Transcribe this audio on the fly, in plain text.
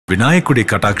వినాయకుడి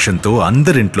కటాక్షంతో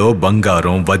అందరింట్లో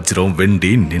బంగారం వజ్రం వెండి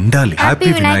నిండాలి. హ్యాపీ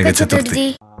వినాయక చతుర్థి.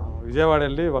 విజయవాడ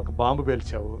వెళ్ళి ఒక బాంబు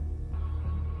పేల్చావు.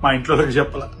 మా ఇంట్లోకి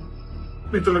చెప్పలా,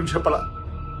 మిత్రులకు చెప్పలా,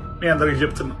 మీ అందరికి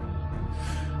చెప్తున్నా.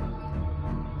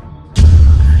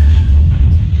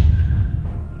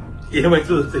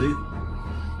 ఏమైతుందో తెలియదు.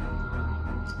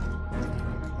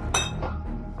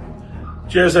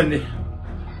 చేసండి,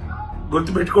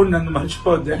 గుర్తుపెట్టుకోండి, నన్ను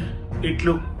మర్చిపోద్దే.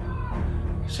 ఇట్లు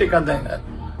శ్రీకాంత్ అయ్యంగార్,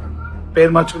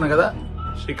 పేరు మార్చుకున్నా కదా,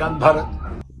 శ్రీకాంత్ భారత్.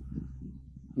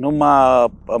 నువ్వు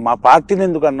మా పార్టీని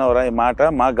ఎందుకు అన్నావురా ఈ మాట,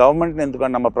 మా గవర్నమెంట్ని ఎందుకు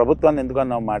అన్నావు, మా ప్రభుత్వాన్ని ఎందుకు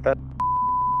అన్నావు మాట.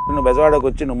 నువ్వు బెజవాడకు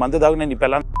వచ్చి నువ్వు మందు దాకా నేను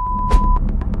పిల్ల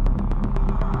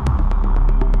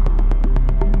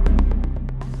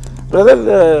బ్రదర్.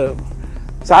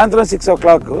 సాయంత్రం 6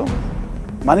 o'clock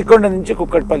మణికొండ నుంచి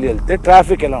కుక్కట్పల్లి వెళ్తే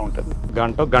ట్రాఫిక్ ఎలా ఉంటుంది?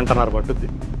 గంటన్నర పట్టుద్ది.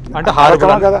 అంటే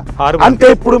కదా. అంటే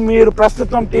ఇప్పుడు మీరు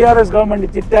ప్రస్తుతం టీఆర్ఎస్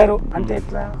గవర్నమెంట్ తిట్టారు అంటే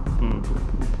ఎట్లా?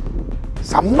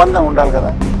 సంబంధం ఉండాలి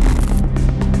కదా.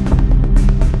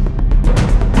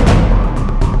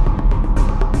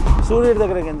 సూర్యుడి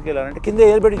దగ్గరికి ఎందుకు వెళ్ళాలంటే కింద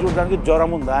ఏర్పెట్టి చూడడానికి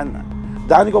జ్వరం ఉందా అన్న.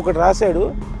 దానికి ఒకటి రాశాడు,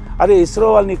 అరే ఇస్రో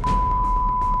వాళ్ళని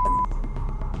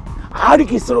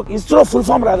ఆడికి ఇస్రో ఫుల్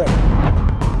ఫామ్ రాదాడు.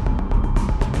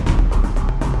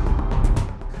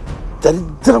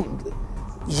 దరిద్రం.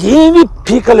 ఏమి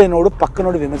పీకలేనోడు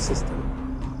పక్కనోడు విమర్శిస్తాడు.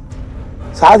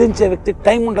 సాధించే వ్యక్తి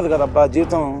టైం ఉంటుంది కదబ్బా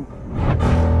జీవితం.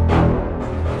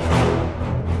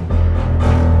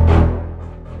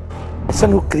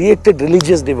 Person who created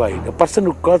religious divide, a person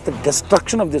who caused the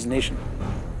destruction of this nation,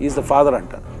 he is the father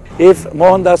anta. If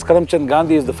Mohandas Karamchand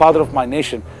Gandhi is the father of my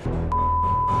nation,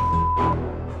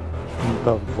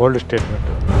 the bold statement.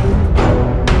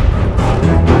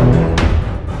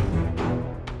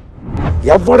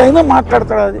 ఎవడైనా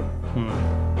మాట్లాడతాడు. అది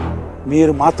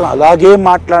మీరు మాత్రం అలాగే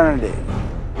మాట్లాడండి,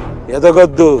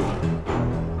 ఎదగొద్దు,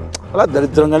 అలా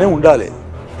దరిద్రంగానే ఉండాలి.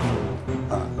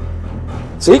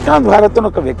 శ్రీకాంత్ భారత్ అని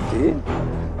ఒక వ్యక్తి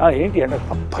ఏంటి అంటే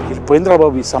పగిలిపోయిందిరా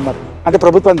బాబు ఈ సమ్మర్ అంటే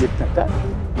ప్రభుత్వాన్ని తిట్టినట్ట,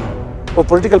 ఓ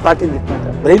పొలిటికల్ పార్టీని తిట్టినట్ట.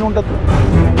 బ్రెయిన్ ఉండదు.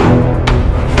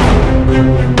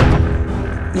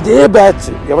 ఇదే బ్యాచ్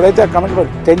ఎవడైతే కమెంట్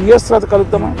 10 years తర్వాత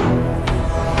కలుద్దామా,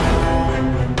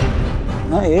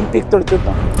 ఏం పీక్తోడు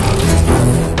చూద్దాం.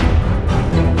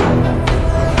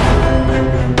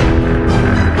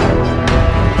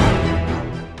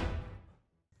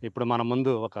 ఇప్పుడు మన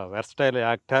ముందు ఒక వెర్స్టైల్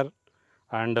యాక్టర్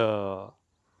అండ్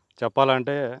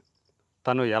చెప్పాలంటే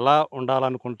తను ఎలా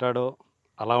ఉండాలనుకుంటాడో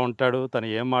అలా ఉంటాడు. తను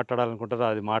ఏం మాట్లాడాలనుకుంటాడో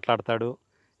అది మాట్లాడతాడు.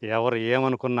 ఎవరు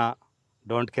ఏమనుకున్నా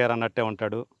డోంట్ కేర్ అన్నట్టే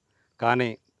ఉంటాడు. కానీ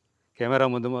కెమెరా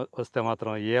ముందు వస్తే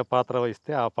మాత్రం ఏ పాత్ర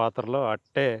ఇస్తే ఆ పాత్రలో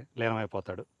అట్టే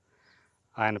లీనమైపోతాడు.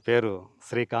 ఆయన పేరు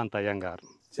శ్రీకాంత్ అయ్యంగార్.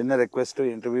 చిన్న రిక్వెస్ట్,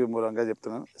 ఇంటర్వ్యూ మూలంగా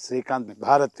చెప్తున్నాను, శ్రీకాంత్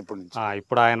భారత్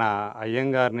ఇప్పుడు ఆయన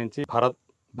అయ్యంగార్ నుంచి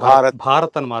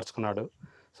భారత్ అని మార్చుకున్నాడు.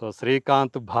 సో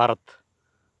శ్రీకాంత్ భారత్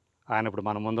ఆయన ఇప్పుడు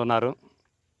మన ముందున్నారు.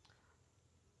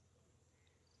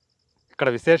 ఇక్కడ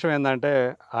విశేషం ఏంటంటే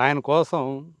ఆయన కోసం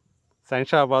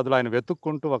శంషాబాద్లో ఆయన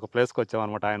వెతుక్కుంటూ ఒక ప్లేస్కి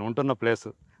వచ్చామన్నమాట. ఆయన ఉంటున్న ప్లేసు.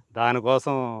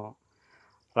 దానికోసం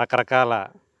రకరకాల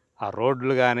ఆ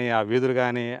రోడ్లు కానీ ఆ వీధులు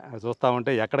కానీ చూస్తూ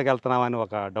ఉంటే ఎక్కడికి వెళ్తున్నామని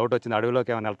ఒక డౌట్ వచ్చింది.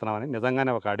 అడవిలోకి ఏమైనా వెళ్తున్నామని.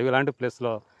 నిజంగానే ఒక అడవి లాంటి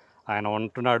ప్లేస్లో ఆయన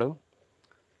ఉంటున్నాడు.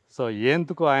 సో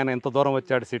ఎందుకు ఆయన ఇంత దూరం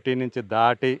వచ్చాడు సిటీ నుంచి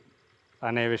దాటి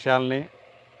అనే విషయాల్ని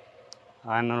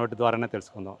ఆయన నోటి ద్వారానే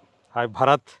తెలుసుకుందాం. హాయ్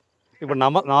భరత్. ఇప్పుడు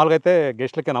నాలుగు అయితే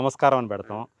గెస్ట్లకి నమస్కారం అని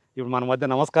పెడతాం. ఇప్పుడు మన మధ్య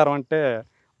నమస్కారం అంటే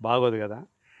బాగోదు కదా.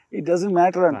 It doesn't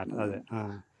matter. అదే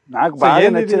నాకు బాగా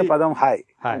నచ్చిన పదం హాయ్,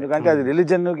 ఎందుకంటే అది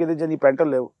రిలీజన్ ఈ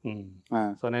పెంటలు లేవు.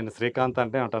 సో నేను శ్రీకాంత్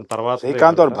అంటే అంటాను. తర్వాత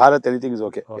Srikanth are Bharat, anything is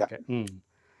okay.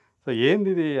 So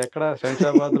ఏంది ఇది ఎక్కడ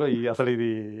శంషాబాద్లో అసలు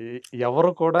ఇది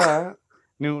ఎవరు కూడా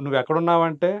నువ్వు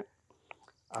ఎక్కడున్నావంటే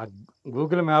ఆ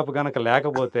గూగుల్ మ్యాప్ కనుక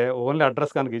లేకపోతే ఓన్లీ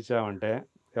అడ్రస్ కనుక ఇచ్చావంటే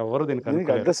ఎవరు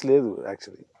దీనికి అడ్రస్ లేదు.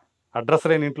 యాక్చువల్లీ అడ్రస్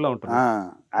లేని ఇంట్లో ఉంటుంది.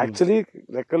 యాక్చువల్లీ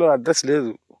లెక్కలో అడ్రస్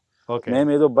లేదు. మేము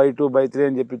ఏదో by 2 by 3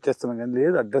 అని చెప్పి ఇచ్చేస్తున్నాం కానీ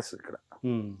లేదు అడ్రస్ ఇక్కడ.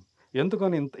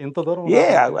 ఎందుకని ఇంత దూరం?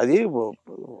 అది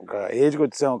ఒక ఏజ్కి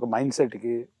వచ్చాం, ఒక మైండ్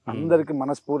సెట్కి అందరికి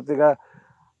మనస్ఫూర్తిగా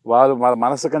వాళ్ళ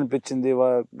మనసు కనిపించింది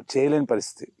చేయలేని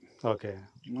పరిస్థితి. ఓకే,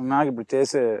 నాకు ఇప్పుడు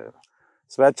చేసే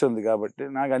స్వేచ్ఛ ఉంది కాబట్టి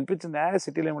నాకు అనిపించింది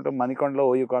సిటీలో ఏమంటాం, మణికొండలో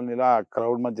ఓయూ కాలనీలో ఆ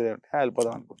క్రౌడ్ మధ్య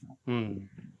వెళ్ళిపోదాం అనుకుంటున్నాను.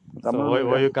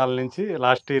 ఓయూ కాలనీ నుంచి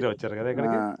లాస్ట్ ఇయర్ వచ్చారు కదా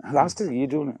ఇక్కడికి? లాస్ట్ ఇయర్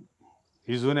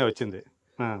ఈ జూనే వచ్చింది.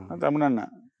 తమ్ముడన్న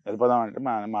వెళ్ళిపోదాం అంటే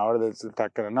మా ఆవిడ తెలుసు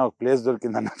టక్కరన్నా ఒక ప్లేస్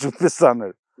దొరికిందన్న చూపిస్తా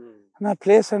అన్నాడు. నా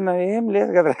ప్లేస్ అన్నా ఏం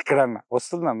లేదు కదా ఎక్కడన్నా,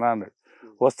 వస్తుందన్నా అన్నాడు.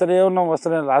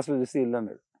 వస్తూనే లాస్ట్లో చూసి ఇల్లు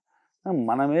అన్నాడు.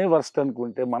 మనమే వర్స్ట్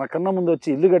అనుకుంటే మనకన్నా ముందు వచ్చి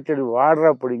ఇల్లు కట్టాడు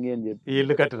వాడరా పొడింగి అని చెప్పి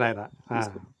ఇల్లు కట్టిన ఆయన.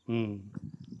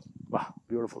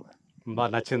 బ్యూటిఫుల్. బాగా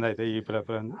నచ్చింది అయితే ఈ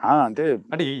అంటే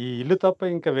అంటే ఈ ఇల్లు తప్ప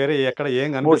ఇంకా వేరే ఎక్కడ ఏం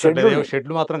షెడ్లు కనిపించట్లేదు, ఉన్నాయి.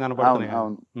 షెడ్లు మాత్రం అవును కనపడుతున్నాయి.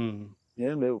 అవును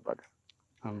ఏం లేవు పక్కన.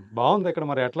 బాగుంది ఇక్కడ.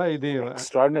 మరి ఎట్లా ఇది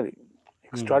ఎక్స్ట్రాడినరీ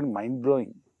మైండ్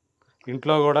బ్లోయింగ్.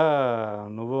 ఇంట్లో కూడా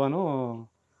నువ్వును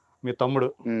మీ తమ్ముడు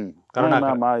మా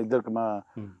కరుణాకర్. మా ఇద్దరికి మా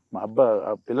ఉమ్. మా అబ్బా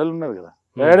ఆ పిల్లలు ఉన్నారు కదా,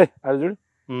 ఉమ్. ఏడే అది చూడు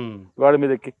ఉమ్. గోడ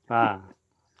మీద ఎక్కి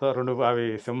సో 2 అవి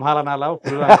సింహాలనాలా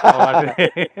పులుల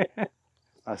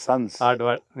సన్స్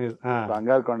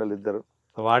బంగారు కొండలు ఇద్దరు.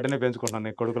 వాటినే పెంచుకుంటున్నాను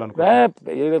నీ కొడుకులు అనుకో.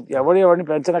 ఎవరిని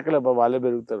పెంచనక్కలే వాళ్ళే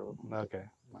పెరుగుతారు. ఓకే,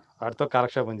 వాటితో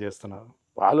కాలక్షేపం చేస్తున్నారు.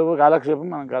 వాళ్ళు కాలక్షేపం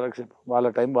మనం కాలక్షేపం, వాళ్ళ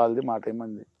టైం వాళ్ళది మా టైం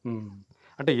అంది.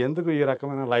 అంటే ఎందుకు ఈ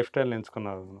రకమైన లైఫ్ స్టైల్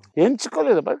ఎంచుకున్నారు?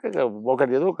 ఎంచుకోలేదు,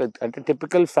 ఒకటి ఏదో ఒక అంటే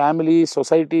టిపికల్ ఫ్యామిలీ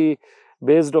సొసైటీ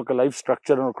బేస్డ్ ఒక లైఫ్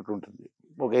స్ట్రక్చర్ అని ఒకటి ఉంటుంది.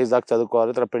 ఒక ఏజ్ దాకా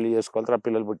చదువుకోవాలి, తర్వాత పెళ్లి చేసుకోవాలి, తర్వాత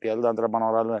పిల్లలు పుట్టియాలి, దాని తర్వాత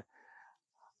మనవరాలు.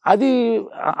 అది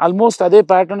ఆల్మోస్ట్ అదే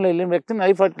ప్యాటర్న్లో వెళ్ళిన వ్యక్తి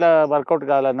లైఫ్ అట్లా వర్కౌట్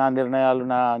కాల. నా నిర్ణయాలు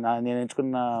నేను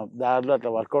ఎంచుకున్న దారిలో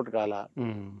అట్లా వర్కౌట్ కాల.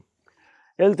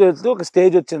 వెళ్తూ వెళ్తూ ఒక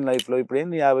స్టేజ్ వచ్చింది లైఫ్లో. ఇప్పుడు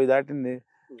ఏంది 50 దాటింది,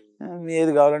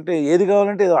 ఏది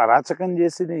కావాలంటే ఏదో అరాచకం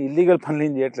చేసి ఇల్లీగల్ పనులు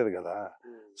ఏం చేయట్లేదు కదా.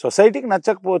 సొసైటీకి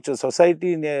నచ్చకపోవచ్చు,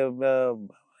 సొసైటీ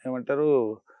ఏమంటారు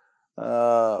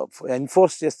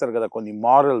ఎన్ఫోర్స్ చేస్తారు కదా కొన్ని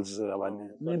మారల్స్, అవన్నీ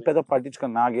నేను పెద్ద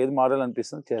పట్టించుకోను. నాకు ఏది మారల్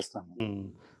అనిపిస్తుందో చేస్తాను.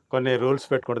 కొన్ని రూల్స్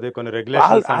పెట్టుకుంటది, కొన్ని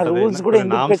రెగ్యులేషన్స్ కూడా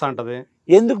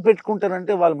ఎందుకు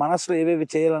పెట్టుకుంటారంటే వాళ్ళ మనసులో ఏవేవి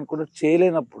చేయాలనుకుంటారు,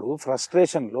 చేయలేనప్పుడు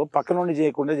ఫ్రస్ట్రేషన్ లో పక్క నుండి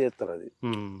చేయకుండా చేస్తారు. అది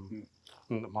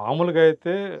మామూలుగా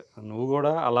అయితే నువ్వు కూడా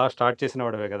అలా స్టార్ట్ చేసిన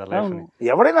వాడివే కదా లైఫ్ ని.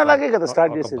 ఎవరైనా అలాగే కదా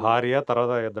స్టార్ట్ చేసి, భార్య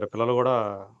తర్వాత 2 పిల్లలు కూడా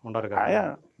ఉండరు కదా.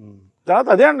 తర్వాత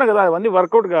అదే అంట కదా, అవన్నీ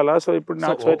వర్కౌట్ కాల. సో ఇప్పుడు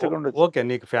నాకు స్వేచ్ఛగా ఉండొచ్చు. ఓకే,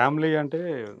 నీకు ఫ్యామిలీ అంటే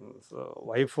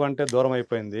వైఫ్ అంటే దూరం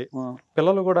అయిపోయింది,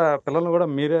 పిల్లలు కూడా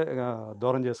మీరే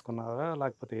దూరం చేసుకున్నారా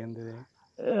లేకపోతే ఏంది?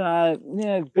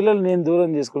 పిల్లలు నేను దూరం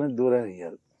చేసుకుని దూరం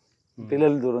అయ్యారు,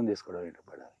 పిల్లలు దూరం చేసుకోవడం ఏంటి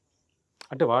పడాలి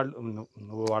అంటే వాళ్ళు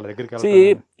నువ్వు వాళ్ళ దగ్గరికి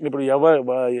ఇప్పుడు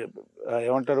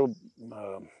ఏమంటారు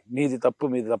మీది తప్పు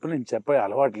నేను చెప్పే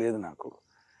అలవాటు లేదు నాకు.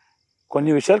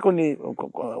 కొన్ని విషయాలు కొన్ని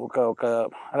ఒక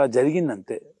అలా జరిగింది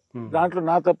అంతే. దాంట్లో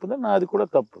నా తప్పుంది, నాది కూడా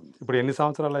తప్పు ఉంది. ఇప్పుడు ఎన్ని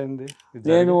సంవత్సరాలు అయింది?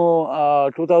 నేను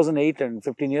 2008 అండి,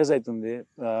 15 years అవుతుంది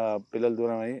పిల్లలు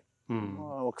దూరం అయ్యి.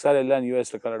 ఒకసారి వెళ్ళాను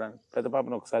యూఎస్లో కలవడానికి, పెద్ద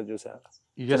పాపను ఒకసారి చూసా.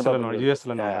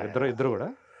 ఇద్దరు కూడా.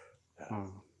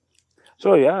 సో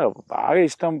బాగా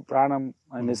ఇష్టం, ప్రాణం,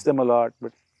 I miss them a lot.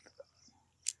 But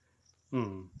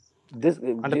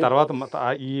అంటే తర్వాత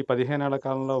ఈ 15 ఏళ్ల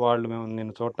కాలంలో వాళ్ళు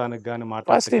నేను చూడటానికి కానీ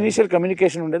ఫస్ట్ ఇనిషియల్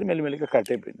కమ్యూనికేషన్ ఉండేది, మెల్లిమెల్లిగా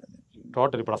కట్ అయిపోయింది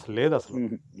టోటల్. ఇప్పుడు అసలు లేదు, అసలు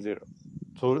జీరో.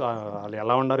 వాళ్ళు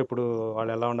ఎలా ఉన్నారు ఇప్పుడు,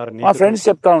 వాళ్ళు ఎలా ఉన్నారు? మా ఫ్రెండ్స్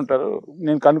చెప్తా ఉంటారు,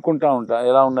 నేను కనుక్కుంటా ఉంటా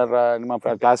ఎలా ఉన్నారా. మా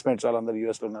క్లాస్మేట్స్ వాళ్ళందరూ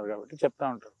యూఎస్లో ఉన్నారు కాబట్టి చెప్తా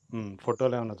ఉంటారు.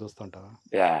 ఫోటోలు ఏమన్నా చూస్తుంటావా?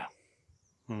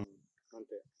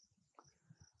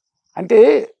 అంటే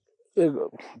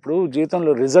ఇప్పుడు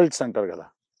జీవితంలో రిజల్ట్స్ అంటారు కదా,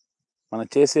 మనం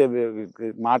చేసే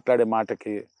మాట్లాడే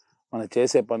మాటకి మనం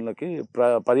చేసే పనులకి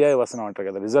పర్యాయ వసనం అంటారు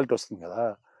కదా, రిజల్ట్ వస్తుంది కదా.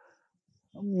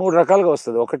 3 రకాలుగా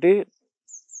వస్తుంది. ఒకటి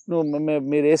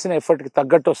మీరు వేసిన ఎఫర్ట్కి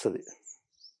తగ్గట్టు వస్తుంది.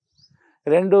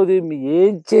 రెండోది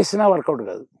ఏం చేసినా వర్కౌట్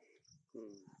కాదు.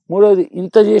 మూడోది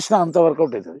ఇంత చేసినా అంత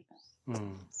వర్కౌట్ అవుతుంది.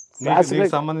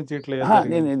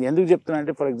 నేను ఎందుకు చెప్తున్నా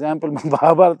అంటే, ఫర్ ఎగ్జాంపుల్ మా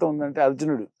మహాభారతం ఉందంటే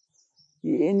అర్జునుడు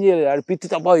ఏం చేయలేదు, ఆడు పిచ్చి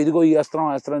తప్ప ఇదిగో ఈ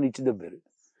అస్త్రం ఇచ్చి దెబ్బారు.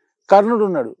 కర్ణుడు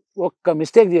ఉన్నాడు, ఒక్క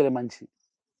మిస్టేక్ చేయలేదు మంచి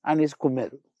అనేసి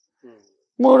కుమ్మారు.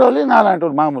 మూడోళ్ళు నాలాంటి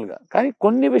మామూలుగా. కానీ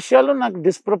కొన్ని విషయాల్లో నాకు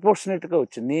డిస్ప్రపోర్షనేట్గా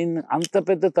వచ్చింది. నేను అంత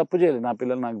పెద్ద తప్పు చేయలేదు నా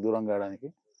పిల్లలు నాకు దూరం కావడానికి.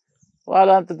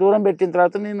 వాళ్ళు అంత దూరం పెట్టిన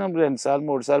తర్వాత నేను 2 సార్లు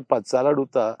 3 సార్లు 10 సార్లు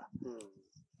అడుగుతా,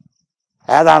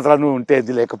 దాంట్లో నువ్వు ఉంటే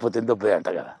ఇది లేకపోతే దెబ్బే అంట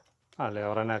కదా.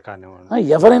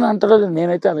 ఎవరైనా అంటారో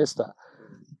నేనైతే అనేస్తా,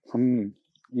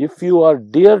 if you are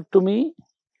dear to me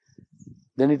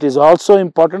then it is also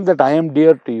important that I'm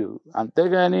dear to you.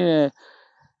 అంతేగాని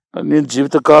నేను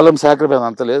జీవితకాలం సాక్రిఫైస్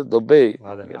అంత లేదు, దొబ్బే.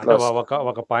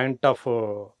 ఒక పాయింట్ ఆఫ్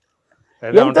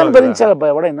ఎంత భరించాలి అబ్బా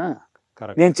ఎవడైనా.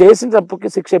 నేను చేసిన తప్పుకి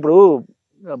శిక్ష. ఇప్పుడు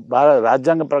బాగా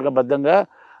రాజ్యాంగబద్ధంగా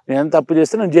నేను ఎంత తప్పు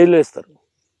చేస్తే నేను జైల్లో వేస్తారు.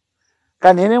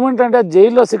 కానీ నేనేమంటా అంటే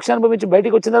జైల్లో శిక్ష అనుభవించి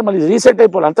బయటకు వచ్చిన తర్వాత మళ్ళీ రీసెట్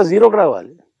అయిపోవాలి, అంతా జీరోకి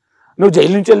రావాలి. నువ్వు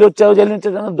జైలు నుంచి వెళ్ళి వచ్చావు, జైలు నుంచి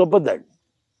దొబ్బద్దాడు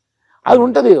అది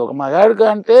ఉంటుంది. ఒక మగాడికి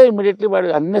అంటే ఇమీడియట్లీ వాడు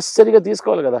అన్నెసరీగా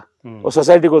తీసుకోవాలి కదా. ఒక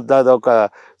సొసైటీకి వద్దా ఒక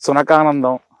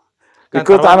సునకానందం,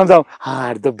 వికృత ఆనందం,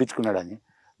 ఆడు దొబ్బించుకున్నాడు అని.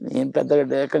 నేను పెద్దగా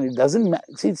it doesn't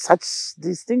such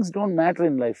these things don't matter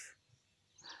in life.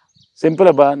 Simple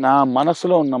అబ్బా, నా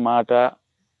మనసులో ఉన్న మాట,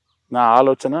 నా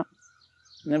ఆలోచన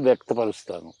నేను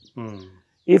వ్యక్తపరుస్తాను.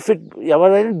 ఇఫ్ ఇట్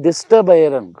ఎవరైనా డిస్టర్బ్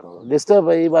అయ్యారనుకో, డిస్టర్బ్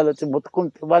అయ్యి వాళ్ళు వచ్చి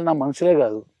మొత్తుకుంటే వాళ్ళు నా మనుషులే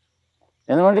కాదు.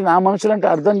 ఎందుకంటే నా మనుషులు అంటే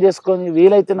అర్థం చేసుకొని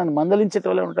వీలైతే నన్ను మందలించేట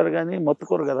వాళ్ళే ఉంటారు కానీ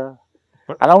మొత్తుకోరు కదా.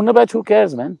 అలా ఉన్న బ్యాచ్ హూ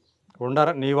కేర్స్ మ్యాన్.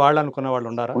 ఉండారా నీ వాళ్ళు అనుకున్న వాళ్ళు?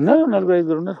 ఉన్నారు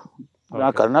 4-5 ఉన్నారు.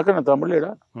 కరుణాకర్ నా తమ్ముడు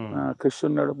లేడా, క్రిష్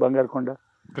ఉన్నాడు, బంగారుకొండ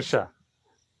కృష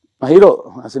హీరో,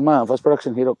 ఆ cinema first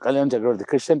production hero Kalyan చక్రవర్తి,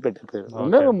 క్రిష్ అని పెట్టారు పేరు.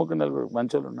 ఉన్నారు 3-4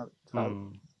 మంచోళ్ళు ఉన్నారు.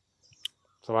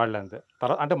 సో వాళ్ళే అంతే.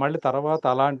 అంటే మళ్ళీ తర్వాత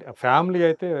అలాంటి ఫ్యామిలీ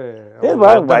అయితే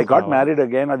ఐ గాట్ మ్యారీడ్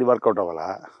అగైన్, అది వర్కౌట్ అవ్వాలా.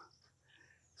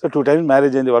 సో 2 times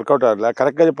మ్యారేజ్ అయింది, వర్కౌట్ అవ్వాలా.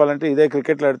 కరెక్ట్గా చెప్పాలంటే ఇదే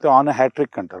క్రికెట్లో ఆడితే ఆన్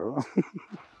హ్యాట్రిక్ అంటారు.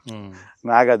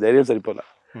 నాకు ఆ ధైర్యం సరిపోలే.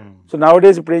 సో నౌ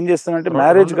డేస్ ఇప్పుడు ఏం చేస్తానంటే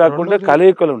మ్యారేజ్ కాకుండా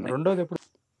కలయికలు ఉన్నాయి. రెండోది ఎప్పుడు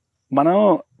మనం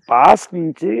పాస్ట్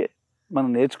నుంచి మనం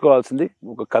నేర్చుకోవాల్సింది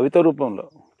ఒక కవిత రూపంలో,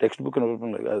 టెక్స్ట్ బుక్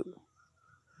రూపంలో కాదు.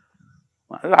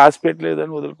 హాస్పిటల్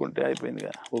లేదని వదులుకుంటే అయిపోయింది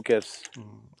కదా, హూ కేర్స్.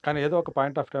 కానీ ఏదో ఒక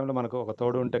పాయింట్ ఆఫ్ టైంలో మనకు ఒక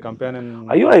తోడు ఉంటే కంపానియన్.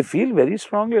 అయ్యో I feel very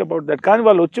strongly about that. కానీ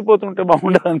వాళ్ళు వచ్చిపోతుంటే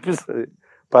బాగుండదు అనిపిస్తుంది.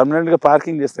 పర్మనెంట్గా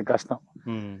పార్కింగ్ చేస్తే కష్టం.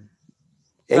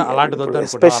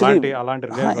 ఎస్పెషల్లీ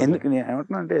ఎందుకు నేను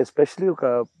ఏమంటున్నా అంటే, ఎస్పెషల్లీ ఒక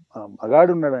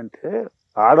మగాడు ఉన్నాడంటే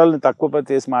ఆడవాళ్ళని తక్కువ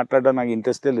చేసి మాట్లాడడం నాకు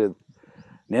ఇంట్రెస్టే లేదు.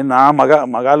 నేను నా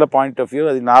మగాళ్ళ పాయింట్ ఆఫ్ వ్యూ,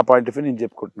 అది నా పాయింట్ ఆఫ్ వ్యూ నేను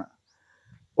చెప్పుకుంటున్నా.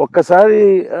 ఒక్కసారి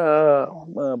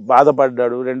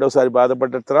బాధపడ్డాడు, రెండోసారి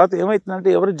బాధపడ్డ తర్వాత ఏమవుతుందంటే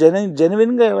ఎవరు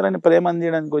జెన్యున్గా ఎవరైనా ప్రేమ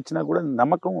అందించడానికి వచ్చినా కూడా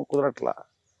నమ్మకం కుదరట్లా,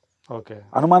 ఓకే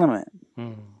అనుమానమే.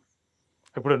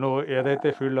 ఇప్పుడు నువ్వు ఏదైతే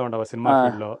ఫీల్డ్లో ఉండవు, సినిమా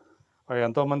ఫీల్డ్లో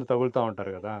ఎంతో మంది తగులుతూ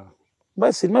ఉంటారు కదా.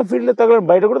 బట్ సినిమా ఫీల్డ్లో తగలడం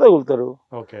బయట కూడా తగులుతారు.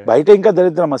 బయట ఇంకా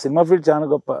దరిద్రం, మా సినిమా ఫీల్డ్ చాలా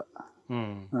గొప్ప.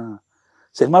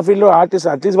 సినిమా ఫీల్డ్లో ఆర్టిస్ట్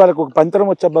అట్లీస్ట్ వాళ్ళకి ఒక పంతరం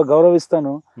వచ్చబ్బా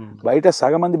గౌరవిస్తాను, బయట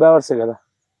సగం మంది బేవర్సే కదా.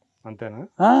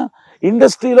 అంతేనా?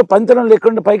 ఇండస్ట్రీలో పంతరం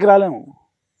లేకుండా పైకి రాలేము.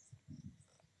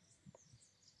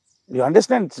 You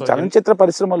understand? చలనచిత్ర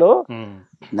పరిశ్రమలో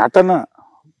నటన,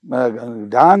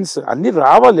 డాన్స్ అన్ని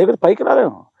రావాలి, లేకపోతే పైకి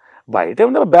రాలేము. బయట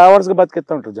ఏమన్నా బేవర్స్గా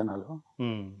బతికేస్తూ ఉంటారు జనాలు.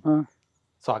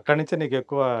 సో అక్కడి నుంచే నీకు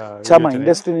ఎక్కువ మా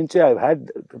ఇండస్ట్రీ నుంచి ఐ హ్యాడ్,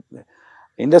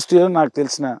 ఇండస్ట్రీలో నాకు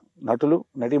తెలిసిన నటులు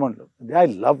నటీమణులు, I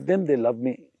love them, they love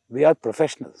me. We are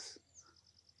professionals.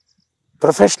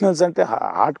 Professionals అంటే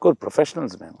హార్డ్ కోర్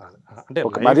ప్రొఫెషనల్స్. మేము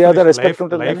ఒక మర్యాద, రెస్పెక్ట్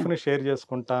ఉంటుంది. లైఫ్ని షేర్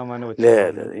చేసుకుంటామని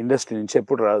లేదు, ఇండస్ట్రీ నుంచి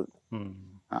ఎప్పుడు రాదు.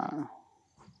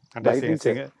 అంటే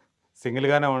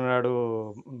సింగిల్గానే ఉన్నాడు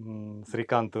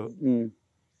శ్రీకాంత్.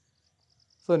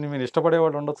 సో నేను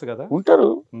ఇష్టపడేవాళ్ళు ఉండొచ్చు కదా. ఉంటారు,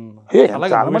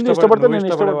 చాలా మంది ఇష్టపడతారు. నేను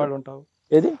ఇష్టపడేవాళ్ళు ఉంటావు,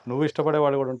 ఏది నువ్వు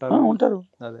ఇష్టపడేవాళ్ళు కూడా ఉంటారు. ఉంటారు.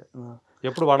 అదే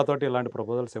ఎప్పుడు వాళ్ళతోటి ఇలాంటి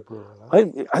ప్రపోజల్స్ ఎప్పుడు?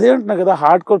 అదే అంటున్నా కదా,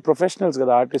 హార్డ్ కోర్ ప్రొఫెషనల్స్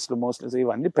కదా ఆర్టిస్టులు మోస్ట్లీ.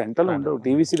 ఇవన్నీ పెంటలు ఉండవు,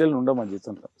 టీవీ సీరియల్ ఉండవు మన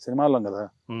జీవితంలో, సినిమాల్లో కదా.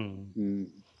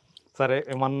 సరే,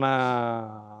 మొన్న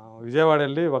విజయవాడ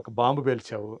వెళ్ళి ఒక బాంబు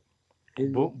పేల్చావు,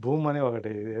 భూమ్ అని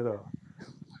ఒకటి ఏదో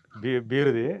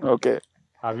బీరుది. ఓకే,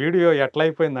 ఆ వీడియో ఎట్లా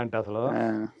అయిపోయిందంటే అసలు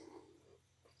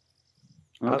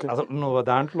నువ్వు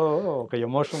దాంట్లో ఒక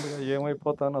ఎమోషనల్ గా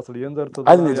ఏమైపోతాను, అసలు ఏం జరుగుతుంది,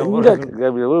 అది నిజంగా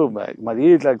మరి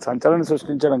ఇట్లా సంచలనం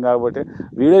సృష్టించడం కాబట్టి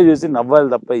వీడియో చూసి నవ్వాలి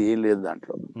తప్ప ఏం లేదు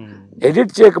దాంట్లో.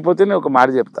 ఎడిట్ చేయకపోతేనే ఒక మాట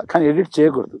చెప్తా, కానీ ఎడిట్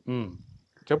చేయకూడదు.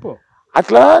 చెప్పు.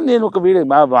 అట్లా నేను ఒక వీడియో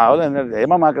మా వాళ్ళు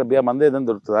ఏమో మాకు మంది ఏదైనా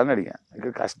దొరుకుతుందా అని అడిగా.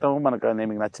 ఇక్కడ కష్టం, మనకు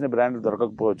నేను నచ్చిన బ్రాండ్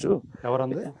దొరకకపోవచ్చు.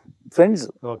 ఎవరంది? ఫ్రెండ్స్.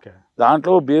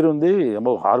 దాంట్లో బీర్ ఉంది,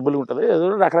 ఏమో హార్బుల్ ఉంటుంది, ఏదో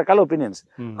రకరకాల ఒపీనియన్స్.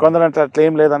 కొందరు అంటే అట్లా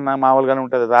ఏం లేదన్నా, మామూలుగానే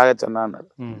ఉంటుంది, తాగొచ్చు అన్న అన్నారు.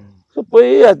 సో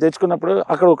పోయి అది తెచ్చుకున్నప్పుడు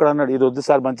అక్కడ ఒకడు అన్నాడు, ఇది వద్దు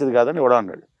సార్ మంచిది కాదని ఎవడో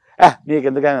అన్నాడు. నీకు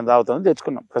ఎందుకైనా తాగుతామని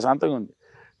తెచ్చుకున్నాం, ప్రశాంతంగా ఉంది.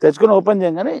 తెచ్చుకుని ఓపెన్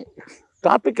చేయగానే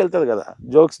టాపిక్ వెళ్తుంది కదా,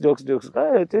 జోక్స్గా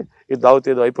అయితే ఇది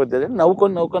తాగుతుంది ఏదో అయిపోతుంది అని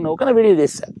నవ్వుకొని వీడియో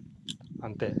చేశాను.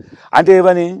 అంతే. అంటే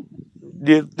ఏమని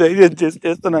ధైర్యం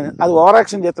చేస్తున్నాను, అది ఓవర్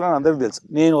యాక్షన్ చేస్తున్నాను అందరికి తెలుసు.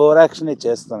 నేను ఓవర్ యాక్షనే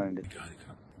చేస్తానండి,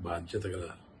 బాధ్యత కదా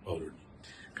పౌరుడు.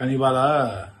 కానీ ఇవాళ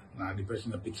నా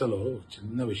డిప్రెషన్ పిక్చర్లో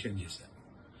చిన్న విషయం చేశాను.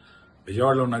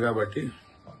 విజయవాడలో ఉన్నా కాబట్టి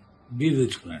బీర్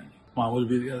తెచ్చుకున్నాను. మామూలు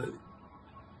బీర్ కాదు అది.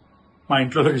 మా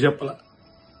ఇంట్లోకి చెప్పాలా,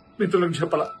 మిత్రులకు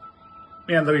చెప్పాలా,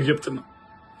 మీ అందరికి చెప్తున్నా.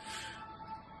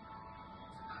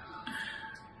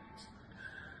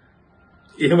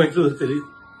 ఏమవుతుందో తెలియదు.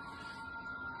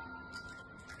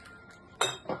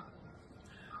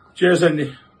 చేసండి,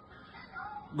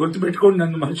 గుర్తుపెట్టుకోండి,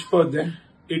 నన్ను మర్చిపోవద్దే.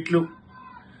 ఇట్లు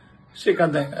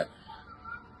శ్రీకాంత్ అయ్యంగార్,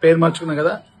 పేరు మార్చుకున్నా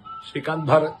కదా, శ్రీకాంత్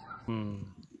భారత్.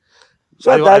 సో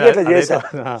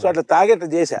అట్లా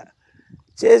తాగేట్లా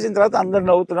చేసిన తర్వాత అందరు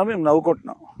నవ్వుతున్నాం, మేము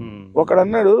నవ్వుకుంటున్నాం. ఒకడు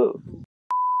అన్నాడు,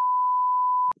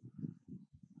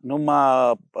 నువ్వు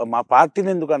మా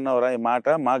పార్టీని ఎందుకు అన్నావురా ఈ మాట,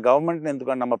 మా గవర్నమెంట్ని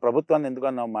ఎందుకు అన్నావు, మా ప్రభుత్వాన్ని ఎందుకు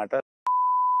అన్నావు మాట,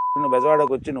 నువ్వు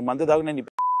బెజవాడకు వచ్చి నువ్వు మందు తాగు. నేను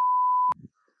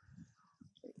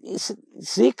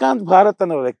శ్రీకాంత్ భారత్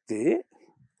అనే వ్యక్తి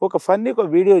ఒక ఫన్నీ ఒక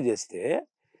వీడియో చేస్తే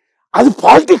అది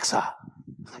పాలిటిక్సా?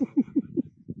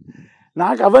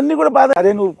 నాకు అవన్నీ కూడా బాధ.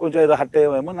 అరే నువ్వు కొంచెం ఏదో హట్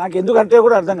అయ్యేమో, నాకు ఎందుకు హట్ అయ్యో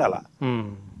కూడా అర్థం కాల.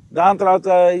 దాని తర్వాత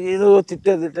ఏదో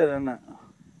తిట్టారన్న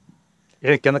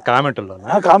కింద కామెంట్లో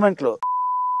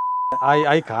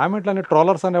కామెంట్లు అనే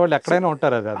ట్రోలర్స్ అనేవాళ్ళు ఎక్కడైనా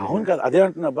ఉంటారు. అది అవును కదా, అదే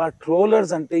అంటున్నా బా.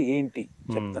 ట్రోలర్స్ అంటే ఏంటి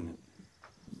చెప్తాను.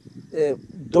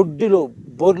 దొడ్డిలో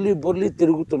బొర్లి బొర్లి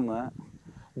తిరుగుతున్న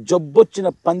జబ్బొచ్చిన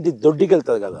పంది దొడ్డికి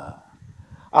వెళ్తుంది కదా,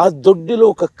 ఆ దొడ్డిలో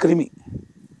ఒక క్రిమి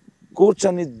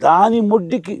కూర్చొని దాని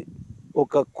ముడ్డికి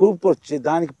ఒక కూపు వచ్చి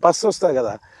దానికి పస్సు వస్తుంది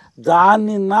కదా,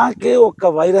 దాన్ని నాకే ఒక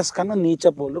వైరస్ కన్నా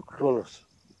నీచపోళ్ళు ట్రోలర్స్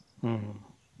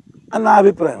అని నా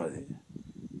అభిప్రాయం. అది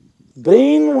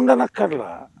బ్రెయిన్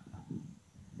ఉండనక్కర్లా,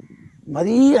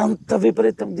 మరీ అంత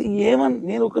విపరీతం. ఏమని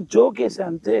నేను ఒక జోక్ వేసా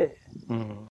అంతే.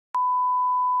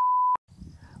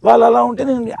 వాళ్ళు అలా ఉంటే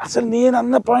అసలు నేను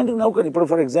అన్న పాయింట్ నవ్వుకొని, ఇప్పుడు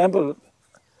ఫర్ ఎగ్జాంపుల్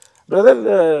బ్రదర్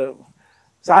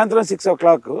సాయంత్రం 6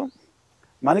 o'clock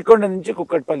మణికొండ నుంచి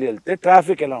కుక్కట్పల్లి వెళ్తే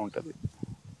ట్రాఫిక్ ఎలా ఉంటుంది?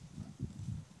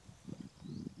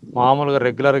 మామూలుగా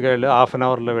రెగ్యులర్గా వెళ్ళి హాఫ్ అన్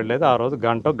అవర్లో వెళ్ళేది ఆ రోజు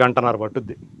గంటన్నర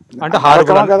పట్టుద్ది. అంటే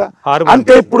కదా.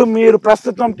 అంటే ఇప్పుడు మీరు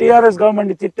ప్రస్తుతం టిఆర్ఎస్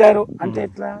గవర్నమెంట్ తిట్టారు అంటే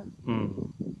ఎట్లా?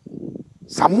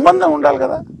 సంబంధం ఉండాలి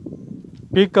కదా.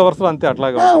 పీక్ అవర్స్ అంతే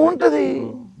అట్లాగా ఉంటది.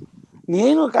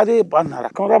 నేను అది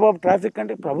రకంరా బాబు ట్రాఫిక్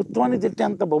అంటే ప్రభుత్వాన్ని తిట్టే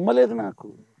అంత బొమ్మ లేదు నాకు.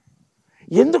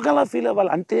 ఎందుకు అలా ఫీల్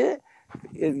అవ్వాలి అంటే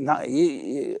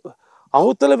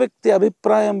అవతల వ్యక్తి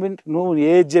అభిప్రాయం వింటే నువ్వు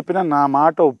ఏది చెప్పినా నా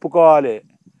మాట ఒప్పుకోవాలి,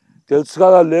 తెలుసు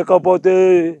కదా. లేకపోతే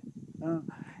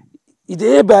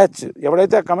ఇదే బ్యాచ్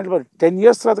ఎవడైతే ఆ కమెంట్ 10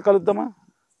 years తర్వాత కలుద్దామా,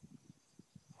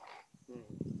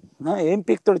 ఏం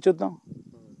పీక్తాడు చూద్దాం.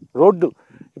 రోడ్డు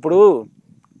ఇప్పుడు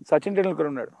సచిన్ టెండూల్కర్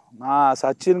ఉన్నాడు, మా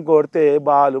సచిన్ కొడితే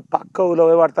బాల్ పక్క ఊళ్ళో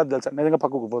పడుతుంది తెలుసా, నిజంగా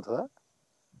పక్కకు పోతుందా?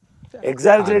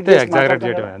 ఎగ్జాగరేట్.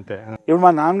 ఇప్పుడు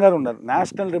మా నాన్నగారు ఉన్నారు,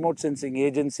 నేషనల్ రిమోట్ సెన్సింగ్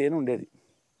ఏజెన్సీ అని ఉండేది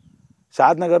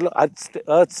షాద్నగర్లో,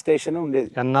 ఎర్త్ స్టేషన్ ఉండేది,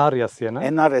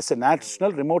 NRS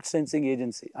national remote sensing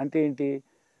agency. అంటే ఏంటి?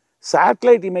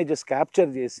 శాటిలైట్ ఇమేజెస్ క్యాప్చర్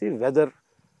చేసి వెదర్,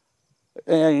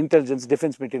 ఇంటెలిజెన్స్,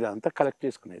 డిఫెన్స్ మెటీరియల్ అంతా కలెక్ట్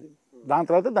చేసుకునేది. దాని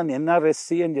తర్వాత దాన్ని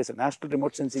ఎన్ఆర్ఎస్సి అని చేశారు, నేషనల్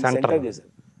రిమోట్ సెన్సింగ్ సెంటర్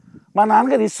చేశారు. మా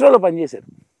నాన్నగారు ఇస్రోలో పనిచేశారు.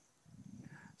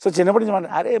 సో చిన్నప్పటి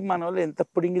నుంచి అరే మన వాళ్ళు ఎంత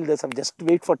పుడింగిలు చేస్తారు, జస్ట్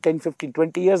వెయిట్ ఫర్ 10, 15,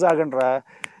 20 years ఆగండి రా,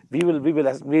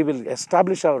 we will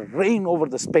establish hour reign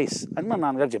over the space అని మా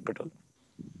నాన్నగారు చెప్పేటోళ్ళు.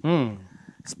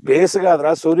 స్పేస్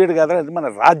కాదురా, సూర్యుడు కాదురా, అది మన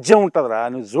రాజ్యం ఉంటుందిరా,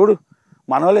 నువ్వు చూడు.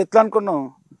 మన వాళ్ళు ఎట్లా అనుకున్నాం,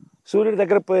 సూర్యుడి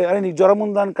దగ్గర పోయి అరే నీకు జ్వరం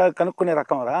ఉందా అని కనుక్కునే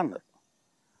రకం రా అన్నారు.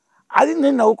 అది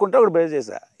నేను నవ్వుకుంటా ఒకటి బేస్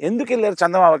చేశా. ఎందుకు వెళ్ళారు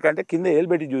చందమామకి అంటే కింద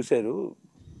ఏలుబెట్టి చూశారు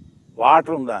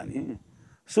వాటర్ ఉందా అని.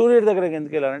 సూర్యుడి దగ్గరకి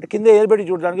ఎందుకు వెళ్ళారంటే కింద ఏలుబెట్టి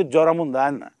చూడడానికి జ్వరం ఉందా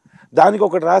అన్న. దానికి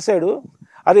ఒకటి రాశాడు,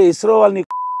 అరే ఇస్రో వాళ్ళని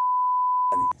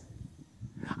అని.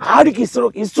 ఆడికి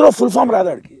ఇస్రో ఫుల్ ఫామ్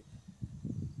రాదు ఆడికి.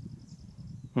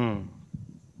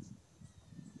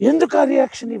 ఎందుకు ఆ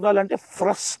రియాక్షన్ ఇవ్వాలంటే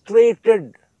frustrated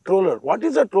troller. What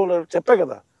is a troller చెప్పే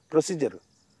కదా ప్రొసీజర్.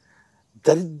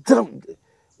 దరిద్రం,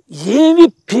 ఏమి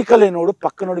పీకలేనోడు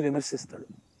పక్కనోడు విమర్శిస్తాడు.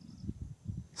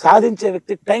 సాధించే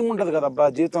వ్యక్తి టైం ఉంటుంది కదా అబ్బా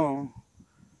జీవితం.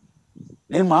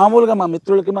 నేను మామూలుగా మా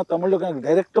మిత్రులకి మా తమ్ముళ్ళకి నాకు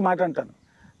డైరెక్ట్ మాట అంటాను,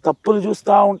 తప్పులు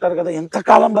చూస్తూ ఉంటారు కదా,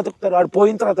 ఎంతకాలం బతుకుతారు, వాడు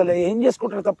పోయిన తర్వాత ఏం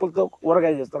చేసుకుంటారు, తప్పులతో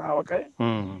ఊరగాయ చేస్తారు, ఆవకాయ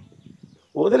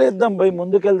వదిలేద్దాం భయ్,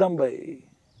 ముందుకెళ్దాం భయ్,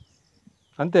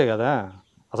 అంతే కదా.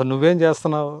 అసలు నువ్వేం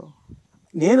చేస్తున్నావు?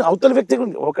 నేను అవతల వ్యక్తి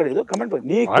గురించి ఒకడేదో కమెంట్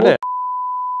నీకు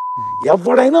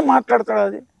ఎవడైనా మాట్లాడతాడు.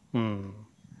 అది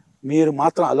మీరు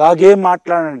మాత్రం అలాగే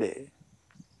మాట్లాడండి,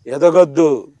 ఎదగొద్దు,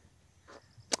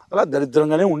 అలా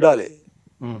దరిద్రంగానే ఉండాలి.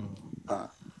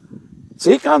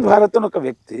 శ్రీకాంత్ భారత్ అని ఒక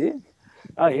వ్యక్తి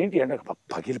ఏంటి అంటే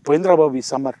పగిలిపోయిందిరా బాబు ఈ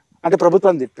సమ్మర్ అంటే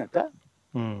ప్రభుత్వాన్ని తిట్టినట్ట,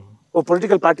 ఓ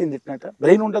పొలిటికల్ పార్టీని తిట్టినట్ట.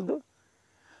 బ్రెయిన్ ఉండద్దు.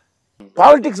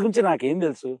 పాలిటిక్స్ గురించి నాకేం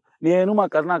తెలుసు. నేను మా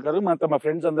కరుణాకర్ మా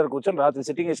ఫ్రెండ్స్ అందరు కూర్చొని రాత్రి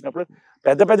సిట్టింగ్ వేసినప్పుడు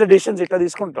పెద్ద పెద్ద డిసిషన్స్ ఇట్లా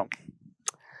తీసుకుంటాం.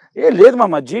 లేదు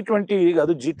మా G20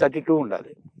 కాదు G32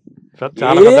 ఉండాలి.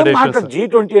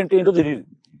 G20 అంటే ఏంటో తెలియదు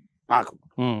నాకు,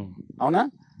 అవునా?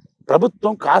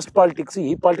 ప్రభుత్వం కాస్ట్ పాలిటిక్స్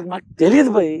ఈ పాలిటిక్స్ నాకు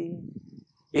తెలియదు భయ్.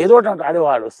 ఏదో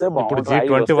ఆడేవాడు వస్తే బాగుంటుంది,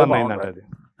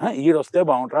 ఈడు వస్తే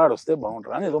బాగుంటారా, ఆడు వస్తే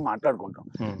బాగుంటారా అని ఏదో మాట్లాడుకుంటాం.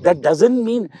 దట్ డజంట్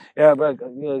మీన్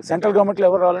సెంట్రల్ గవర్నమెంట్లో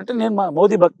ఎవరు రావాలంటే నేను మా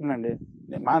మోదీ భక్తునండి.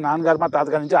 మా నాన్నగారు మా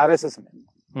తాతగారి నుంచి RSS నేను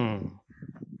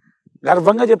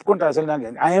గర్వంగా చెప్పుకుంటా. అసలు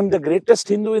నాకు I'm the greatest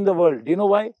Hindu in the world. You know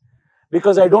why?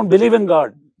 Because I don't believe in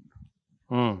God.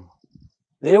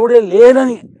 దేవుడే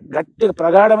లేనని గట్టిగా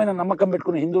ప్రగాఢమైన నమ్మకం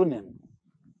పెట్టుకునే హిందువు నేను.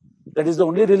 That is the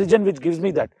only religion which gives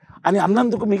me that అని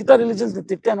అన్నందుకు మిగతా రిలీజన్స్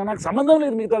తిట్టాను. నాకు సంబంధం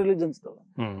లేదు మిగతా రిలీజన్స్తో.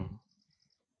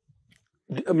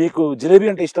 మీకు జిలేబీ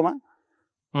అంటే ఇష్టమా?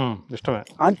 ఇష్టమే.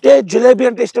 అంటే జిలేబీ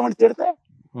అంటే ఇష్టం అంటే తిడతా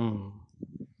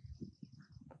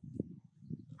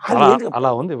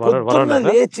పొద్దున్న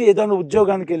లేచి ఏదైనా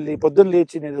ఉద్యోగానికి వెళ్ళి పొద్దున్న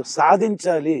లేచి నేను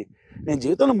సాధించాలి, నేను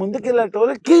జీవితంలో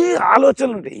ముందుకెళ్ళేటోళ్ళకి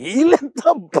ఆలోచనలు ఉంటాయి. వీళ్ళెంత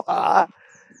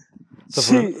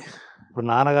ఇప్పుడు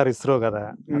నాన్నగారు ఇస్రో కదా,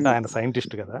 అంటే ఆయన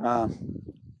సైంటిస్ట్ కదా,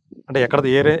 అంటే ఎక్కడ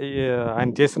ఆయన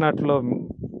చేసినట్లో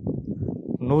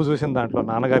నువ్వు చూసిన దాంట్లో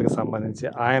నాన్నగారికి సంబంధించి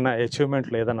ఆయన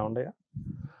అచీవ్మెంట్లు ఏదైనా ఉన్నాయా?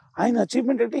 ఆయన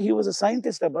అచీవ్మెంట్ అంటే హీ వాజ్ అ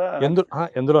సైంటిస్ట్ అబ్బా.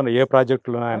 ఎందులో ఏ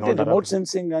ప్రాజెక్టులో ఆయన రిమోట్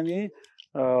సెన్సింగ్ కానీ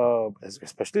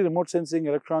ఎస్పెషలీ రిమోట్ సెన్సింగ్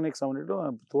ఎలక్ట్రానిక్స్ అవన్నీ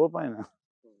తోపు ఆయన.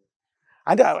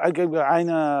 అంటే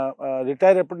ఆయన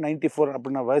రిటైర్ అప్పుడు 94,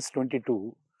 అప్పుడు నా వయసు 22.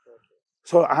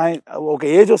 సో ఆయన ఒక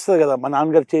ఏజ్ వస్తుంది కదా మా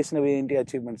నాన్నగారు చేసినవి ఏంటి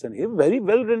అచీవ్మెంట్స్ అని. Very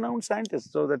well రినౌన్డ్ scientist.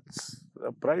 So that's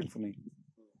pride for me.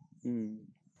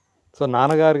 So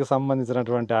నాన్నగారికి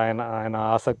సంబంధించినటువంటి ఆయన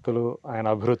ఆసక్తులు, ఆయన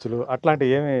అభిరుచులు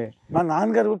అట్లాంటివి ఏమి? మా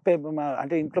నాన్నగారు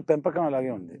అంటే ఇంట్లో పెంపకం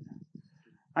అలాగే ఉంది.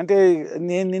 అంటే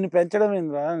నిన్ను పెంచడం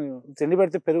ఏంద్రా, తిండి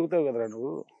పెడితే పెరుగుతావు కదరా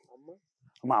నువ్వు.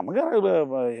 మా అమ్మగారు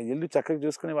ఇల్లు చక్కగా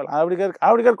చూసుకునే వాళ్ళు.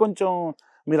 ఆవిడ గారు కొంచెం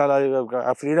మీరు అలా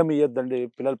ఆ ఫ్రీడమ్ ఇవ్వద్దండి,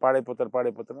 పిల్లలు పాడైపోతారు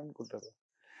అనుకుంటారు.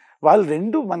 వాళ్ళు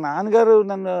రెండు, మా నాన్నగారు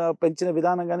నన్ను పెంచిన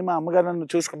విధానం కానీ మా అమ్మగారు నన్ను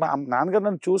మా నాన్నగారు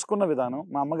నన్ను చూసుకున్న విధానం,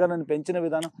 మా అమ్మగారు నన్ను పెంచిన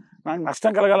విధానం నాకు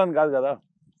నష్టం కలగాలని కాదు కదా,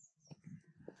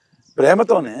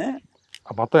 ప్రేమతోనే.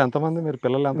 మొత్తం ఎంతమంది మీరు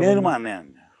పిల్లలు? నేను మా అన్నయ్య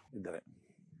ఇద్దరే.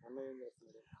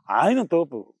 ఆయన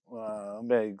తోపు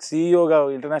సిఇఓగా,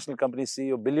 international company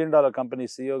CEO, $1 billion company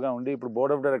సిఇఓగా ఉండి ఇప్పుడు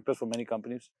board of directors for many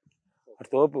companies. అటు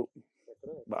తోపు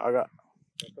బాగా.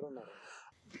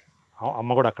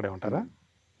 అమ్మ కూడా అక్కడే ఉంటారా?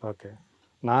 ఓకే.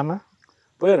 నాన్న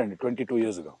పోయారండి 22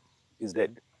 years ago. Is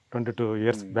dead. 22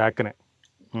 years బ్యాక్నే.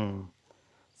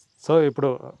 So ఇప్పుడు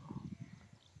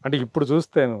అంటే ఇప్పుడు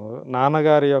చూస్తే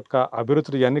నాన్నగారి యొక్క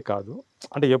అభిరుచులు ఇవన్నీ కాదు,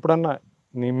 అంటే ఎప్పుడన్నా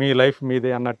మీ లైఫ్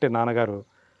మీదే అన్నట్టే నాన్నగారు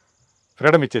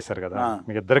ఫ్రీడమ్ ఇచ్చేసారు కదా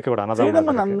మీ ఇద్దరికి కూడా.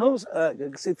 నన్ను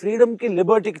ఫ్రీడమ్కి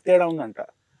లిబర్టీకి తేడా ఉందంట,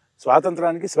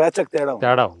 స్వాతంత్రానికి స్వేచ్ఛకి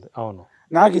తేడా ఉంది. అవును,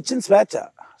 నాకు ఇచ్చిన స్వేచ్ఛ,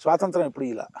 స్వాతంత్రం ఎప్పుడు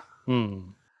ఇలా.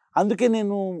 అందుకే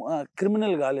నేను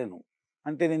క్రిమినల్ కాలేను.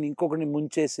 అంటే నేను ఇంకొకరిని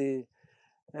ముంచేసి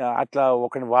అట్లా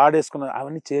ఒకరిని వాడేసుకున్న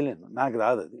అవన్నీ చేయలేను, నాకు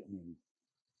రాదు అది.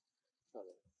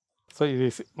 సో ఇది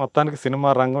మొత్తానికి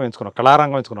సినిమా రంగం ఎంచుకున్నావు,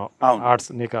 కళారంగం ఎంచుకున్నావు.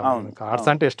 ఆర్ట్స్, నీకు ఆర్ట్స్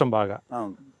అంటే ఇష్టం బాగా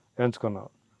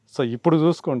ఎంచుకున్నావు. సో ఇప్పుడు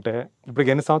చూసుకుంటే ఇప్పుడు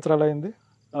ఎన్ని సంవత్సరాలు అయింది?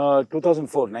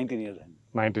 2004, 19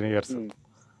 years.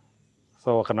 సో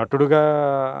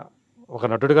ఒక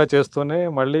నటుడిగా చేస్తూనే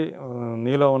మళ్ళీ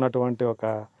నీలో ఉన్నటువంటి ఒక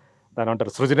దాని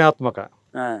అంటారు సృజనాత్మక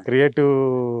క్రియేటివ్,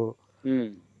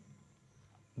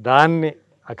 దాన్ని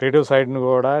ఆ క్రియేటివ్ సైడ్ని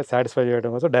కూడా సాటిస్ఫై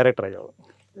చేయడం కోసం డైరెక్టర్ అయ్యావు.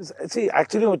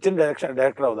 యాక్చువల్లీ వచ్చిన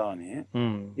డైరెక్టర్ అవుదామని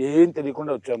ఏం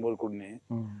తెలియకుండా వచ్చా మూర్ఖుడిని.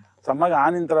 సమ్మగా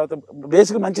ఆనిన తర్వాత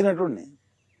బేసిక్ మంచి నటుడిని.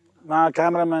 మా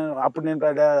కెమెరామెన్ అప్పుడు నేను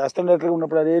అసిస్టెంట్ డైరెక్టర్గా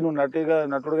ఉన్నప్పుడు అదే నువ్వు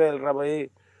నటుడుగా వెళ్ళరా పోయి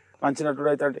మంచి నటుడు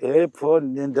అవుతా అంటే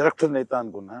నేను డైరెక్టర్ అవుతా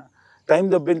అనుకున్నా. టైం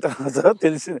దొబ్బిన తర్వాత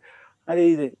తెలిసింది అది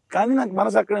ఇది. కానీ నాకు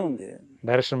మనసు అక్కడే ఉంది,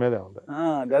 డైరెక్షన్ మీదే ఉంది,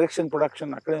 డైరెక్షన్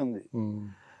ప్రొడక్షన్ అక్కడే ఉంది.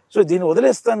 సో దీన్ని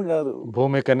వదిలేస్తాను కాదు.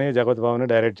 భూమికని జగత్ బాబుని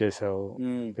డైరెక్ట్ చేసావు,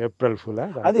 ఏప్రిల్ ఫుల్.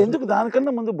 అది ఎందుకు,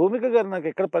 దానికన్నా ముందు భూమిక గారు నాకు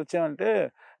ఎక్కడ పరిచయం అంటే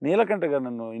నీలకంఠ గారు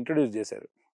నన్ను ఇంట్రడ్యూస్ చేశారు.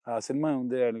 ఆ సినిమా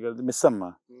ఉంది ఆయన గారు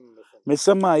మిస్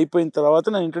అమ్మ అయిపోయిన తర్వాత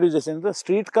నన్ను ఇంట్రడ్యూస్ చేసిన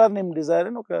స్ట్రీట్ కార్ నేమ్ డిజైర్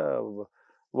అని ఒక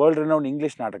వరల్డ్ రినౌండ్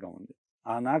ఇంగ్లీష్ నాటకం ఉంది.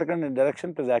 ఆ నాటకం నేను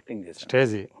డైరెక్షన్ ప్లస్ యాక్టింగ్ చేశాను,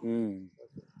 స్టేజీ.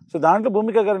 సో దాంట్లో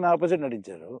భూమిక గారు నా ఆపోజిట్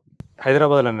నటించారు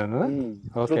హైదరాబాద్ లో.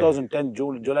 2010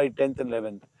 July 10th and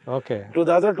 11th. Okay.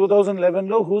 2011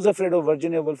 లో whose afraid of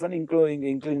Virginia wolf అని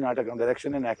ఇంక్లూడింగ్ నాటకం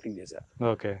డైరెక్షన్ అండ్ యాక్టింగ్ చేశారు.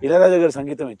 ఓకే. ఇళయరాజా గారు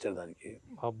సంగీతం ఇచ్చారు దానికి.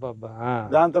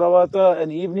 దాని తర్వాత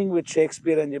an evening with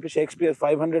Shakespeare అని చెప్పి షేక్స్పియర్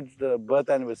 500th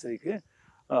బర్త్ యానివర్సరీకి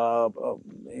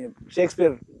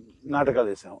షేక్స్పియర్ నాటకాలు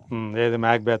వేసాము.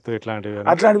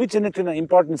 అట్లాంటివి చిన్న చిన్న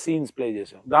ఇంపార్టెంట్ సీన్స్ ప్లే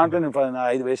చేసాం. దాంట్లో నేను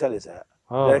 5 వేషాలు వేసా,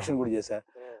 డైరెక్షన్ కూడా చేశా.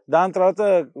 దాని తర్వాత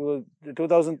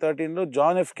 2013లో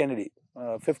John F Kennedy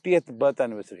 50th birth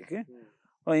యానివర్సరీకి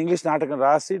English నాటకం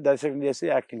రాసి దర్శకం చేసి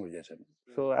యాక్టింగ్ కూడా చేశాను.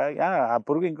 సో ఆ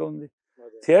పురుగు ఇంకా ఉంది.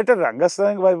 థియేటర్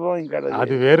రంగస్థానికి వైభవం ఇంకా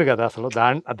అది వేరు కదా అసలు.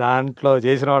 దాంట్లో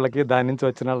చేసిన వాళ్ళకి దాని నుంచి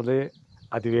వచ్చిన వాళ్ళది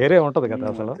అది వేరే ఉంటది కదా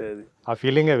అసలు. ఆ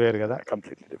ఫీలింగే వేరు కదా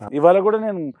కంప్లీట్లీ. ఇవాళ కూడా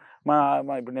నేను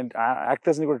ఇప్పుడు నేను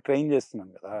యాక్టర్స్ని కూడా ట్రైన్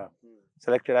చేస్తున్నాను కదా,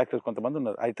 సెలెక్టెడ్ యాక్టర్స్ కొంతమంది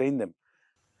ఉన్నారు, ఐ ట్రైన్ దెమ్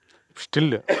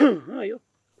స్టిల్.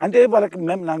 అంటే వాళ్ళకి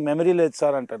నాకు మెమరీ లేదు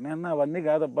సార్ అంటారు. నేను అవన్నీ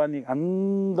కాదబ్బా, నీకు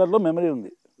అందరిలో మెమరీ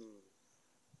ఉంది,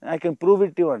 I can prove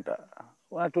it you అంట.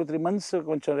 2-3 months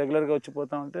కొంచెం రెగ్యులర్గా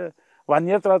వచ్చిపోతా ఉంటే 1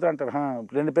 year తర్వాత అంటారు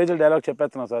 2 pages డైలాగ్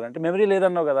చెప్పేస్తున్నావు సార్ అంటే, మెమరీ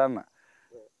లేదన్నావు కదా అన్న,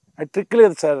 అది ట్రిక్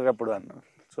లేదు సార్ అప్పుడు అన్న.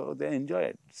 So they enjoy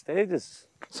it stages.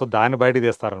 So దాన్ని బయట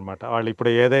తీస్తారనమాట వాళ్ళు. ఇప్పుడు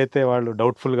ఏదైతే వాళ్ళు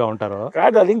డౌట్ఫుల్గా ఉంటారో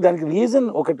కాదు, అది దానికి రీజన్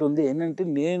ఒకటి ఉంది. ఏంటంటే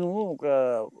నేను ఒక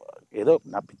ఏదో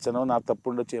నా పిచ్చనో నా తప్పు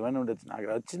ఉండొచ్చు, ఏమైనా ఉండొచ్చు,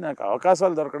 నాకు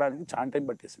అవకాశాలు దొరకడానికి చాలా టైం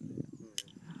పట్టేసింది.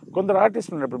 కొందరు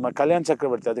ఆర్టిస్టులు ఉన్నారు. ఇప్పుడు మా కళ్యాణ్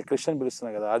చక్రవర్తి, అదే కృష్ణన్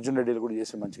పిలుస్తున్నారు కదా, అర్జున్ రెడ్డిలు కూడా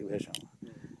చేసే మంచి వేషం.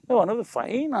 One of the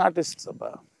fine artists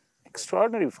అబ్బా,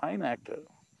 extraordinary fine actor.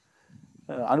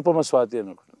 Anupama Swathi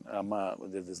అని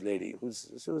this lady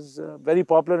she was very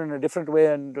popular in a different way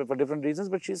and for different reasons,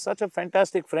 but she's such a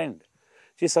fantastic friend,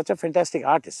 she's such a fantastic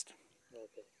artist.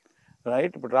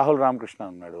 Right. ఇప్పుడు రాహుల్ రామకృష్ణ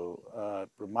ఉన్నాడు,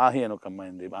 ఇప్పుడు మాహి అని ఒక అమ్మాయి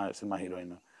ఉంది, cinema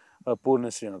heroine,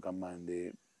 Poornasri అని ఒక అమ్మాయి ఉంది,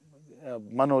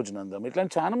 మనోజ్ నందం,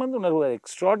 ఇట్లాంటి చాలా మంది ఉన్నారు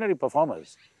ఎక్స్ట్రాడినరీ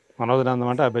పర్ఫార్మర్స్. మనోజ్ నందం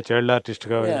అంటే అబ్బాయి చైల్డ్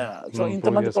ఆర్టిస్ట్గా సో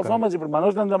ఇంతమంది పర్ఫార్మర్స్. ఇప్పుడు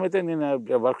మనోజ్ నందం అయితే నేను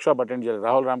వర్క్ షాప్ అటెండ్ చేయాలి,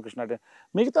 రాహుల్ రామకృష్ణ అటెండ్,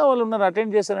 మిగతా వాళ్ళు ఉన్నారు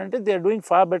అటెండ్ చేశారంటే they are doing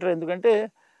far better. ఎందుకంటే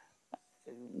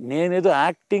నేనేదో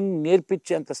యాక్టింగ్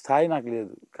నేర్పించేంత స్థాయి నాకు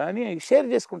లేదు, కానీ షేర్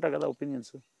చేసుకుంటా కదా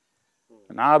ఒపీనియన్స్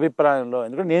నా అభిప్రాయంలో.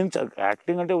 ఎందుకంటే నేను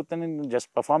యాక్టింగ్ అంటే ఉత్తని జస్ట్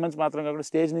పర్ఫార్మెన్స్ మాత్రం కాకుండా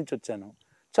స్టేజ్ నుంచి వచ్చాను,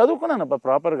 చదువుకున్నాను అబ్బా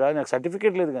ప్రాపర్గా, నాకు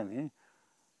సర్టిఫికేట్ లేదు కానీ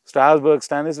స్ట్రాస్బర్గ్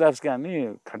స్టానిస్లావ్స్కి అన్ని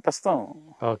కంఠస్థం.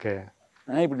 ఓకే.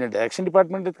 ఇప్పుడు నేను డైరెక్షన్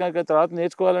డిపార్ట్మెంట్ తర్వాత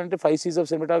నేర్చుకోవాలంటే 5 C's of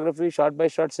cinematography, short by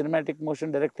shot, cinematic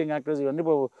motion, directing, actors, ఇవన్నీ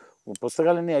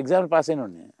పుస్తకాలన్నీ ఎగ్జామ్ పాస్ అయిన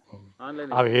ఉన్నాయి.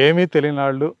 అవి ఏమీ తెలియని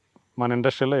వాళ్ళు మన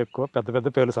ఇండస్ట్రీలో ఎక్కువ పెద్ద పెద్ద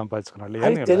పేర్లు సంపాదించుకున్నాళ్ళు.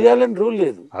 అది తెలియాలని రూల్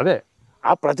లేదు, అదే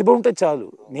ఆ ప్రతిభ ఉంటే చాలు.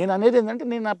 నేను అనేది ఏంటంటే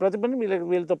నేను ఆ ప్రతిభని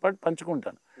వీళ్ళతో పాటు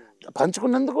పంచుకుంటాను.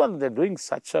 పంచుకున్నందుకు they doing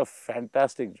such a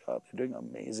fantastic job, they doing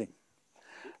amazing.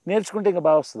 నేర్చుకుంటే ఇంకా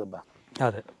బాగా వస్తుంది అబ్బా.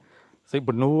 అదే. సో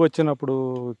ఇప్పుడు నువ్వు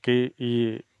వచ్చినప్పుడుకి ఈ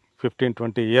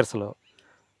 15-20 ఇయర్స్లో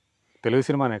తెలుగు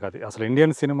సినిమానే కాదు, అసలు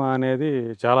ఇండియన్ సినిమా అనేది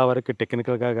చాలా వరకు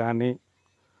టెక్నికల్గా కానీ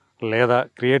లేదా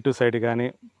క్రియేటివ్ సైడ్ కానీ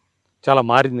చాలా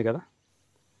మారింది కదా.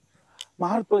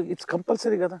 మార్పు ఇట్స్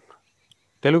కంపల్సరీ కదా.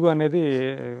 తెలుగు అనేది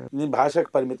నేను భాషకు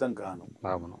పరిమితం కాను.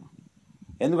 అవును.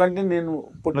 ఎందుకంటే నేను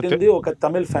పుట్టింది ఒక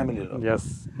తమిళ్ ఫ్యామిలీలో. ఎస్.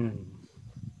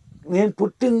 నేను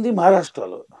పుట్టింది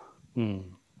మహారాష్ట్రలో,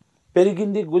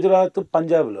 పెరిగింది గుజరాత్,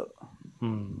 పంజాబ్లో.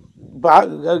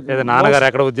 నాన్నగారు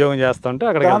ఎక్కడ ఉద్యోగం చేస్తుంటే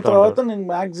అక్కడ. దాని తర్వాత నేను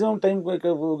మ్యాక్సిమం టైం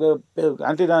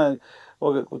అంటే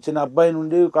ఒక చిన్న అబ్బాయి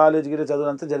నుండి కాలేజీకి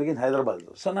చదువులంతా జరిగింది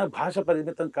హైదరాబాద్లో. సో నాకు భాష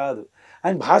పరిమితం కాదు,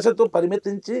 అండ్ భాషతో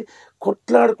పరిమితించి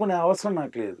కొట్లాడుకునే అవసరం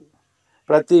నాకు లేదు.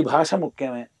 ప్రతి భాష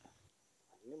ముఖ్యమే.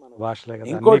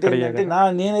 ఇంకోటి ఏంటంటే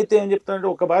నేనైతే ఏం చెప్తానంటే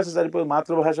ఒక భాష సరిపోదు,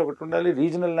 మాతృభాష ఒకటి ఉండాలి,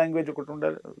 రీజనల్ లాంగ్వేజ్ ఒకటి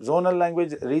ఉండాలి, zonal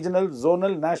language, regional,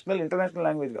 zonal, national, international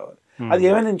language కావాలి. అది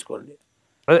ఏమైనా ఎంచుకోండి.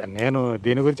 అదే నేను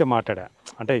దీని గురించి మాట్లాడా,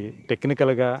 అంటే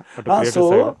టెక్నికల్గా. సో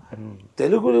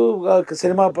తెలుగు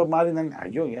సినిమా మారిందండి,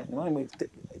 అయ్యో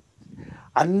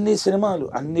అన్ని సినిమాలు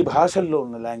అన్ని భాషల్లో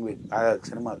ఉన్న లాంగ్వేజ్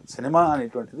సినిమా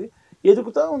అనేటువంటిది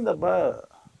ఎదుగుతూ ఉందబ్బా.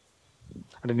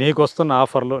 అంటే నీకు వస్తున్న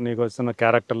ఆఫర్లు, నీకు వస్తున్న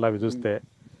క్యారెక్టర్లు అవి చూస్తే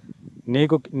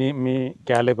నీకు మీ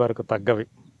క్యాలిబర్కు తగ్గవి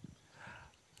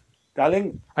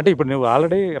అంటే ఇప్పుడు నువ్వు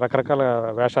ఆల్రెడీ రకరకాల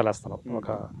వేషాలు వేస్తున్నావు. ఒక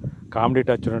కామెడీ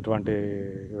టచ్ ఉన్నటువంటి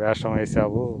వేషం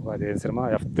వేసావు, అది ఏ సినిమా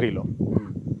F3లో,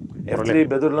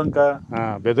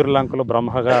 బెదుర్లంకలో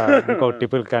బ్రహ్మగా ఇంకో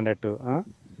టిపికల్ క్యాండిడేట్.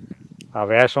 ఆ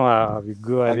వేషం, ఆ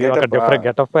విగ్గు, అది ఒక డిఫరెంట్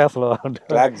గెటప్ అసలు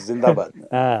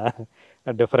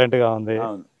డిఫరెంట్గా ఉంది.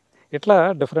 ఇట్లా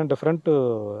డిఫరెంట్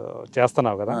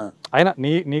చేస్తున్నావు కదా. అయినా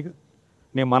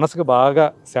నీ మనసుకు బాగా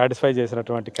సాటిస్ఫై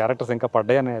చేసినటువంటి క్యారెక్టర్స్ ఇంకా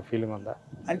పడ్డాయనే ఫీలింగ్ ఉందా?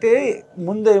 అంటే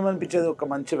ముందు ఏమనిపించేది, ఒక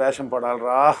మంచి వేషం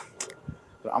పడాలరా,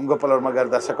 రామ్ గోపాల్ వర్మ గారి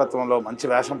దర్శకత్వంలో మంచి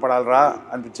వేషం పడాలరా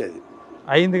అనిపించేది.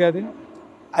 అయింది కాదు,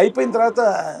 అయిపోయిన తర్వాత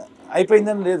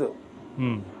అయిపోయిందని లేదు,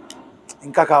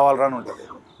 ఇంకా కావాలరా అని ఉంటుంది.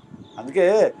 అందుకే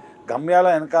గమ్యాల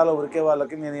వెనకాల ఉరికే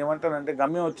వాళ్ళకి నేను ఏమంటానంటే,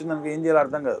 గమ్యం వచ్చిందనుకో ఏం చేయాలో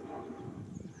అర్థం కాదు,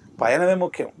 పయనమే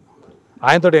ముఖ్యం.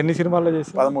 ఆయనతో ఎన్ని సినిమాల్లో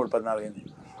చేసి? 13-14 అయింది.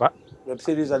 వెబ్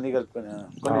సిరీస్ అన్ని కలిపి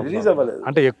కొన్ని రిలీజ్ అవ్వలేదు.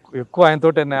 అంటే ఎక్కువ ఆయనతో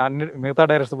అన్ని మిగతా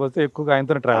డైరెక్టర్స్ పోతే ఎక్కువగా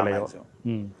ఆయనతో ట్రావెల్ అయ్యాం.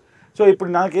 సో ఇప్పుడు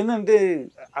నాకేంటంటే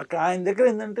ఆయన దగ్గర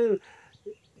ఏంటంటే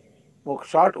ఒక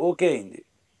షాట్ ఓకే అయింది,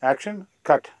 యాక్షన్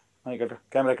కట్, ఇక్కడ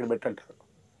కెమెరా ఇక్కడ పెట్టంటారు,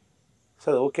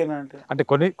 సరే ఓకేనా అంటే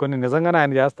కొన్ని నిజంగానే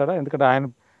ఆయన చేస్తాడా? ఎందుకంటే ఆయన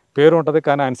పేరు ఉంటుంది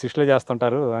కానీ ఆయన శిష్యులు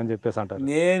చేస్తుంటారు అని చెప్పేసి అంటారు.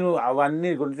 నేను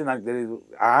అవన్నీ గురించి నాకు తెలియదు,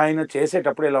 ఆయన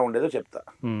చేసేటప్పుడు ఎలా ఉండేదో చెప్తా.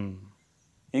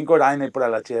 ఇంకోటి ఆయన ఇప్పుడు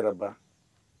అలా చేయరబ్బా,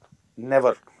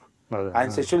 నెవర్. ఆయన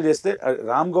శిష్యులు చేస్తే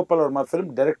Ram Gopal Varma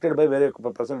film directed by వేరే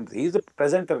పర్సన్, ఈజ్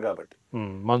ప్రెజెంటర్ కాబట్టి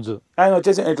మంజు, ఆయన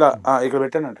వచ్చేసి ఇట్లా ఇక్కడ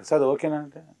పెట్టాను అంటారు, సార్ ఓకేనా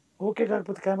అంటే ఓకే,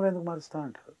 కాకపోతే కెమెరా ఎందుకు మారుస్తా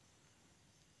అంటారు.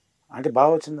 అంటే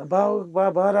బాగా వచ్చిందా,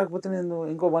 బాగా రాకపోతే నేను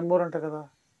ఇంకో 1 more అంట కదా,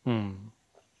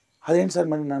 అదేంటి సార్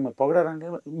మరి నన్ను పొగడారంటే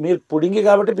మీరు పుడింగి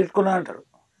కాబట్టి పెట్టుకున్నా అంటారు.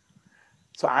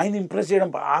 సో ఆయన ఇంప్రెస్ చేయడం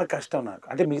బాగా కష్టం నాకు.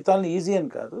 అంటే మిగతా ఈజీ అని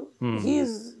కాదు,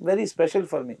 he's very special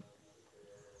for me.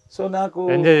 So నాకు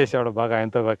ఎంజాయ్ చేసేవాడు బాగా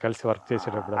ఆయనతో కలిసి వర్క్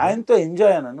చేసేటప్పుడు. ఆయనతో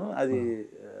ఎంజాయ్ అన్నాను, అది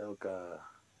ఒక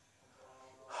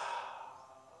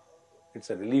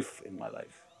it's a relief in my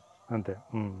life అంతే.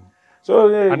 సో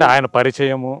అంటే ఆయన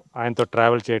పరిచయము, ఆయనతో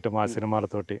ట్రావెల్ చేయటం ఆ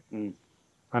సినిమాలతోటి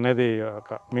అనేది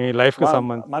మీ లైఫ్కి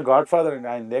సంబంధించి. మా గాడ్ ఫాదర్ అండి,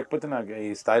 ఆయన లేకపోతే నాకు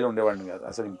ఈ స్థాయిలో ఉండేవాడిని కాదు,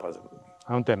 అసలు ఇంపాసిబుల్.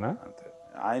 అంతేనా? అంతే.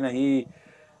 ఆయన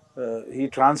he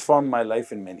transformed my life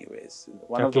in many ways.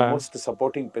 One of the most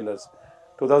supporting pillars.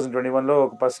 2021లో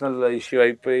ఒక పర్సనల్ ఇష్యూ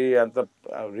అయిపోయి అంత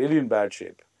రియలీ ఇన్ బ్యాడ్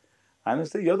షేప్. ఆయన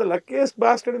వస్తే you're the luckiest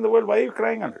bastard in the world, why you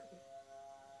crying అన్నాడు.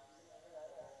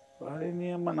 వారిని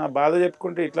అమ్మ నా బాధ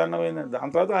చెప్పుకుంటే ఇట్లా అన్నమైంది.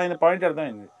 దాని తర్వాత ఆయన పాయింట్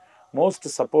అర్థమైంది. Most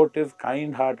supportive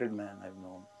kind hearted man I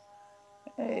know.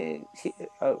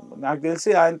 నాకు తెలిసి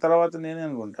ఆయన తర్వాత నేనే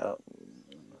అనుకుంటా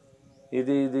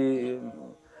ఇది ఇది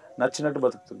నచ్చినట్టు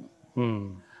బతుకుతున్నా.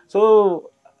 సో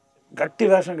గట్టి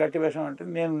వేషం అంటే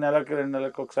నేను నెలకి 2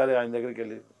 నెలలకు ఒకసారి ఆయన దగ్గరికి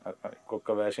వెళ్ళి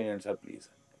ఒక్క వేషం చేయండి సార్ ప్లీజ్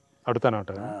అడుగుతాను.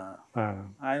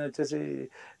 ఆయన వచ్చేసి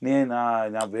నేను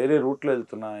నా వేరే రూట్లో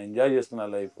వెళ్తున్నా, ఎంజాయ్ చేస్తున్నా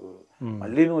లైఫ్,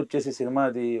 మళ్ళీ నువ్వు వచ్చేసి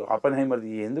సినిమాది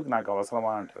ఆపెన్హైమర్ది ఎందుకు నాకు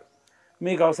అవసరమా అంటారు.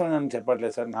 మీకు అవసరం అని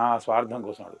చెప్పట్లేదు సార్, నా స్వార్థం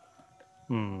కోసం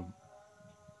అడుగుతున్నాను.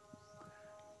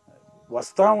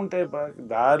 వస్తూ ఉంటాయి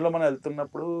దారిలో మనం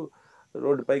వెళ్తున్నప్పుడు,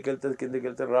 రోడ్డు పైకి వెళ్తే కిందకి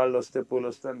వెళ్తే రాళ్ళు వస్తాయి, పూలు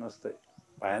వస్తాయి, అన్నీ వస్తాయి.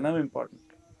 పయనం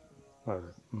ఇంపార్టెంట్.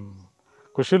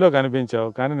 ఖుషిలో కనిపించావు,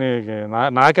 కానీ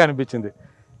నాకే అనిపించింది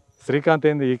శ్రీకాంత్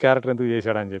ఏంది ఈ క్యారెక్టర్ ఎందుకు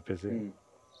చేశాడని చెప్పేసి.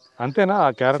 అంతేనా ఆ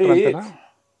క్యారెక్టర్? అంతేనా?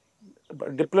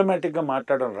 డిప్లొమాటిక్గా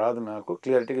మాట్లాడడం రాదు నాకు,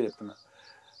 క్లియరిటీగా చెప్తున్నా.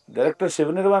 డైరెక్టర్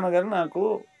శివ నిర్వాణ గారు నాకు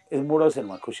ఇది 3వ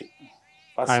సినిమా ఖుషి.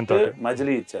 ఫస్ట్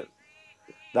మజిలీ ఇచ్చారు,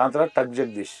 దాని తర్వాత టక్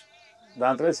జగదీష్,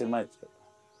 దాని తర్వాత సినిమా ఇచ్చారు.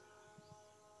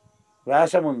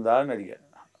 వేషం ఉందా అని అడిగాను,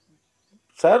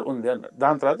 సార్ ఉంది అన్నాడు.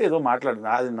 దాని తర్వాత ఏదో మాట్లాడింది,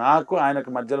 అది నాకు ఆయనకు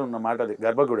మధ్యలో ఉన్న మాట, అది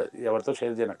గర్భగుడి, అది ఎవరితో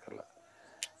షేర్ చేయనక్కర్లా.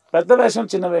 పెద్ద వేషం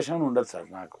చిన్న వేషం ఉండదు సార్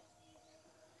నాకు.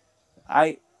 ఆ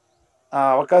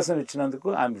అవకాశం ఇచ్చినందుకు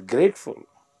ఐఎమ్ గ్రేట్ఫుల్.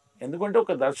 ఎందుకంటే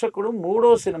ఒక దర్శకుడు 3వ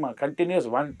సినిమా కంటిన్యూస్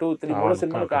 1, 2, 3 3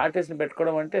 సినిమాలు ఒక ఆర్టిస్ట్ని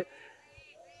పెట్టుకోవడం అంటే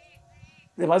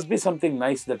they must be something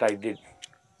nice that I did,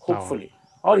 hopefully,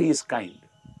 are he's kind.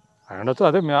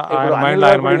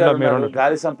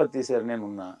 గాలి సంపత్ తీశారు, నేను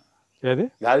ఉన్నా.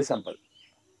 గాలి సంపత్.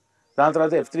 దాని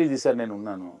తర్వాత F3 తీశారు, నేను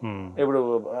ఉన్నాను. ఇప్పుడు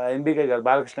ఎన్బికే గారు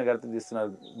బాలకృష్ణ గారితో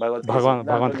తీస్తున్నారు భగవంత్.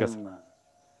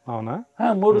 అవునా?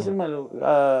 3 సినిమాలు.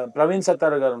 ప్రవీణ్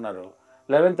సత్తారు గారు ఉన్నారు,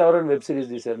 11th అవర్ అని వెబ్ సిరీస్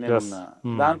తీశారు, నేను ఉన్నా.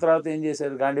 దాని తర్వాత ఏం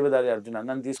చేశారు, గాంధీవదారి అర్జున,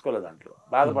 నన్ను తీసుకోలేదు దాంట్లో,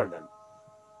 బాధపడ్డాను.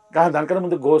 దానికన్నా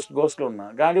ముందు గోస్ట్లో ఉన్నా,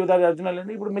 గాంధీవదారి అర్జున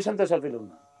లేని ఇప్పుడు మిషన్ తషఫీలో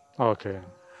ఉన్నా. ఓకే.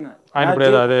 ఆయన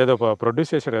ఏదో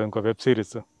ప్రొడ్యూస్ చేశారు కదా ఇంకో వెబ్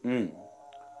సిరీస్,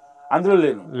 అందులో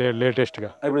లేను లేటెస్ట్ గా.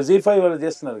 ఇప్పుడు Z5 వాళ్ళు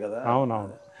చేస్తున్నారు కదా.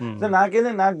 అవునవును.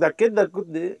 నాకు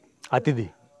దక్కుద్ది అతిథి,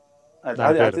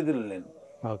 అతిథులు లేను.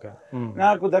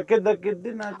 నాకు దక్కిద్ది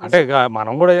నాకు. అంటే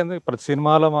మనం కూడా ఏంది ప్రతి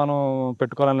సినిమాలో మనం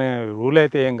పెట్టుకోవాలనే రూల్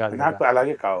అయితే ఏం కాదు, నాకు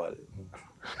అలాగే కావాలి.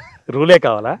 రూలే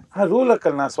కావాలా? రూల్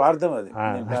అక్కడ నా స్వార్థం. అది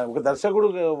ఒక దర్శకుడు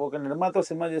ఒక నిర్మాత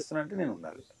సినిమా చేస్తున్నా అంటే నేను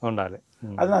ఉండాలి,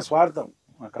 అది నా స్వార్థం,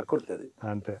 నాకు అక్కుడుతుంది.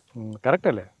 అంతే,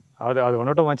 కరెక్టేలే. అది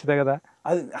ఉండటం మంచిదే కదా.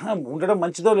 అది ఉండడం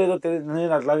మంచిదో లేదో తెలియదు,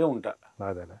 నేను అట్లాగే ఉంటా.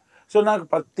 అదేలే. సో నాకు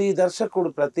ప్రతి దర్శకుడు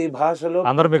ప్రతి భాషలో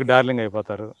అందరూ మీకు డార్లింగ్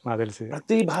అయిపోతారు నాకు తెలిసి.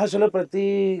 ప్రతి భాషలో ప్రతి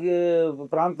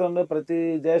ప్రాంతంలో ప్రతి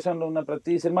దేశంలో ఉన్న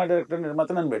ప్రతి సినిమా డైరెక్టర్ నిర్మాత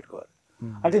నన్ను పెట్టుకోవాలి.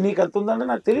 అంటే నీకు అంత ఉందంటే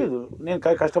నాకు తెలియదు, నేను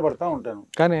కష్టపడతా ఉంటాను.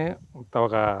 కానీ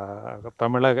ఒక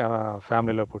తమిళ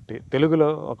ఫ్యామిలీలో పుట్టి తెలుగులో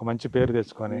ఒక మంచి పేరు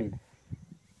తెచ్చుకొని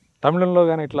తమిళంలో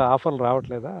కానీ ఇట్లా ఆఫర్లు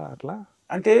రావట్లేదా అట్లా?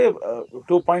 అంటే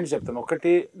 2 పాయింట్స్ చెప్తాను.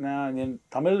 ఒకటి, నేను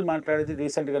తమిళ్ మాట్లాడేది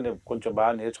రీసెంట్గా నేను కొంచెం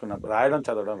బాగా నేర్చుకున్నాను, రాయడం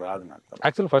చదవడం రాదు నాకు.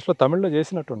 యాక్చువల్ ఫస్ట్లో తమిళ్లో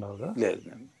చేసినట్టు ఉండవు? లేదు,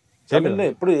 నేను తమిళ్లో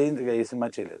ఎప్పుడు ఏ సినిమా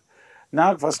చేయలేదు.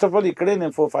 నాకు ఫస్ట్ ఆఫ్ ఆల్ ఇక్కడే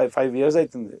నేను 4-5 years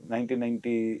అవుతుంది.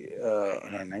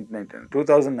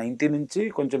 2019 నుంచి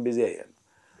కొంచెం బిజీ అయ్యాను.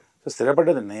 సో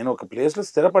స్థిరపడ్డది, నేను ఒక ప్లేస్లో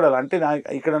స్థిరపడాలి అంటే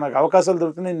ఇక్కడ నాకు అవకాశాలు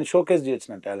దొరుకుతుంది, నేను షోకేస్ చేయొచ్చు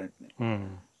నా టాలెంట్ని.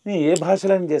 నేను ఏ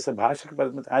భాషలో చేశాను, భాషకి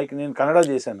పరిమితి. నేను కన్నడ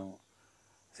చేశాను,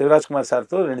 శివరాజ్ కుమార్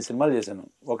సార్తో 2 సినిమాలు చేశాను.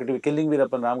 ఒకటి కిల్లింగ్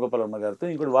వీరప్పన్ రామ్ గోపాల్ వర్మ గారితో,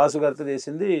 ఇంకోటి వాసు గారితో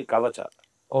చేసింది కవచ.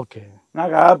 ఓకే.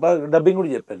 నాకు ఆ డబ్బింగ్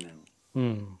కూడా చెప్పాను నేను.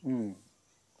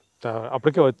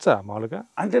 అప్పటికే వచ్చా మామూలుగా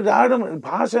అంటే రావడం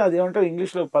భాష, అది ఏమంటారు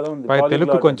ఇంగ్లీష్లో పదం ఉంది,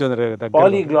 తెలుగు కొంచెం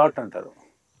పాలీగ్లాట్ అంటారు.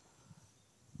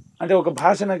 అంటే ఒక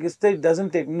భాష నాకు ఇస్తే ఇట్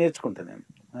డజంట్ టేక్, నేర్చుకుంటాను నేను.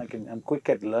 I'm quick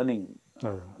at learning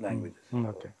language.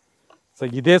 Okay. So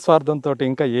ఇదే స్వార్థంతో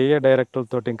ఇంకా ఏ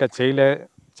డైరెక్టర్లతో ఇంకా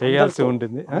చేయాల్సి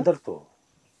ఉంటుంది అందరితో.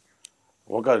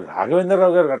 ఒక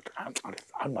రాఘవేంద్రరావు గారు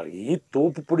మరి ఈ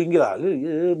తోపు పుడింగి రాదు,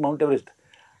 మౌంట్ ఎవరెస్ట్,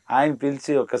 ఆయన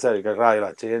పిలిచి ఒక్కసారి ఇక్కడ ఇలా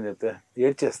చేయని చెప్తే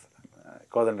ఏడ్చేస్తాను.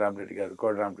 కోదండ రామరెడ్డి గారు,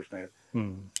 కోట రామకృష్ణ గారు,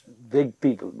 బిగ్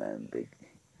పీపుల్ మ్యాన్, బిగ్.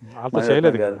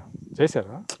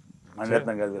 చేశారా?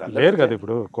 మణిరత్నం గారు లేరు కదా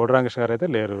ఇప్పుడు, కోట రామకృష్ణ గారు అయితే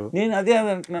లేరు. నేను అదే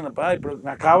అంటున్నానప్పా, ఇప్పుడు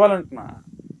నాకు కావాలంటున్నా,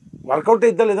 వర్కౌట్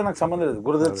అయిద్దా లేదా నాకు సంబంధం లేదు.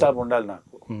 గురుదత్ సాబ్ ఉండాలి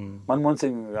నాకు,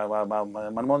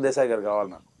 మన్మోహన్ దేశాయ్ గారు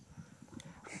కావాలి నాకు,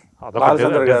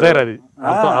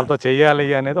 చేయాలి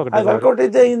అనేది ఒక వర్కౌట్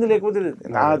అయితే అయింది. లేకపోతే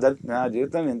నా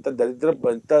జీవితం ఎంత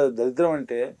దరిద్రం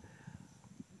అంటే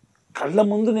కళ్ళ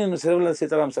ముందు నేను సిరివెల్ల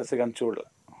సీతారామ శాస్త్రి గారిని చూడలే,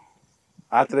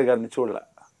 ఆత్రేయ గారిని చూడలే,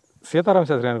 సీతారామ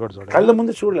శాస్త్రి గారిని కూడా చూడలే, కళ్ళ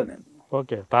ముందు చూడలే నేను.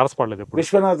 ఓకే. తారసపడలేదు.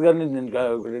 విశ్వనాథ్ గారిని నేను,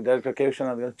 డైరెక్టర్ కె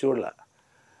విశ్వనాథ్ గారిని చూడలే.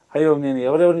 అయ్యో నేను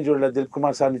ఎవరెవరిని చూడలే, దిలీప్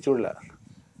కుమార్ సార్ని చూడలే.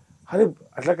 అరే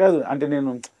అట్లా కాదు అంటే నేను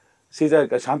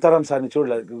శాంతారాం సార్ని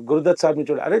చూడలేదు, గురుదత్ సార్ని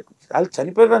చూడలేదు. అరే వాళ్ళు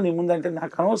చనిపోయారా నీ ముందంటే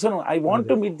నాకు అనవసరం. I want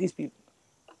to meet these people.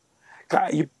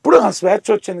 ఇప్పుడు ఆ స్వేచ్ఛ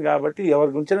వచ్చింది కాబట్టి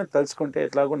ఎవరి గురించైనా తెలుసుకుంటే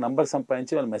ఎట్లాగో నంబర్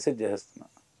సంపాదించి వాళ్ళు మెసేజ్ చేస్తున్నా.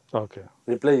 ఓకే,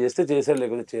 రిప్లై చేస్తే చేశారు,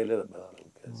 లేకపోతే చేయలేదు.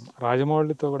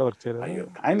 రాజమౌళితో కూడా వర్క్ చేయలేదు.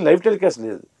 ఆయన లైవ్ టెలికాస్ట్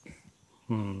లేదు.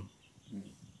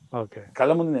 ఓకే,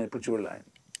 కళ్ళ ముందు నేను ఎప్పుడు చూడలే ఆయన.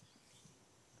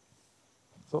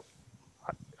 సో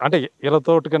అంటే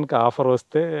వీళ్ళతోటి కనుక ఆఫర్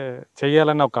వస్తే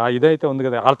చెయ్యాలని ఒక ఇదైతే ఉంది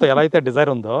కదా, వాళ్ళతో ఎలా అయితే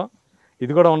డిజైర్ ఉందో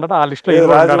ఇది కూడా ఉండడం ఆ లిస్ట్లో.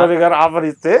 రాజమౌళి గారు ఆఫర్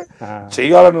ఇస్తే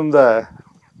చెయ్యాలని ఉందా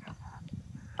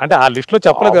అంటే ఆ లిస్ట్లో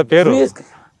చెప్పలేదు కదా పేరు.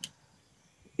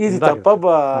 ఇది తప్ప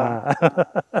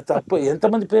తప్ప.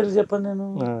 ఎంతమంది పేర్లు చెప్పాను నేను?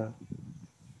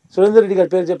 సురేందర్ రెడ్డి గారి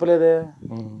పేరు చెప్పలేదే,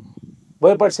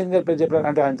 బోయపాటి సింగ్ గారి పేరు చెప్పలేదు.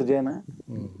 అంటే ఆయనతో చేయనా?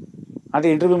 అంటే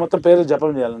ఇంటర్వ్యూ మొత్తం పేర్లు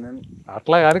జపం చేయాలి నేను?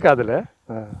 అట్లా కానీ కాదులే.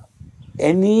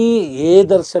 ఏ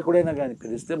దర్శకుడైనా కానీ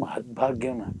పిలిస్తే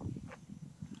మహద్భాగ్యం నాకు.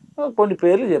 కొన్ని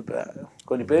పేర్లు చెప్పా,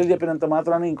 కొన్ని పేర్లు చెప్పినంత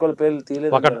మాత్రాన్ని ఇంకోళ్ళ పేర్లు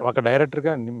తీయలేదు. ఒక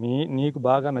డైరెక్టర్గా నీకు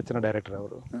బాగా నచ్చిన డైరెక్టర్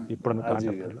ఎవరు ఇప్పుడు?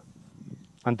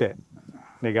 అంతే,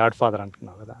 నీ గాడ్ ఫాదర్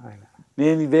అంటున్నావు కదా ఆయన.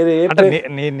 నేను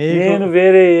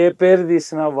వేరే ఏ పేరు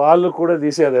తీసినా వాళ్ళు కూడా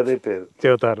తీసేది అదే పేరు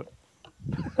చెబుతారు.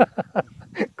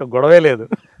 గొడవే లేదు,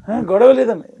 గొడవ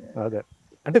లేదండి. అదే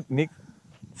అంటే నీకు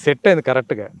సెట్ అయింది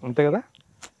కరెక్ట్గా, అంతే కదా?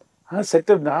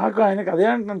 సెట్. నాకు ఆయనకు అదే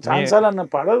అంటున్నాను చాలాసార్లు. అన్న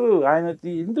పడదు ఆయన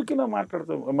ఎందుకు ఇలా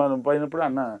మాట్లాడుతాం. మనం పోయినప్పుడు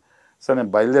అన్న సార్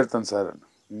నేను బయలుదేరుతాను సార్ అన్న,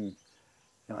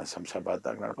 శంషాబాద్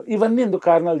దాకా నడప. ఇవన్నీ ఎందుకు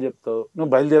కారణాలు చెప్తావు? నువ్వు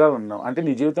బయలుదేరాలన్నావు అంటే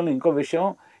నీ జీవితంలో ఇంకో విషయం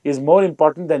ఈజ్ మోర్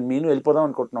ఇంపార్టెంట్ దాన్ని నేను వెళ్ళిపోదాం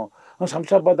అనుకుంటున్నావు. నువ్వు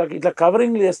శంషాబాద్ దాకా ఇట్లా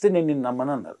కవరింగ్ చేస్తే నేను నిన్ను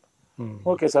నమ్మను అన్నారు.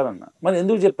 ఓకే సార్ అన్న. మరి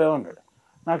ఎందుకు చెప్పావు అన్నాడు.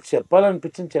 నాకు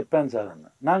చెప్పాలనిపించింది చెప్పాను సార్ అన్న.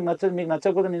 నాకు నచ్చదు, మీకు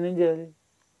నచ్చకపోతే నేనేం చేయాలి?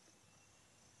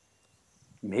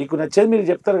 మీకు నచ్చేది మీరు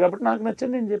చెప్తారు కాబట్టి నాకు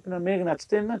నచ్చేది నేను చెప్పిన. మీకు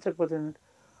నచ్చితే నచ్చకపోతే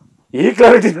ఈ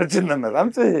క్లారిటీ నచ్చింది అన్నారు,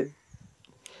 అంతే.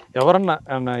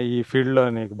 ఎవరన్నా ఈ ఫీల్డ్లో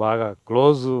నీకు బాగా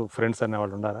క్లోజ్ ఫ్రెండ్స్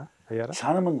అనేవాళ్ళు ఉన్నారా? అయ్యారా?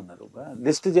 చాలా మంది ఉన్నారు.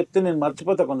 లిస్ట్ చెప్తే నేను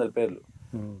మర్చిపోతా కొందరు పేర్లు.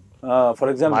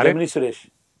 ఫర్ ఎగ్జాంపుల్ జమినీ సురేష్.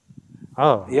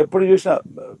 ఎప్పుడు చూసినా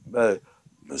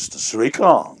mister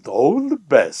Srikanth all the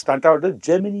best అంటాడు.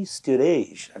 జమినీ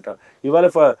సురేష్ అంట. ఇవాళ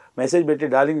మెసేజ్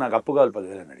పెట్టి డార్లింగ్ నాకు అప్పు కావాలి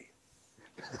 10,000 అని అడిగి.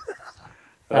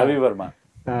 రవి వర్మ,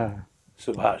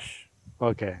 సుభాష్,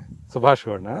 ఓకే సుభాష్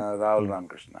కూడా, రాహుల్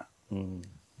రామకృష్ణ,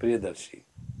 ప్రియదర్శి,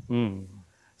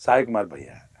 సాయి కుమార్ భయ్య.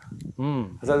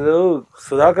 అసలు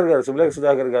సుధాకర్ గారు, సుబ్లేఖ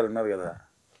సుధాకర్ గారు ఉన్నారు కదా,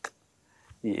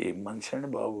 ఏ మనిషి అండి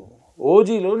బాబు.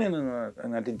 ఓజీలో నేను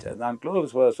నటించాను, దాంట్లో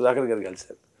సుధాకర్ గారు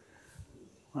కలిశారు.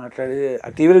 మాట్లాడి ఆ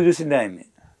టీవీలో చూసిండే ఆయన్ని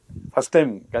ఫస్ట్ టైం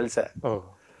కలిసా.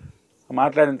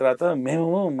 మాట్లాడిన తర్వాత మేము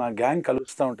మా గ్యాంగ్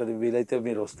కలుస్తూ ఉంటుంది, వీలైతే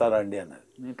మీరు వస్తారా అండి అన్నారు.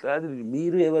 ఇట్లా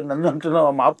మీరు ఎవరు నన్ను అంటున్నావు,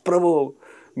 మా ప్రభు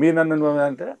మీరు నన్ను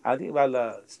అంటే అది వాళ్ళ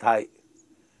స్థాయి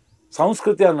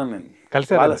సంస్కృతి అన్నాను నేను.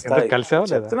 వాళ్ళ స్థాయి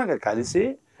చెప్తున్నా కదా. కలిసి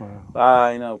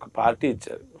ఆయన ఒక పార్టీ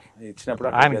ఇచ్చారు. ఇచ్చినప్పుడు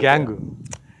ఆయన గ్యాంగ్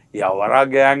ఎవరా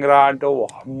గ్యాంగ్ రా అంటే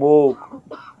అమ్మో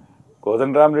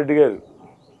కోదండరామరెడ్డి గారు,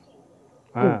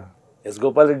 ఎస్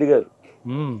గోపాల్ రెడ్డి గారు,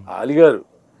 ఆలి గారు,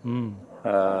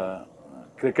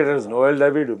 క్రికెటర్స్ నోయల్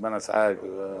డేవిడ్, మన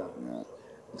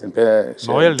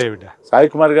సాయి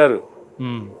కుమార్ గారు,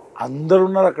 అందరు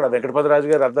ఉన్నారు అక్కడ. వెంకటపతి రాజు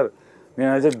గారు, అందరు.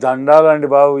 నేనైతే దండాలు అండి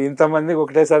బాబు, ఇంతమందికి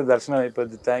ఒకటేసారి దర్శనం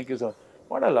అయిపోద్ది. Thank you so much.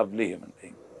 What ఆ లవ్లీ హ్యూమన్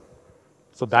బీయింగ్.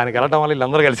 సో దానికి వెళ్ళడం వల్ల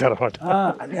వీళ్ళందరూ కలిసారు అనమాట.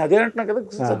 అదే అంటున్నా కదా,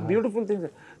 బ్యూటిఫుల్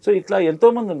థింగ్స్. సో ఇట్లా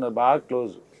ఎంతోమంది ఉన్నారు బాగా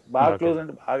క్లోజ్. బాగా క్లోజ్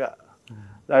అంటే బాగా.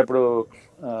 ఇప్పుడు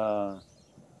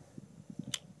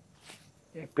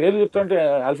పేర్లు చెప్తుంటే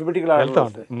ఆల్ఫాబెటికల్ వెళ్తా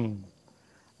ఉంటాయి.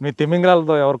 మీ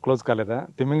తిమింగళాలతో ఎవరు క్లోజ్ కాలేదా?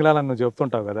 తిమింగళాలని నువ్వు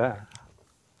చెప్తుంటావు కదా.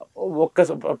 ఒక్క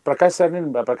ప్రకాష్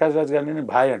రాజ్ గారిని నేను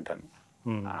భాయ్ అంటాను.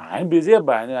 ఆయన బిజీ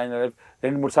అబ్బాయి. ఆయన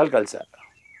 2-3 సార్లు కలిసా.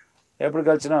 ఎప్పుడు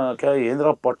కలిసినా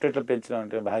ఏంద్రా పొట్టెట్లో పెంచినా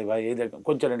అంటే భాయ్ భాయ్ ఏది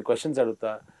కొంచెం 2 క్వశ్చన్స్ అడుగుతా,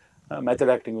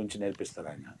 మెథడ్ యాక్టింగ్ గురించి నేర్పిస్తారు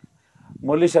ఆయన.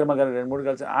 మురళీ శర్మ గారు 2-3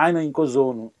 కలిసి. ఆయన ఇంకో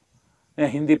జోను.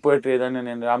 నేను హిందీ పోయిటరీ ఏదైనా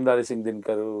నేను రామ్దారి సింగ్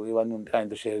దినకర్ ఇవన్నీ ఉంటే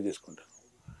ఆయనతో షేర్ చేసుకుంటాను.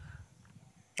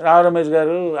 రావు రమేష్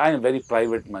గారు ఆయన వెరీ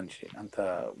ప్రైవేట్ మనిషి. అంత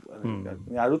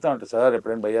నేను అడుగుతా ఉంటాను, సార్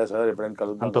ఎప్పుడైనా భయ్యా సార్ ఎప్పుడైనా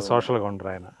కలుగుతాం. అంత సోషల్గా ఉంటారు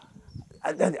ఆయన.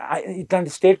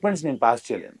 ఇట్లాంటి స్టేట్మెంట్స్ నేను పాస్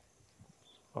చేయలేను.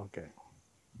 ఓకే,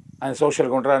 ఆయన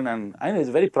సోషల్గా ఉంటారు. ఆయన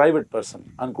ఈజ్ వెరీ ప్రైవేట్ పర్సన్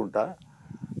అనుకుంటా.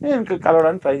 నేను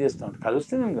కలవడానికి ట్రై చేస్తూ ఉంటాను.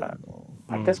 కలిస్తే నేను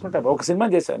పట్టేసుకుంటా. ఒక సినిమా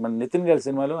చేశాను మన నితిన్ గారి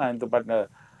సినిమాలో ఆయనతో పాటు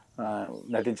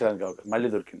నటించడానికి మళ్ళీ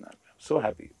దొరికింది నాకు. So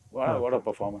happy. What a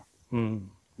performer.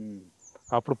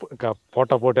 అప్పుడు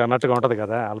పోటీ అన్నట్టుగా ఉంటది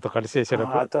కదా వాళ్ళతో కలిసి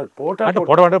చేసేటప్పుడు. పోటా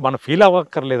అంటే మనం ఫీల్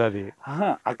అవ్వక్కర్లేదు అది.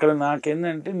 అక్కడ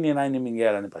నాకేంటంటే నేను ఆయన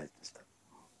మింగేయాలని ప్రయత్నిస్తాను.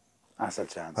 అసలు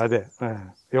ఛాన్స్ అదే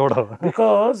ఎవడో.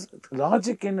 బికాజ్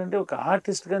లాజిక్ ఏంటంటే ఒక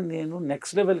ఆర్టిస్ట్గా నేను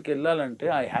నెక్స్ట్ లెవెల్కి వెళ్ళాలంటే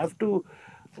ఐ హ్యావ్ టు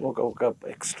ఒక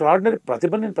ఎక్స్ట్రాడినరీ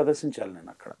ప్రతిభ నేను ప్రదర్శించాలి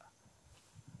నేను అక్కడ.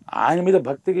 ఆయన మీద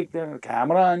భక్తికి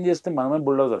కెమెరా ఆన్ చేస్తే మనమే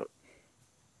బుల్డోజర్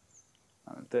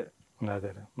అంతే. అదే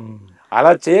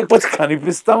అలా చేయకపోతే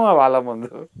కనిపిస్తామా వాళ్ళ ముందు?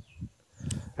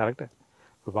 కరెక్టే.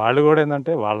 వాళ్ళు కూడా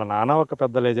ఏంటంటే వాళ్ళ నాన్న ఒక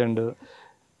పెద్ద లెజెండ్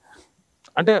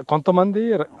అంటే కొంతమంది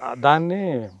దాన్ని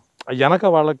వెనక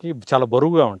వాళ్ళకి చాలా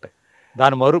బరువుగా ఉంటాయి.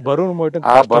 దాని బరువును మోయటం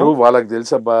ఆ బరువు వాళ్ళకి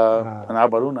తెలుసు అబ్బా, నా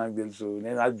బరువు నాకు తెలుసు.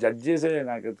 నేను అది జడ్జ్ చేసే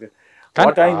నాకు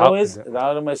వాట్ ఐ నో ఇస్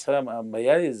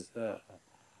భయ్యా is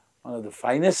one of the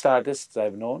finest artists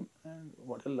I've known and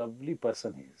what a lovely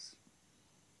person he is.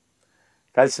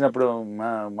 కలిసినప్పుడు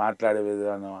మాట్లాడే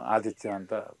విధానం ఆతిథ్యం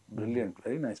అంతా brilliant,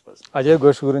 very nice person. Ajay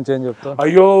Ghosh గురించి ఏం చెప్తావు?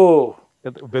 అయ్యో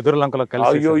బెదురులంకలో కలిసి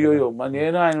అయ్యో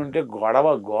నేను ఆయన ఉంటే గొడవ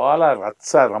గోల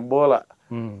రచ్చ రంబోల.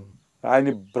 ఆయన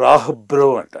బ్రో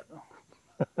అంట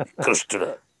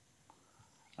కృష్ణుడు.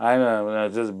 ఆయన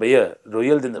భయ్య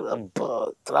రొయ్యలు తింటాడు,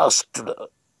 త్రాష్టుడు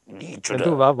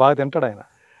బాగా తింటాడు ఆయన.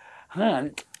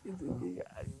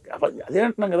 అదే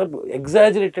అంటున్నాం కదా,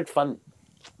 ఎగ్జాజరేటెడ్ ఫన్.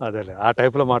 అదేలే ఆ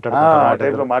టైప్లో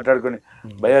మాట్లాడుకొని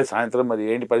భయ సాయంత్రం మరి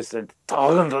ఏంటి పరిస్థితి అంటే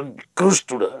తాగండి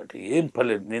కృష్ణుడు అంటే ఏం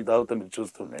పర్లేదు నేను తాగుతా మీరు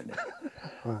చూస్తుండండి.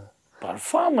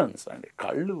 పర్ఫార్మెన్స్ అండి,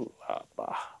 కళ్ళు,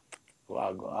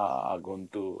 ఆ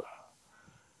గొంతు.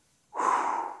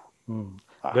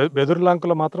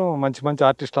 బెదురులంకలో మాత్రం మంచి మంచి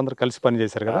ఆర్టిస్టులు అందరూ కలిసి పని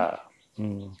చేశారు కదా,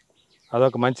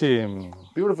 అదొక మంచి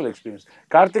beautiful experience.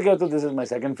 కార్తికేయతో this is my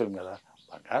second film కదా,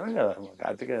 బంగారం కదా.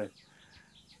 కార్తికేయ,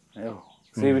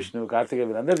 శ్రీ విష్ణు, కార్తికేయ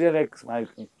వీళ్ళందరూ మై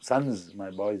సన్స్, మై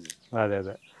బాయ్స్. అదే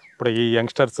ఇప్పుడు ఈ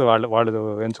యంగ్స్టర్స్ వాళ్ళు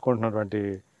ఎంచుకుంటున్నటువంటి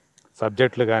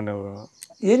సబ్జెక్టులు కానీ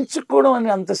ఎంచుకోవడం అని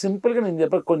అంత సింపుల్గా నేను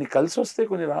చెప్పాను. కొన్ని కలిసి వస్తే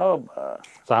కొన్ని రావు.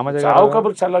 సామాజిక చావు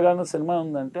కబురు చల్లగానో సినిమా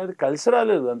ఉందంటే అది కలిసి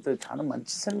రాలేదు అంతే. చాలా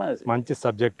మంచి సినిమా, మంచి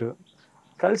సబ్జెక్టు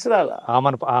కలిసి రాలా.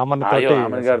 ఆమెన్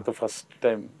గారితో ఫస్ట్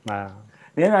టైం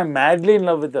నేను I madly in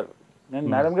love with her. నేను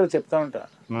మేడం గారు చెప్తా ఉంటా,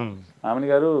 ఆమెన్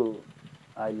గారు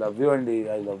ఐ లవ్ యూ అండి,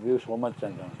 I love you so much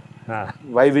అంట.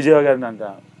 విజయవాడ గారిని అంట,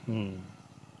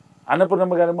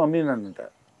 అన్నపూర్ణమ్మ గారు మమ్మీని అంట.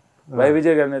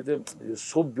 విజయ్ గారిని అయితే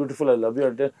so beautiful I love you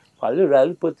అంటే వాళ్ళు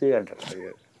రాలిపోతాయి అంటారు.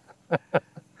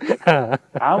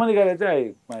 ఆమెన్ గారు అయితే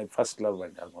మై ఫస్ట్ లవ్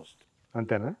అండి ఆల్మోస్ట్.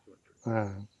 అంతేనా?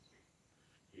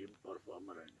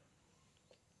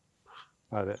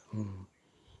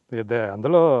 అదే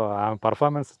అందులో ఆమె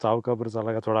పర్ఫార్మెన్స్ చావు కబురు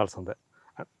చల్లగా చూడాల్సిందే.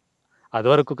 అది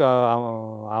వరకు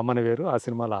ఆమెను వేరు, ఆ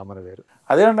సినిమాలో ఆమెను వేరు.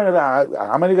 అదే అంటాం కదా,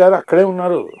 ఆమెని గారు అక్కడే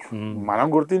ఉన్నారు, మనం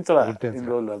గుర్తించాలి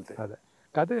అంతే. అదే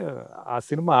కాదు ఆ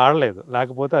సినిమా ఆడలేదు,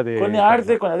 లేకపోతే అది కొన్ని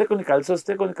ఆడితే కొన్ని కలిసి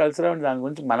వస్తే కొన్ని కలిసి రావండి. దాని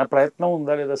గురించి మన ప్రయత్నం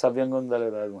ఉందా లేదా, సవ్యంగా ఉందా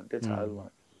లేదా అది అంటే చాలు.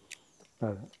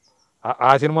 అదే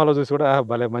ఆ సినిమాలో చూసి కూడా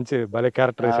భలే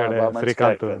క్యారెక్టర్ వేసాడు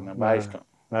శ్రీకాంత్, బాగా ఇష్టం.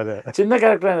 అదే చిన్న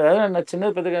క్యారెక్టర్ నా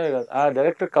చిన్నది పెద్దగా కాదు. ఆ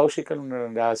డైరెక్టర్ కౌశిక్ అని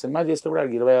ఉన్నాడండి, ఆ సినిమా చేసినప్పుడు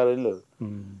ఆడికి 26 ఏళ్ళు.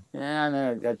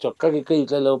 చొక్కాకి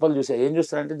ఇట్లా లోపల చూసా, ఏం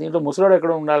చూస్తానంటే దీంట్లో ముసలోడు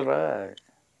ఎక్కడ ఉండాలిరా.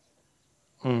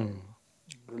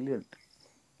 బ్రిలియంట్.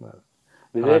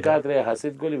 వివేకాత్రే,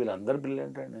 హసిద్ గోలి వీళ్ళందరూ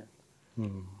బ్రిలియంట్ అండి.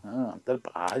 అందరు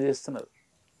బాగా చేస్తున్నారు.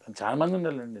 చాలా మంది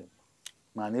ఉండాలండి.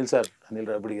 మా అనిల్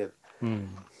రాపిడి గారు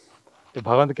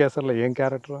భగవంత్ కేసర్లో ఏం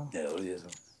క్యారెక్టర్ ఎవరు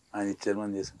చేశాం, ఆయన ఇచ్చారు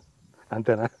మనం చేసాం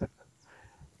అంతేనా?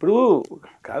 ఇప్పుడు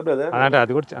కాదు బ్రదర్, అంటే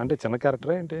అది కూడా అంటే చిన్న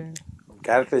క్యారెక్టర్ ఏంటి,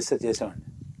 క్యారెక్టర్ ఇస్తే చేసామండి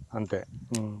అంతే.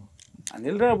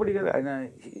 అనిల్ రాపిడి గారు ఆయన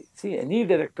ఎనీ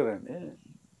డైరెక్టర్ అండి.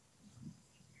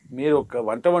 మీరు ఒక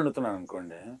వంట వండుతున్నాను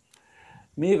అనుకోండి,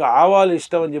 మీకు ఆవాలు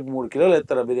ఇష్టం అని చెప్పి 3 కిలోలు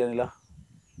ఎత్తారా బిర్యానీలో?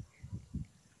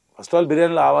 ఫస్ట్ ఆల్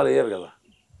బిర్యానీలో ఆవాలు వేయరు కదా.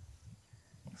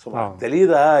 సో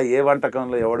తెలియదా ఏ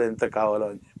వంటకంలో ఎవడు ఎంత కావాలో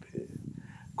అని చెప్పి.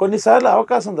 కొన్నిసార్లు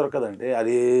అవకాశం దొరకదండి,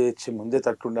 అది ముందే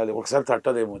తట్టు ఉండాలి, ఒకసారి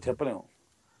తట్టదేమో చెప్పలేము.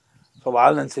 సో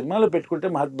వాళ్ళు నన్ను సినిమాలో పెట్టుకుంటే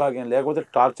మహద్భాగ్యం, లేకపోతే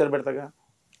టార్చర్ పెడతాగా.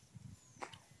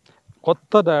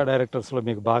 కొత్త డైరెక్టర్స్లో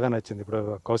మీకు బాగా నచ్చింది? ఇప్పుడు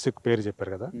కౌశిక్ పేరు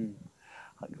చెప్పారు కదా,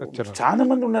 చాలా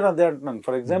మంది ఉన్నారు అదే అంటున్నాను.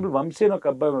 ఫర్ ఎగ్జాంపుల్ వంశీ అని ఒక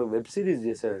అబ్బాయి వెబ్ సిరీస్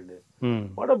చేశాడండి.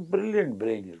 What a brilliant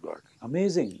brain is got,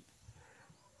 amazing.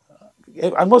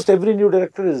 Almost every new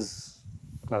director is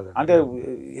అంటే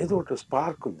ఏదో ఒకటి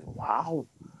స్పార్క్ ఉంది. వావ్,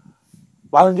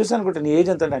 వాళ్ళని చూసి అనుకుంటే నీ ఏజ్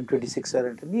ఎంత అంటే ఆయన 26 సార్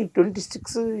అంటే, నీ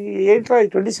 26 ఏంట్రా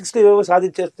 26లో ఏవో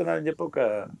సాధించేస్తున్నారని చెప్పి ఒక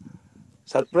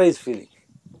సర్ప్రైజ్ ఫీలింగ్.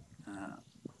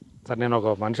 సార్ నేను ఒక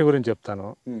మనిషి గురించి చెప్తాను,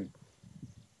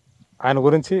 ఆయన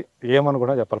గురించి ఏమని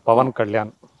కూడా చెప్పాలి. పవన్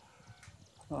కళ్యాణ్.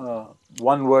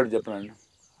 1 word చెప్పనండి,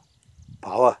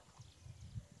 power.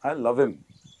 I love him.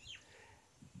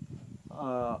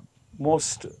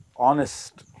 Most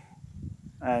honest.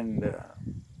 And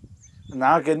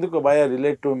నాకెందుకు బాగా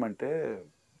రిలేట్ టు హిమ్ అంటే,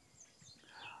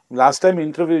 లాస్ట్ టైం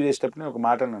ఇంటర్వ్యూ చేసేటప్పుడు నేను ఒక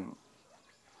మాట అన్నాను.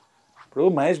 ఇప్పుడు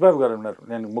మహేష్ బాబు గారు ఉన్నారు,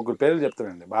 నేను 3 పేర్లు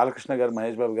చెప్తానండి. బాలకృష్ణ గారు,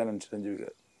 మహేష్ బాబు గారు అండ్ చిరంజీవి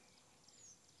గారు.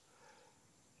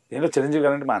 ఏంటో చిరంజీవి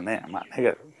గారు అంటే మా అన్నయ్య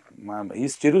గారు.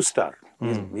 Is Chiru star,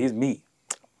 is me.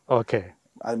 Okay,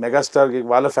 అది మెగాస్టార్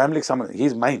వాళ్ళ ఫ్యామిలీకి సంబంధం.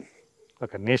 He's mine.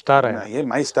 ఓకే, నీ star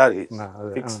my star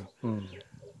fix.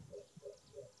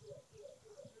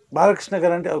 Balakrishna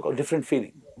గారు అంటే ఒక డిఫరెంట్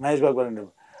ఫీలింగ్. మహేష్ బాబు గారు అంటే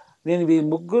నేను ఈ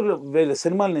ముగ్గురు వీళ్ళ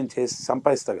సినిమాలు నేను చేసి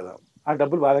సంపాదిస్తా కదా, ఆ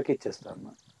డబ్బులు వాళ్ళకే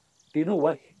ఇచ్చేస్తాను. టీను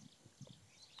వై?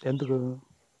 ఎందుకు?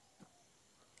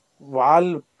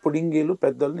 వాళ్ళు పుడింగీలు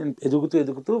పెద్దలు, నేను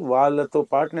ఎదుగుతూ వాళ్ళతో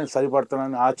పాటు నేను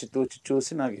సరిపడుతున్నాను ఆచితూచి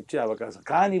చూసి నాకు ఇచ్చే అవకాశం.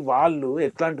 కానీ వాళ్ళు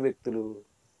ఎట్లాంటి వ్యక్తులు?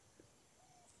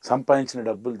 సంపాదించిన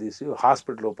డబ్బులు తీసి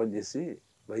హాస్పిటల్ ఓపెన్ చేసి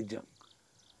వైద్యం.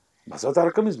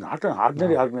 Basavatarakam is not an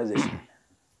ordinary organisation.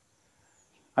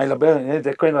 ఆయన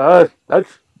ఎక్కువైనా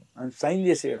సైన్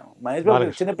చేసేయడం. మహేష్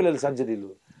బాబు చిన్నపిల్లల సర్జరీలు.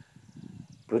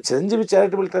 ఇప్పుడు చిరంజీవి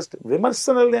చారిటబుల్ ట్రస్ట్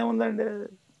విమర్శనలు ఏముందండి?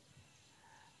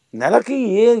 నెలకి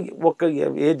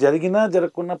ఏ జరిగినా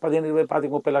జరగకున్నా 15, 20,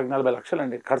 25, 30, 40 లక్షలు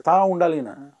అండి కడతా ఉండాలి.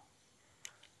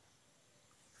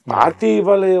 పార్టీ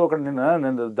ఇవ్వాలి. ఒక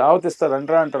నేను దావత్ ఇస్తారు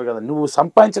అంటారు కదా, నువ్వు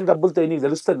సంపాదించిన డబ్బులతో నీకు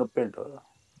తెలుస్తుంది నొప్పి ఏంటో.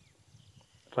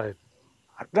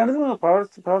 అట్లాంటిది మన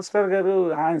పవర్ స్టార్ గారు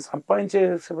ఆయన సంపాదించే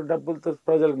డబ్బులతో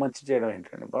ప్రజలకు మంచి చేయడం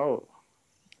ఏంటండి బాబు?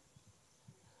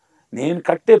 నేను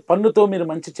కట్టే పన్నుతో మీరు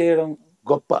మంచి చేయడం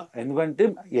గొప్ప. ఎందుకంటే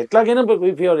ఎట్లాగైనా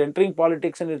if you're entering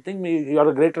politics and everything you're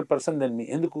a greater person then మీ.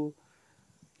 ఎందుకు?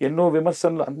 ఎన్నో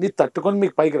విమర్శనలు అన్నీ తట్టుకొని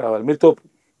మీకు పైకి రావాలి. మీరు తోపు.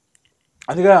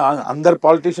 అందుకే అందరు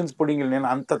పాలిటీషియన్స్ పుడింగ్ నేను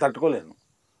అంత తట్టుకోలేను.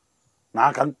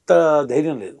 నాకు అంత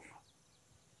ధైర్యం లేదు.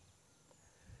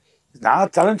 నా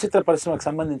చలనచిత్ర పరిశ్రమకు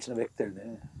సంబంధించిన వ్యక్తి అండి.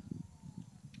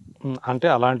 అంటే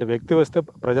అలాంటి వ్యక్తి వస్తే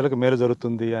ప్రజలకు మేలు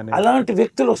జరుగుతుంది అని. అలాంటి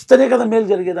వ్యక్తులు వస్తేనే కదా మేలు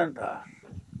జరిగేదంట.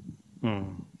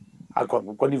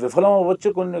 కొన్ని విఫలం అవ్వచ్చు,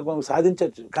 కొన్ని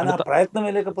సాధించవచ్చు, కానీ ఆ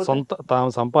ప్రయత్నమే లేకపోతే తాము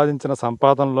సంపాదించిన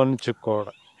సంపాదనలో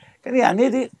చిక్కుకోవడం. కానీ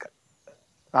అనేది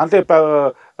అంటే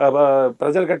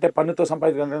ప్రజలు కట్టే పన్నుతో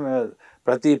సంపాదించే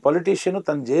ప్రతి పొలిటీషియన్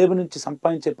తన జేబు నుంచి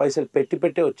సంపాదించే పైసలు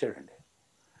పెట్టే వచ్చాడండి.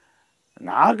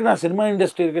 నా సినిమా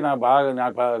ఇండస్ట్రీకి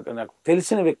నాకు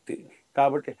తెలిసిన వ్యక్తి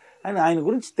కాబట్టి ఆయన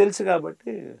గురించి తెలుసు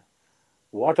కాబట్టి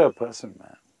what a person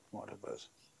man, what a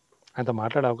person. ఆయనతో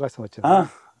మాట్లాడే అవకాశం వచ్చింది.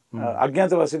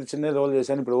 అజ్ఞాతవాసిని చిన్న రోల్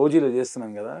చేశాను, ఇప్పుడు ఓజీలో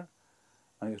చేస్తున్నాను కదా.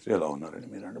 ఎలా ఉన్నారండి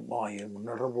మీరు అంటే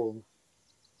ఏమున్నారా బాబు.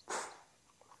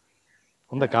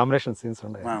 ఉందా కాంబినేషన్ సీన్స్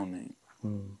ఉన్నాయి?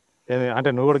 అంటే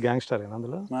నువ్వు కూడా గ్యాంగ్స్టర్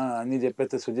అందులో? అన్నీ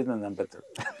చెప్పేస్తే సుజిత్ నన్ను చంపేస్తాడు.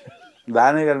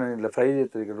 దానే గారు నన్ను ఇట్లా ఫ్రై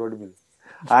చేస్తాడు ఇక్కడ రోడ్డు మీద.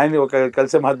 ఆయన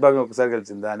కలిసే మహద్భాగం ఒకసారి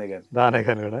కలిసింది దానే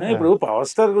గారు కూడా. ఇప్పుడు పవర్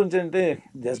స్టార్ గురించి అంటే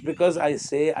just because I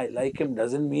say I like him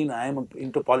doesn't mean I'm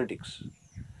into politics.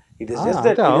 It is just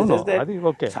that.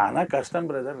 చాలా కష్టం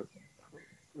బ్రదర్.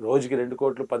 రోజుకి 2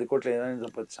 కోట్లు 10 కోట్లు ఏదైనా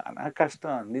చెప్పచ్చు. చాలా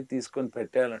కష్టం అన్నీ తీసుకొని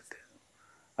పెట్టాలంటే.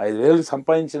 5,000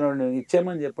 సంపాదించిన వాడిని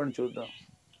ఇచ్చేయమని చెప్పండి చూద్దాం.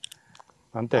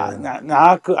 అంతే.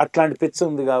 నాకు అట్లాంటి పిచ్చ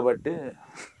ఉంది కాబట్టి.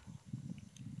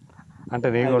 అంటే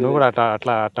నువ్వు కూడా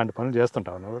అట్లాంటి పనులు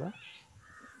చేస్తుంటావు నువ్వు కూడా?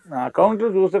 నా అకౌంట్లో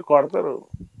చూస్తే కొడతారు,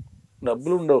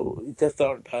 డబ్బులు ఉండవు, ఇచ్చేస్తా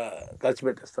ఉంటా, ఖర్చు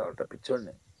పెట్టేస్తా ఉంటా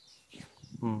పిచ్చోడిని.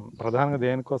 ప్రధానంగా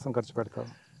దేనికోసం ఖర్చు పెడతావు?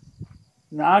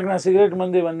 నాకు నా సిగరెట్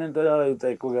మంది ఇవన్నీ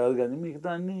ఎక్కువ కాదు, కానీ మిగతా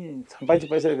అన్ని సంపాదించి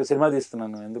పైసలు సినిమా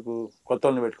తీస్తున్నాను. ఎందుకు కొత్త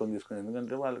వాళ్ళని పెట్టుకొని తీసుకున్నాను?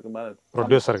 ఎందుకంటే వాళ్ళకి బాగా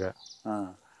ప్రొడ్యూసర్గా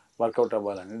వర్కౌట్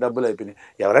అవ్వాలని. డబ్బులు అయిపోయినాయి.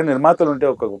 ఎవరైనా నిర్మాతలు ఉంటే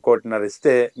 1.5 కోటి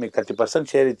ఇస్తే మీకు 30%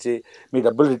 షేర్ ఇచ్చి మీ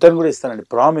డబ్బులు రిటర్న్ కూడా ఇస్తానండి.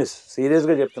 ప్రామిస్,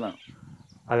 సీరియస్గా చెప్తున్నాను.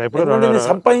 అది ఎప్పుడు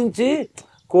సంపాదించి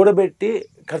కూడబెట్టి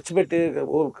ఖర్చు పెట్టి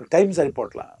టైం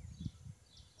సరిపోట్లా.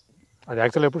 అది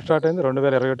యాక్చువల్ ఎప్పుడు స్టార్ట్ అయింది?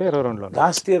 2021, 22లో.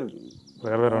 Last year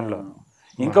 22లో.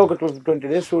 ఇంకా ఒక 20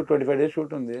 days షూట్, 25 days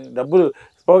షూట్ ఉంది. డబ్బులు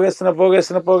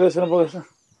పోగేస్తున్నా.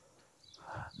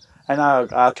 అండ్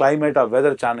ఆ క్లైమేట్, ఆ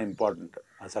వెదర్ చాలా ఇంపార్టెంట్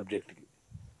ఆ సబ్జెక్ట్కి.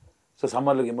 సో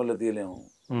సమ్మర్లో గిమ్మర్లో తీయలేము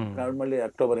కాబట్టి మళ్ళీ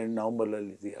అక్టోబర్ ఎండ్, నవంబర్లో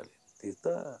తీయాలి.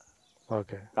 తీస్తా.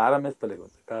 ఓకే. కారు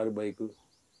అమ్మేస్తలేకపోతే కారు, బైకు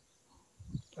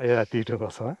తీయటం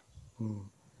కోసమా?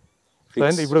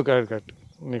 ఇప్పుడు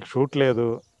నీకు షూట్ లేదు,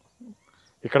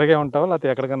 ఇక్కడికే ఉంటావా లేకపోతే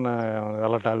ఎక్కడికన్నా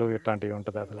వెళ్ళటాలు ఇట్లాంటివి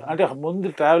ఉంటుంది అసలు? అంటే ముందు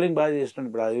ట్రావెలింగ్ బాగా చేస్తున్నాను,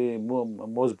 ఇప్పుడు అది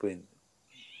మోసిపోయింది.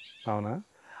 అవునా?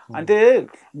 అంటే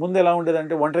ముందు ఎలా ఉండేది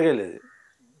అంటే ఒంటరిగా వెళ్ళేది.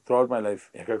 త్రూఅవుట్ మై లైఫ్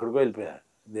ఎక్కడికో వెళ్ళిపోయా,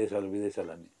 దేశాలు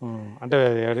విదేశాలన్నీ. అంటే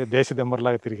దేశ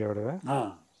దెమ్మర్లాగా తిరిగేవాడు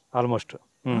ఆల్మోస్ట్.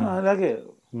 అలాగే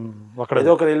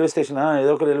ఏదో ఒక రైల్వే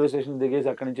స్టేషన్ దిగేసి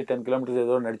అక్కడి నుంచి 10 kilometers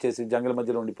ఏదో నడిచేసి జంగల్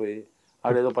మధ్యలో ఉండిపోయి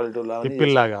ఆడేదో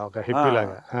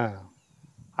పల్లెటూరులాగా.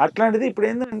 అట్లాంటిది ఇప్పుడు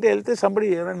ఏంటంటే వెళ్తే సంబడి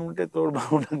ఏదైనా ఉంటే తోడు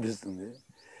బాగుంటుంది అనిపిస్తుంది.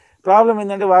 ప్రాబ్లం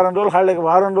ఏంటంటే వారం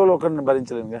రోజులు ఒకరిని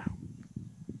భరించలేనుగా.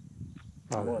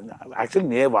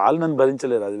 యాక్చువల్లీ వాళ్ళు నన్ను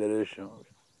భరించలేరు, అది వేరే విషయం.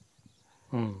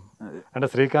 అంటే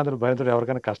శ్రీకాంత్ భరించడం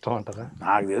ఎవరికైనా కష్టం అంటారా?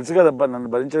 నాకు తెలుసు కదబ్బా, నన్ను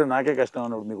భరించడం నాకే కష్టం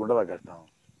అన్నప్పుడు నీకు ఉండవా కష్టం?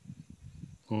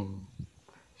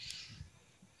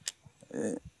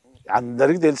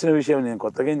 అందరికీ తెలిసిన విషయం, నేను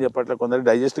కొత్తగా ఏం చెప్పట్లే. కొందరికి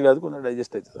డైజెస్ట్ కాదు, కొందరు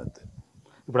డైజెస్ట్ అవుతుంది అంతే.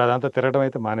 ఇప్పుడు అదంతా తిరగడం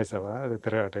అయితే మానేసావా? అది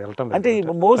వెళ్ళటం అంటే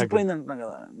లేదు మోసపోయింది అంటున్నా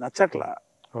కదా, నచ్చట్లా.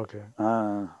 ఓకే.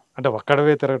 అంటే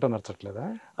ఒక్కడవే తిరగటం నచ్చట్లేదా?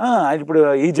 ఇప్పుడు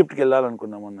ఈజిప్ట్కి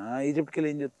వెళ్ళాలనుకున్నాం మొన్న. ఈజిప్ట్కి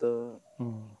వెళ్ళి ఏం చెప్తావు,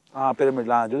 పిరమిడ్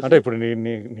చూసి. అంటే ఇప్పుడు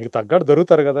నీకు తగ్గట్టు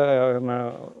దొరుకుతారు కదా ఎవరైనా?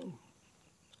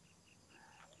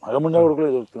 మగముండ కొడుకులే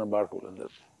దొరుకుతున్నాం, బాడుకోలు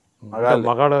అందరు.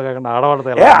 మగాడు కాకుండా ఆడవాళ్ళతో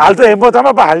వాళ్ళతో ఏం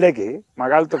పోతామా హాలిడేకి?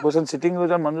 మగాళ్ళతో కూర్చొని సిట్టింగ్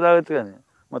కూర్చొని మందు తాగొచ్చు కానీ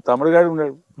మా తమ్ముడు గారు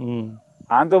ఉన్నాడు,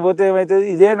 ఆయనతో పోతే ఏమవుతుంది,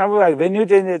 ఇదే నవ్వు వెన్యూ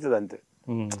చేంజ్ అవుతుంది అంతే.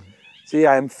 See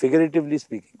I'm figuratively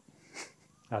speaking.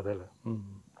 అదేలే.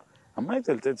 అమ్మాయికి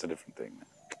వెళ్తే ఇట్స్ డిఫరెంట్ థింగ్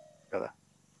కదా.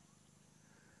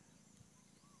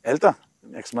 వెళ్తా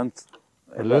నెక్స్ట్ మంత్.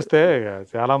 చూస్తే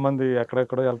చాలా మంది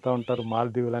ఎక్కడెక్కడో వెళ్తూ ఉంటారు,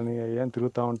 మాల్దీవులని ఏం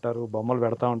తిరుగుతూ ఉంటారు, బొమ్మలు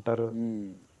పెడతా ఉంటారు,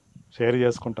 షేర్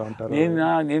చేసుకుంటూ ఉంటారు.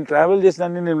 నేను ట్రావెల్ చేసిన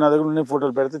నేను నా దగ్గర ఉన్న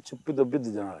ఫోటోలు పెడితే చెప్పి దొబ్బిద్ది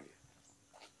జనాలకి.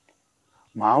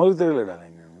 మామూలుగా తిరగలేడా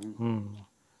నేను.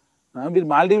 మీరు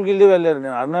మాల్దీవ్కి వెళ్ళారు,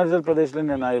 నేను అరుణాచల్ ప్రదేశ్లో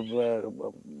నేను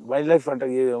వైల్డ్ లైఫ్ అంటే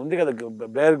ఉంది కదా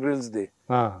బేర్ గ్రిల్స్ది,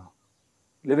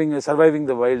 సర్వైవింగ్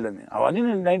ద వైల్డ్ అని, అవన్నీ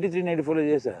నేను 93, 94లో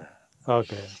చేశా.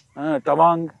 ఓకే.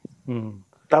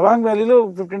 టవాంగ్ వ్యాలీలో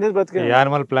 15 days బతికే.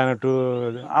 యానిమల్ ప్లానెట్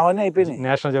అవన్నీ అయిపోయినాయి.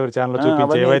 నేషనల్ జియోగ్రఫీ ఛానల్లో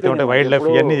చూపించే ఏవైతే ఉంటాయి వైల్డ్ లైఫ్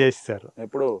ఇవన్నీ చేసేసారు.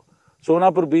 ఎప్పుడు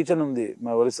సోనాపూర్ బీచ్ అని ఉంది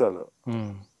మా ఒరిస్సాలో,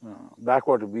 బ్యాక్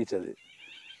వాటర్ బీచ్, అది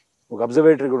ఒక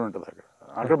అబ్జర్వేటరీ కూడా ఉంటుంది అక్కడ.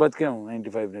 అక్కడ బతికాము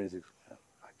 95, 96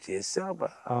 చేసాం.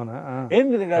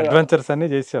 అడ్వెంచర్స్ అన్ని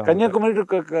చేసాం. కన్యాకుమారి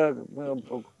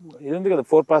ఇది ఉంది కదా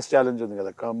 4 pass ఛాలెంజ్ ఉంది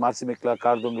కదా, మార్సిమిక్లా,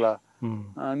 కార్దుంగ్లా,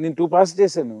 నేను 2 pass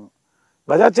చేశాను.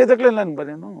 బజాజ్ చేతకులు వెళ్ళాను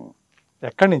నేను.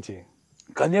 ఎక్కడి నుంచి?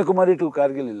 కన్యాకుమారి టు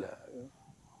కార్గిల్ వెళ్ళా.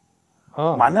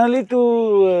 మనాలి టు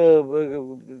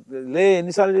లే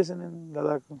ఎన్నిసార్లు చేశాను నేను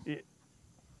లదాఖ్.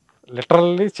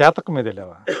 లిటరల్లీ చేతకు మీద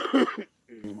వెళ్ళావా?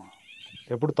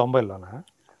 ఎప్పుడు 90లోనా?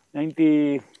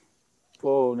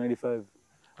 94, 95,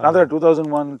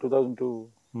 2001, 2002.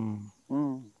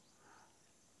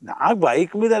 నాకు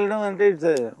బైక్ మీద వెళ్ళడం అంటే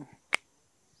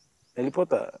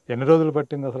వెళ్ళిపోతా. ఎన్ని రోజులు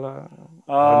పట్టింది అసలు?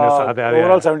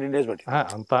 17 days పట్టింది.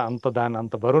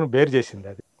 అంత బరువును బేర్ చేసింది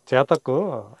అది చేతకు.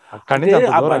 అక్కడి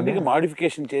ఆ బండికి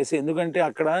మాడిఫికేషన్ చేసి, ఎందుకంటే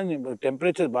అక్కడ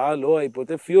టెంపరేచర్ బాగా లో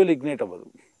అయిపోతే ఫ్యూయల్ ఇగ్నైట్ అవ్వదు.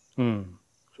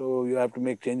 So you have to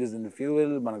make changes in the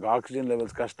fuel, మనకు ఆక్సిజన్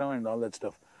లెవెల్స్ కష్టం and all that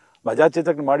stuff. Bajaj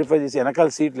చేతకు modify చేసి వెనకాల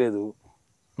సీట్ లేదు,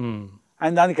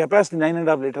 అండ్ దాని కెపాసిటీ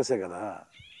 9.5 liters కదా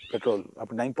పెట్రోల్.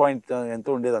 అప్పుడు 9 point ఎంతో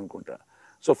ఉండేది అనుకుంటా.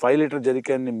 సో 5 liter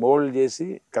జెరికాన్ని మోల్డ్ చేసి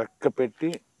కరెక్ట్గా పెట్టి,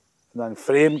 దాని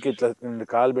ఫ్రేమ్కి ఇట్లా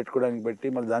కాలు పెట్టుకోవడానికి పెట్టి,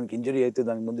 మళ్ళీ దానికి ఇంజరీ అయితే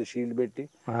దానికి ముందు షీల్డ్ పెట్టి,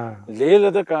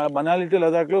 లదాఖ్ మనాలి టు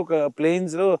లదాఖ్లో ఒక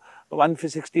ప్లేన్స్లో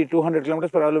 160-200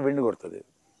 km/h విండ్ కొడుతుంది,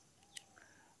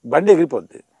 బండి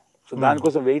ఎగిరిపోద్ది. సో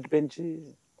దానికోసం వెయిట్ పెంచి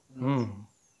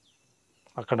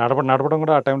అక్కడ నడపడం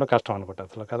కూడా ఆ టైంలో కష్టం అనుకుంటా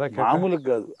అసలు కదా. మామూలుగా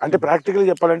కాదు. అంటే ప్రాక్టికల్గా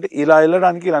చెప్పాలంటే ఇలా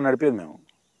వెళ్ళడానికి ఇలా నడిపేది మేము.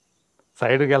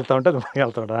 సైడ్కి వెళ్తా ఉంటే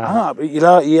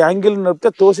ఇలా ఈ యాంగిల్ నడిపితే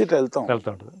తోసి ఇట్లా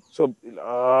వెళ్తుంటుంది. సో ఇలా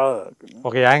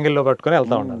ఒక యాంగిల్లో పట్టుకొని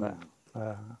వెళ్తా ఉండాలి.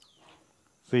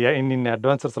 సో ఇన్ని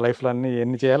అడ్వెంచర్స్ లైఫ్లో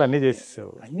ఎన్ని చేయాలి అన్నీ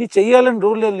చేసేసావు. అన్ని చెయ్యాలని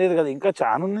రూల్ ఏం లేదు కదా, ఇంకా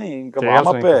చాలా ఉన్నాయి. ఇంకా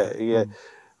మామప్పే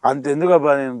అంత ఎందుకు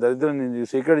అబ్బా, నేను దరిద్రం, నేను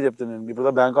సీక్రెట్ చెప్తాను. నేను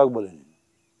ఇప్పుడు బ్యాంకాక్ పోలేను,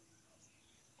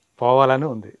 పోవాలని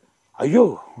ఉంది. అయ్యో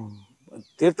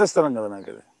తీర్థస్థలం కదా నాకు,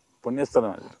 అది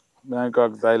పుణ్యస్థలం. అది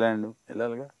బ్యాంకాక్, థాయిలాండ్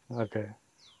వెళ్ళాలిగా. ఓకే,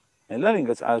 వెళ్ళాలి.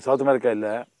 ఇంకా సౌత్ అమెరికా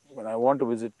వెళ్ళా. I want to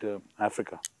visit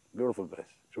Africa, beautiful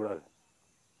place, చూడాలి.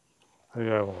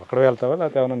 అక్కడ వెళ్తావా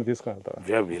లేకపోతే ఏమైనా తీసుకొని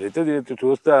వెళ్తావా? వీలైతే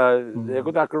చూస్తా,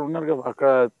 లేకపోతే అక్కడ ఉన్నారు కదా,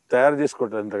 అక్కడ తయారు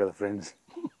చేసుకుంటారు అంట కదా ఫ్రెండ్స్.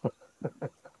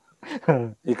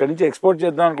 ఇక్కడ నుంచి ఎక్స్పోర్ట్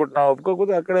చేద్దాం అనుకుంటున్నా,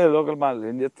 ఒప్పుకోకపోతే అక్కడే లోకల్ మాల్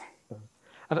ఏం చేస్తాం.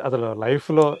 అంటే అసలు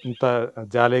లైఫ్లో ఇంత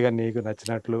జాలీగా నీకు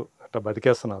నచ్చినట్లు అట్లా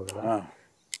బతికేస్తున్నావు కదా,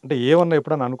 అంటే ఏమన్నా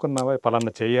ఎప్పుడన్నా అనుకున్నావా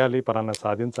పలానా చేయాలి, పలానా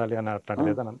సాధించాలి అని అట్లాంటి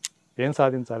లేదా? ఏం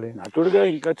సాధించాలి? నటుడుగా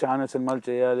ఇంకా చాలా సినిమాలు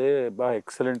చేయాలి. బాగా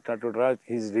ఎక్సలెంట్ నటుడు రా.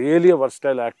 He's really a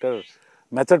versatile actor.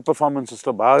 Method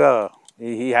పర్ఫార్మెన్సెస్లో బాగా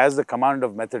he has the command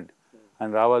of method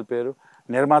అని రావాలి పేరు.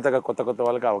 నిర్మాతగా కొత్త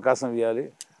వాళ్ళకి అవకాశం ఇవ్వాలి.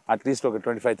 అట్లీస్ట్ ఒక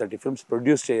 25-30 films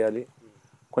ప్రొడ్యూస్ చేయాలి.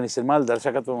 కొన్ని సినిమాలు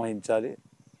దర్శకత్వం వహించాలి.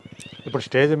 ఇప్పుడు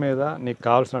స్టేజ్ మీద నీకు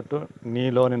కావాల్సినట్టు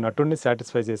నీలోని నటుడిని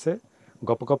సాటిస్ఫై చేసే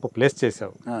గొప్ప ప్లేస్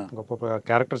చేసావు, గొప్ప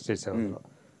క్యారెక్టర్స్ చేసావు.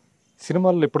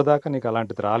 సినిమాల్లో ఇప్పుడు దాకా నీకు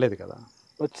అలాంటిది రాలేదు కదా.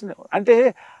 వచ్చింది అంటే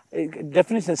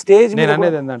డెఫినేషన్ స్టేజ్. నేను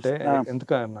అనేది ఏంటంటే,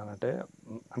 ఎందుకు అన్నానంటే,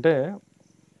 అంటే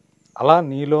అలా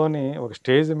నీలోని ఒక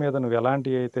స్టేజ్ మీద నువ్వు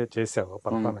ఎలాంటివి అయితే చేసావో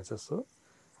పర్ఫార్మెన్సెస్,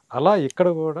 అలా ఇక్కడ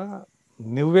కూడా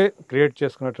నువ్వే క్రియేట్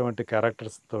చేసుకున్నటువంటి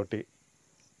క్యారెక్టర్స్ తోటి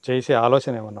చేసే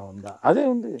ఆలోచన ఏమన్నా ఉందా? అదే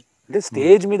ఉంది. అంటే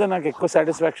స్టేజ్ మీద నాకు ఎక్కువ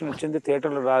సాటిస్ఫాక్షన్ వచ్చింది,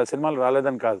 థియేటర్లో సినిమాలు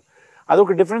రాలేదని కాదు.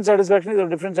 అదొక డిఫరెంట్ సాటిస్ఫాక్షన్, ఇది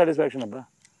ఒక డిఫరెంట్ సాటిస్ఫాక్షన్ అబ్బా.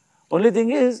 ఓన్లీ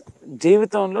థింగ్ ఈజ్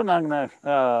జీవితంలో నాకు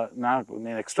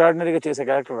నేను ఎక్స్ట్రాడినరీగా చేసే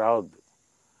క్యారెక్టర్ రావద్దు.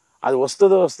 అది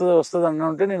వస్తుందో అన్న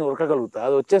ఉంటే నేను ఉరకగలుగుతా.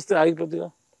 అది వచ్చేస్తే ఆగిపోతుందిగా.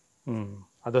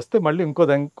 అది వస్తే మళ్ళీ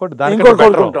ఇంకోటి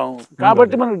కోరుకుంటాం.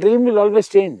 కాబట్టి మన dream will always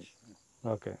change.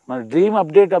 Okay, మన డ్రీమ్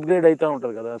అప్డేట్ అవుతూ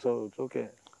ఉంటుంది కదా. So it's okay.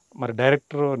 మరి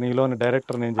నీలోని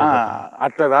డైరెక్టర్ నేను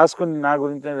అట్లా రాసుకుని నా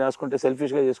గురించి నేను రాసుకుంటే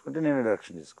సెల్ఫిష్గా చేసుకుంటే నేను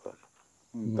డైరెక్షన్ చేసుకోవాలి.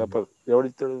 తప్పదు.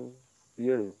 ఎవడిస్తాడు?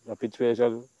 ఇయ్యడు. ఆ పిచ్చి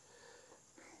వేషాలు.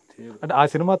 అంటే ఆ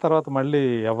సినిమా తర్వాత మళ్ళీ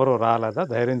ఎవరు రాలేదా,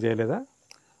 ధైర్యం చేయలేదా?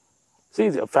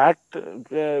 Fact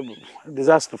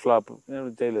disaster flop. నేను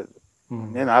చేయలేదు.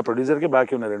 నేను ఆ ప్రొడ్యూసర్కి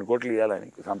బాకీ ఉన్నా 2 కోట్లు ఇవ్వాలి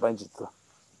ఆయనకి సంపాదించుతా.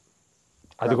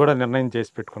 అది కూడా నిర్ణయం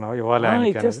చేసి పెట్టుకున్నావు ఇవ్వాలి?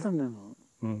 ఇచ్చేస్తాను నేను.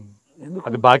 ఎందుకు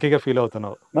అది బాకీగా ఫీల్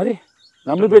అవుతున్నావు? మరి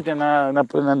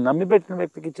నన్ను నమ్మి పెట్టిన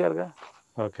వ్యక్తికి ఇచ్చారుగా.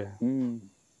 ఓకే,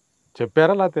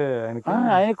 చెప్పారా లేకపోతే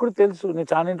ఆయనకు కూడా తెలుసు. నేను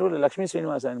చాలా ఇంటర్వ్యూ లక్ష్మీ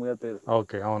శ్రీనివాస్ ఆయన గారి పేరు.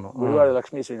 ఓకే, అవును, Gudivada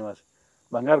Lakshmi Srinivas,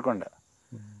 బంగారుకొండ.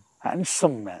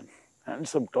 Handsome man,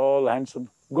 handsome, tall, handsome,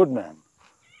 good man.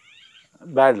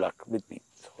 Bad luck with me.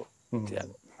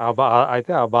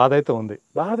 అయితే ఆ బాధ అయితే ఉంది.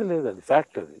 బాధ లేదు, అది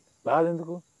ఫ్యాక్ట్. అది బాధ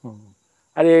ఎందుకు?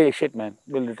 అరే shit man,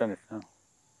 will return it.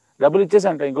 డబ్బులు ఇచ్చేసి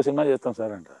అంట ఇంకో సినిమా చేస్తాం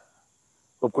సార్ అంట.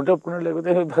 ఒప్పుకున్నాడు,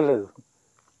 లేకపోతే పర్లేదు.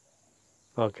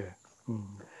 ఓకే,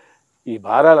 ఈ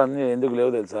భారాలన్నీ ఎందుకు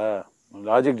లేవు తెలుసా?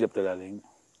 లాజిక్ చెప్తాడు అది.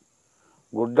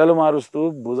 గుడ్డలు మారుస్తూ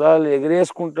భుజాలు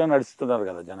ఎగిరేసుకుంటూ నడుస్తున్నారు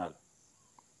కదా జనాలు.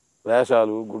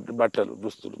 వేషాలు, బట్టలు,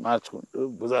 దుస్తులు మార్చుకుంటూ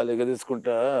భుజాలు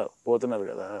ఎగిరేసుకుంటా పోతున్నారు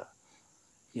కదా.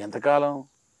 ఎంతకాలం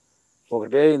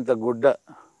ఒకటే ఇంత గుడ్డ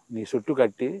నీ చుట్టూ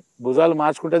కట్టి భుజాలు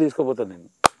మార్చుకుంటా తీసుకుపోతాను నేను.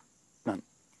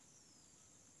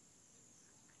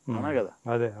 అవునా కదా?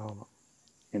 అదే, అవును.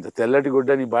 ఇంత తెల్లటి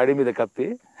గుడ్డ నీ బాడీ మీద కప్పి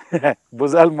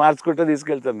భుజాలు మార్చుకుంటా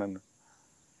తీసుకెళ్తాను నన్ను.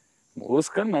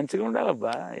 మూసుకొని మంచిగా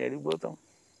ఉండాలబ్బా. ఏడిగిపోతాం?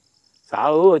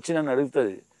 సావు వచ్చి నన్ను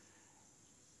అడుగుతుంది,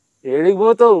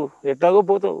 ఏడిగిపోతావు, ఎట్లాగో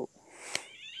పోతావు.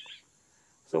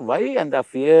 సో వై అంత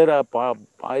ఫియర్,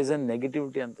 పాయిజన్,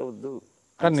 నెగిటివిటీ అంత వద్దు.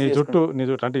 కానీ నీ చుట్టూ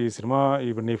అంటే ఈ సినిమా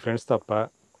ఇప్పుడు నీ ఫ్రెండ్స్ తప్ప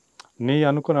నీ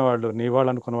వాళ్ళు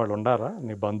అనుకున్న వాళ్ళు ఉండారా?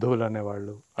 నీ బంధువులు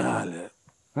అనేవాళ్ళు?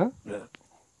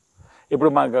 ఇప్పుడు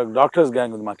మా డాక్టర్స్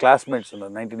గ్యాంగ్ ఉంది, మా క్లాస్మేట్స్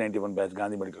ఉన్నారు, 1991 బ్యాచ్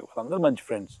గాంధీ మెడికల్. వాళ్ళందరూ మంచి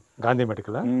ఫ్రెండ్స్. గాంధీ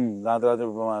మెడికల్. దాని తర్వాత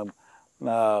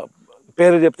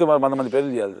పేరు చెప్తే 100 మంది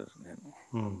పేర్లు చేయాలి నేను.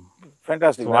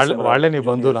 ఫ్యాంటాస్టిక్. వాళ్ళే నీ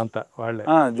బంధువులు అంతా? వాళ్ళే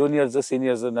జూనియర్స్,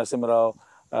 సీనియర్స్. నరసింహరావు,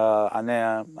 అన్నయ్య,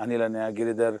 అనిల్ అన్నయ్య,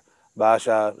 గిరిధర్, భాష,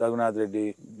 రఘునాథ్ రెడ్డి,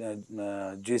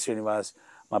 జి శ్రీనివాస్,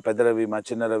 మా పెద్ద రవి, మా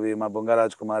చిన్న రవి, మా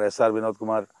బొంగారాజ్ కుమార్, ఎస్ఆర్ వినోద్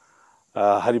కుమార్,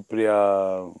 హరిప్రియ,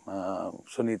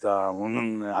 సునీత,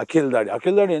 అఖిల్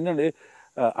దాడి ఏంటండి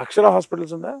అక్షర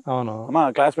హాస్పిటల్స్ ఉందా? అవును, మా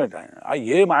క్లాస్మేట్.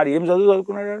 ఆయన ఏం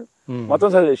చదువుకున్నాడు? మొత్తం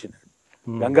చదివేసింది.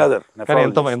 గంగాధర్.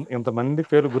 ఎంతమంది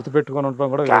పేరు గుర్తుపెట్టుకొని ఉంటాం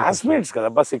కూడా క్లాస్మేట్స్ కదా,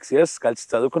 6 years కలిసి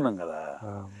చదువుకున్నాం కదా.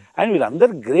 అండ్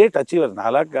వీళ్ళందరూ గ్రేట్ అచీవర్.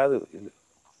 నాలా కాదు,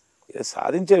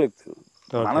 సాధించే వ్యక్తులు.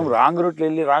 మనం రాంగ్ రూట్లో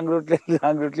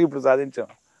వెళ్ళి ఇప్పుడు సాధించాం.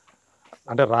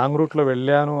 అంటే రాంగ్ రూట్ లో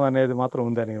వెళ్ళాను అనేది మాత్రం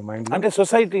ఉందని మైండ్. అంటే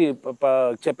సొసైటీ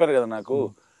చెప్పారు కదా నాకు,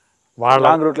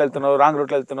 రాంగ్ రూట్లో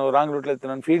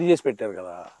వెళ్తున్నావు ఫీడ్ చేసి పెట్టారు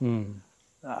కదా.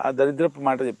 ఆ దరిద్రపు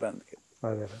మాట చెప్పాను అందుకే.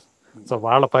 సో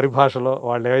వాళ్ళ పరిభాషలో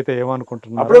వాళ్ళు ఏవైతే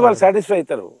ఏమనుకుంటున్నారు అప్పుడే వాళ్ళు సాటిస్ఫై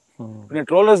అవుతారు. నేను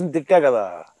ట్రోలర్స్ని తిట్టా కదా,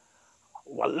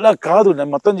 వల్ల కాదు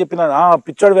నేను మొత్తం చెప్పినా,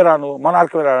 పిచ్చోడు వేరాను,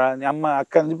 మొనార్క్ వేరా, నీ అమ్మ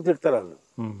అక్క అని చెప్పి తిడతారు వాళ్ళు.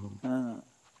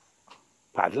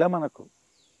 పర్లే మనకు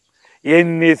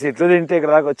ఎన్ని సీట్లు తింటే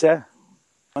ఇక్కడ దాకా వచ్చా.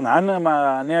 మా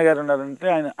అన్నయ్య గారు ఉన్నారంటే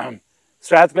ఆయన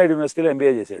స్ట్రాత్క్లైడ్ యూనివర్సిటీలో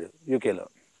MBA చేశాడు, యూకేలో.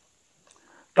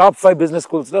 టాప్ 5 బిజినెస్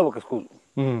స్కూల్స్లో ఒక స్కూల్.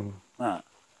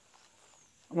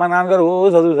 మా నాన్నగారు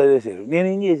చదివేశారు.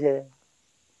 నేనేం చేశా?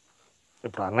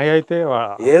 ఇప్పుడు అన్నయ్య అయితే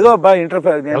ఏదో అబ్బా ఇంటర్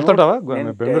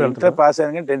పాస్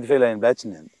అయ్యాను కానీ 10th ఫెయిల్ అయిన బ్యాచ్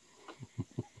నేను.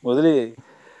 వదిలి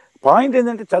పాయింట్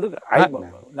ఏంటంటే చదువు.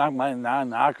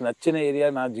 నాకు నచ్చిన ఏరియా,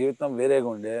 నా జీవితం వేరేగా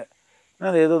ఉండే,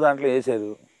 నన్ను ఏదో దాంట్లో వేసారు,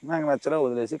 నాకు నచ్చలా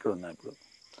వదిలేసి ఇక్కడ ఉన్నా ఇప్పుడు.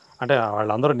 అంటే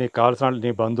వాళ్ళందరూ నీకు కావాల్సిన వాళ్ళు,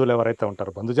 నీ బంధువులు ఎవరైతే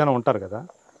ఉంటారు, బంధుజనం ఉంటారు కదా,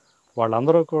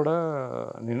 వాళ్ళందరూ కూడా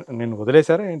నిన్ను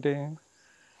వదిలేశారా ఏంటి?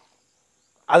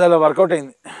 అది అలా వర్కౌట్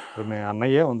అయింది. మీ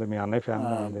అన్నయ్యే ఉంది, మీ అన్నయ్య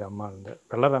ఫ్యామిలీ ఉంది, అమ్మ ఉంది,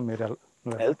 వెళ్ళరా మీరు?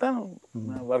 వెళ్తాను,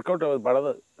 వర్కౌట్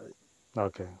పడదు.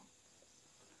 ఓకే,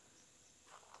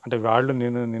 అంటే వాళ్ళు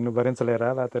నిన్ను భరించలేరా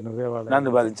లేకపోతే నువ్వే వాళ్ళు?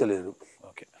 నన్ను భరించలేరు.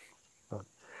 ఓకే,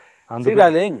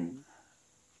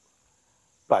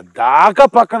 దాకా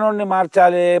పక్కనోడిని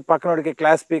మార్చాలి, పక్కనోడికి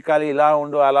క్లాస్ పీకాలి, ఇలా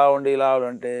ఉండు అలా ఉండి ఇలా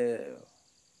అంటే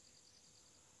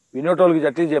వినేటోళ్ళకి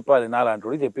జట్టి చెప్పాలి.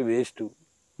 నాలాంటి చెప్పి వేస్ట్.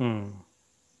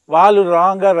 వాళ్ళు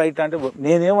రాంగ్ రైట్ అంటే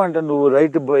నేనేమంటా, నువ్వు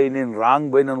రైట్ పోయి నేను రాంగ్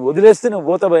పోయి నన్ను వదిలేస్తే నువ్వు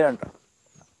పోతా పోయి అంట.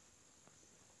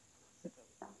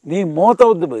 నీ మోత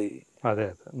వద్దు పోయి, అదే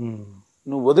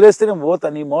నువ్వు వదిలేస్తే నేను పోతా,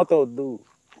 నీ మోత వద్దు.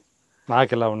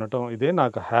 నాకు ఇలా ఉండటం ఇదే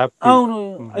నాకు హ్యాపీ. అవును,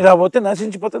 ఇలా పోతే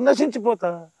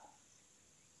నశించిపోతా.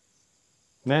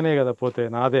 నేనే కదా పోతే,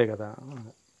 నాదే కదా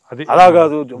అది. అలా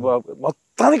కాదు,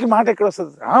 మొత్తానికి మాట ఎక్కడ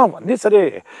వస్తుంది? అన్నీ సరే,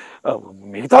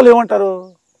 మిగతాలు ఏమంటారు?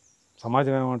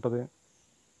 సమాజం ఏమంటది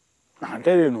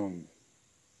అంటే నేను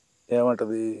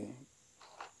ఏమంటది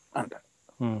అంట,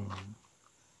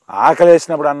 ఆకలి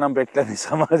వేసినప్పుడు అన్నం పెట్టలేని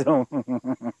సమాజం.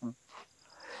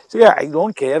 I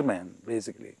don't care man,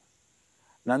 basically.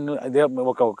 నన్ను అదే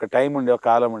ఒక టైం ఉండే, ఒక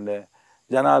కాలం ఉండే,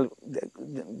 జనాలు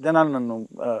నన్ను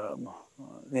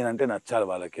నేనంటే నచ్చాలి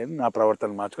వాళ్ళకి, నా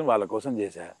ప్రవర్తన మార్చుకొని వాళ్ళ కోసం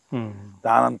చేశా.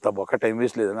 దానంత ఒక టైం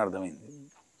వేస్ట్ లేదని అర్థమైంది.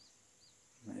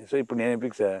 సో ఇప్పుడు నేను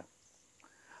fix,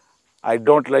 I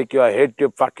don't like you, I hate you,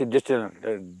 fuck just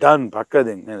done,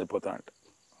 పక్కది నేను వెళ్ళిపోతా అంట.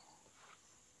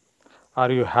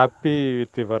 Are you happy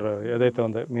with your ఏదైతే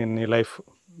ఉందో నీ life?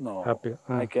 Happy.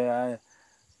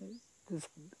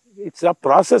 It's a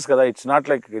process కదా, it's not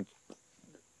like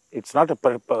it's not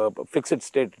fixed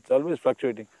state, it's always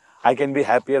fluctuating. I can be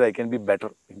happier, I can be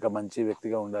better, ఇంకా మంచి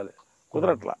వ్యక్తిగా ఉండాలి,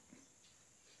 కుదరట్లా.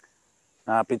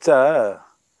 నా పిచ్చ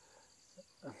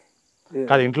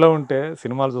కాదు. ఇంట్లో ఉంటే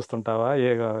సినిమాలు చూస్తుంటావా,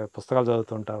 పుస్తకాలు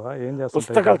చదువుతుంటావా, ఏం చేస్తావు?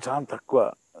 పుస్తకాలు చాలా తక్కువ,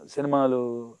 సినిమాలు,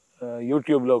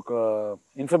 యూట్యూబ్లో ఒక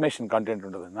ఇన్ఫర్మేషన్ కంటెంట్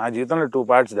ఉంటుంది. నా జీవితంలో 2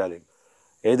 parts darling,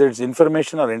 either it's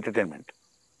information are entertainment,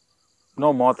 no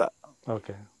మోత.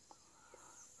 ఓకే.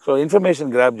 సో ఇన్ఫర్మేషన్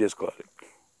గ్రాప్ చేసుకోవాలి.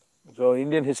 సో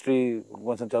ఇండియన్ హిస్టరీ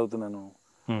కొంచెం చదువుతున్నాను,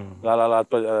 లాలా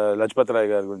లజపత్ రాయ్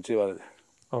గారి గురించి వాళ్ళది.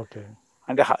 ఓకే.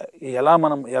 అంటే ఎలా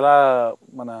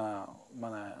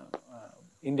మన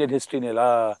ఇండియన్ హిస్టరీని ఎలా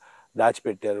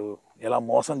దాచిపెట్టారు, ఎలా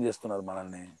మోసం చేస్తున్నారు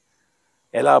మనల్ని,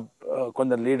 ఎలా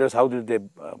కొందరు leaders how D they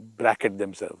bracket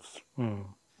themselves.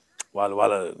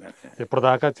 వాళ్ళ ఇప్పుడు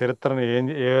దాకా చరిత్రను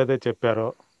ఏదైతే చెప్పారో,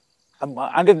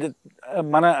 అంటే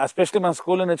మన ఎస్పెషల్లీ మన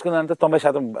స్కూల్లో నేర్చుకున్నంటే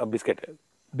 90%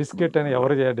 బిస్కెట్ అని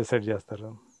ఎవరు డిసైడ్ చేస్తారు?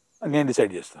 నేను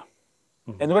డిసైడ్ చేస్తాను,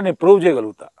 ఎందుకంటే నేను prove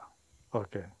చేయగలుగుతా.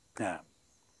 Okay.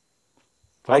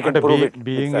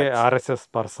 Being a RSS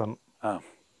person,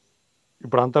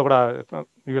 ఇప్పుడు అంతా కూడా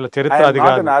వీళ్ళ చరిత్ర అది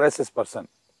కాదు. RSS person.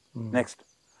 Next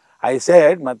I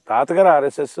said, మా తాతగారు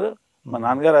ఆర్ఎస్ఎస్, మా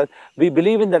నాన్నగారు, we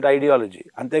believe in that ideology,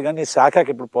 అంతేగాని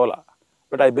శాఖకి ఇప్పుడు పోలా.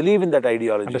 But I believe in that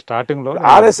ideology. Starting లో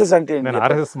ఆర్ఎస్ఎస్ అంటే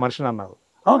ఆర్ఎస్ఎస్ మనిషిని అన్నారు.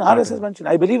 అవును, ఆర్ఎస్ఎస్ మనిషిని,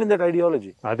 I believe in that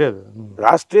ideology. అదే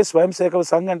రాష్ట్రీయ స్వయం సేవక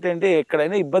సంఘ్ అంటే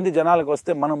ఎక్కడైనా ఇబ్బంది జనాలకు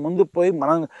వస్తే మనం ముందు పోయి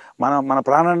మన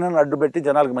ప్రాణాన్ని అడ్డుపెట్టి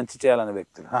జనాలకు మంచి చేయాలనే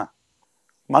వ్యక్తి.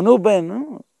 మనూబైన్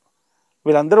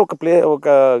వీళ్ళందరూ ఒక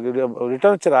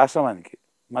రిటర్న్ వచ్చారు ఆశ్రమానికి,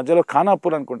 మధ్యలో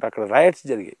ఖానాపూర్ అనుకుంటా, అక్కడ రాయట్స్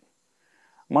జరిగాయి.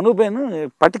 మనూబైన్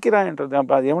పటికి రాయి అంటారు,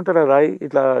 ఏమంటారు రాయి,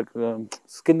 ఇట్లా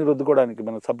స్కిన్ రుద్దుకోవడానికి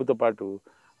మన సబ్బుతో పాటు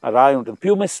ఆ రాయి ఉంటుంది,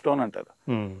 ప్యూమెస్ స్టోన్ అంటారు.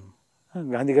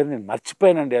 గాంధీ గారు, నేను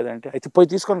మర్చిపోయానండి అదంటే, అయితే పోయి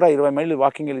తీసుకొని రా, 20 మైళ్ళు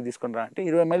వాకింగ్ వెళ్ళి తీసుకొని రా అంటే,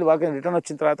 20 మైళ్ళు వాకింగ్ రిటర్న్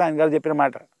వచ్చిన తర్వాత ఆయన గారు చెప్పిన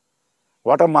మాట,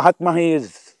 what a Mahatma he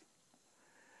is.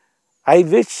 I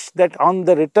wish that on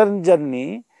the return journey,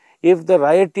 if the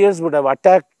rioters would have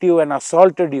attacked you and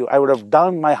assaulted you, I would have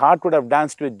done, my heart would have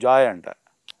danced with joy అంట.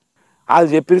 అది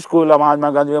చెప్పి స్కూల్లో మహాత్మా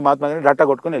గాంధీ డట్టా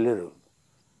కొట్టుకొని వెళ్ళారు.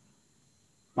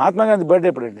 Mahatma Gandhi birthday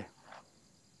ఎప్పుడండి?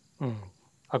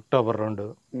 October 2.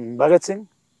 Bhagat Singh,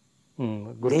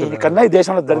 కన్నా ఈ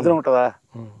దేశంలో దరిద్రం ఉంటుందా?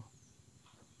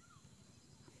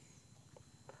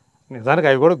 నిజానికి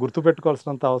అవి కూడా గుర్తు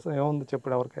పెట్టుకోవాల్సినంత అవసరం ఏముంది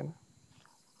చెప్పండి ఎవరికైనా?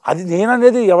 అది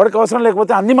నేననేది ఎవరికి అవసరం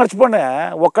లేకపోతే అన్నీ మర్చిపోండి,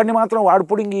 ఒక్కడిని మాత్రం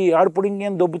ఆడుపుడింగి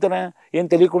అని దొబ్బుతానా ఏం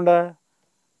తెలియకుండా.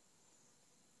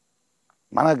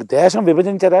 మన దేశం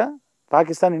విభజించారా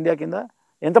పాకిస్తాన్ ఇండియా కింద,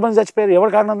 ఎంతమంది చచ్చిపోయారు,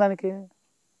 ఎవరి కారణం దానికి?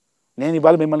 నేను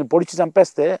ఇవాళ మిమ్మల్ని పొడిచి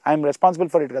చంపేస్తే ఐఎమ్ రెస్పాన్సిబుల్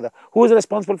ఫర్ ఇట్ కదా. Who is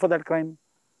responsible for that crime?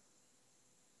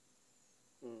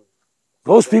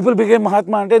 Those people became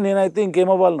Mahatma అంటే నేనైతే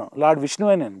ఇంకేమవ్వాలను, లార్డ్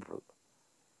విష్ణువే. నేను ఇప్పుడు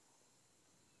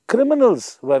criminals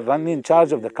were run in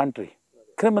charge of the country,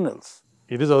 criminals.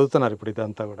 ఇది చదువుతున్నారు ఇప్పుడు,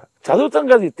 ఇదంతా కూడా చదువుతాం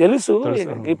కదా, తెలుసు.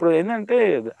 ఇప్పుడు ఏంటంటే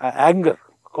యాంగర్,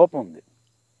 కోపం ఉంది,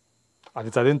 అది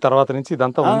చదివిన తర్వాత నుంచి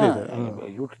ఇదంతా ఉంది.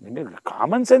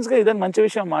 కామన్ సెన్స్ గా ఇదని మంచి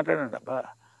విషయం మాట్లాడండి అబ్బా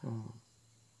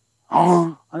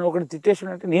అని ఒకటి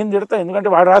తిట్టేసినట్టు నేను తిడతా, ఎందుకంటే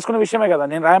వాడు రాసుకున్న విషయమే కదా,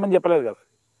 నేను రాయమని చెప్పలేదు కదా.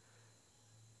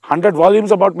 100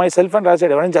 volumes అబౌట్ మై సెల్ఫ్ అని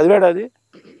రాశాడు, ఎవరైనా చదివాడు? అది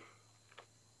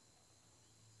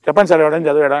చెప్పండి సార్, ఎవరైనా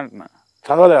చదివాడా అంటున్నా.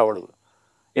 చదవలే అవడు,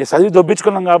 ఏ చదివి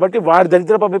దొబ్బించుకున్నాం కాబట్టి వాడి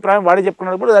దరిద్రపు అభిప్రాయం వాడే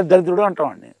చెప్పుకున్నాడు, కూడా దరిద్రుడు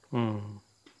అంటామండి.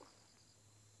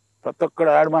 ప్రతి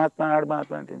ఒక్కడు ఆడు మహాత్మా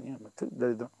అంటే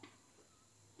దరిద్రం.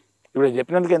 ఇప్పుడు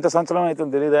చెప్పినందుకు ఎంత సంచలనం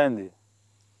అవుతుంది తెలియదా అండి?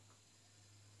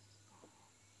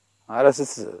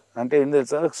 ఆర్ఎస్ఎస్ అంటే ఏం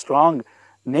తెలుసా? Strong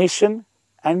nation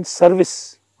and service.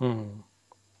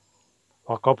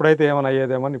 ఒకప్పుడైతే ఏమైనా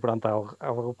అయ్యేదేమో, ఇప్పుడు అంత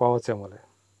అవ్వకపోవచ్చేమో.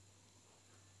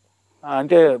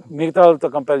 అంటే మిగతా వాళ్ళతో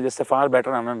కంపేర్ చేస్తే ఫార్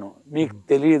బెటర్ అన్నాను. నీకు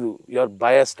తెలియదు, యూఆర్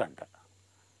బయస్డ్ అంట.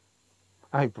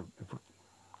 ఇప్పుడు ఇప్పుడు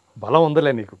బలం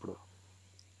ఉందిలే నీకు ఇప్పుడు.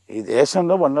 ఈ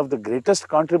దేశంలో one of the greatest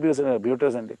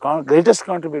contributors అండి, greatest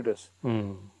contributors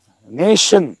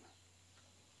nation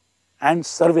and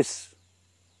service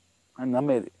అని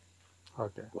నమ్మేది.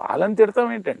 ఓకే, వాళ్ళని తిడతాం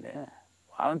ఏంటండి,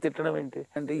 వాళ్ళని తిట్టడం ఏంటి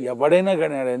అంటే ఎవడైనా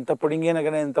కానీ ఎంత పొడింగైనా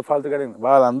కానీ ఎంత ఫాల్తు కానీ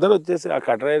వాళ్ళందరూ వచ్చేసి ఆ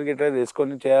కటరైర్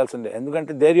వేసుకొని చేయాల్సిందే.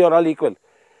 ఎందుకంటే there you're all equal.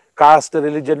 Cost,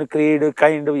 religion, creed,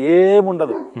 kind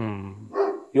ఏముండదు.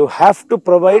 You have to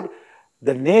provide.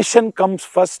 The nation comes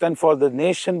first and for the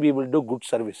nation we will do good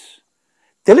service.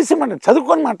 తెలిసి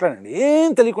చదువుకొని మాట్లాడండి. ఏం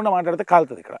తెలియకుండా మాట్లాడితే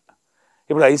కాలుతుంది ఇక్కడ.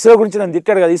 ఇప్పుడు ఇస్రో గురించి నన్ను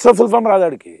తిట్టాడు కదా, ఇస్రో ఫుల్ ఫామ్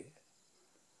రాదాడికి.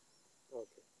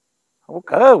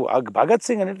 ఒక భగత్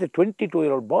సింగ్ అనేది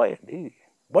 22-year-old బాయ్ అండి.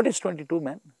 What is 22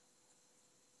 man?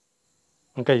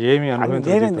 ఇంకా ఏమి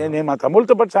నేను మా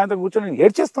తమ్ముళ్ళతో పాటు సాయంత్రం కూర్చొని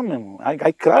ఏడ్చేస్తాం మేము.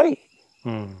 I cry.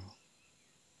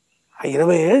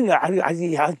 20 ఏళ్ళు అది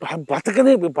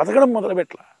బతకడం మొదలు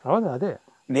పెట్టలా. అదే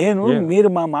నేను మీరు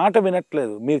మా మాట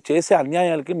వినట్లేదు. మీరు చేసే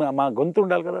అన్యాయాలకి మా గొంతు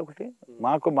ఉండాలి కదా ఒకటి.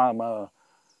 మాకు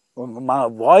మా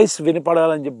వాయిస్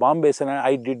వినపడాలని చెప్పి బాంబు వేసాను.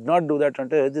 I did not do that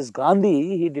అంటే this Gandhi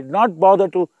he did not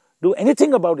bother to do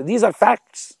anything about it. These are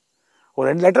facts. ఓ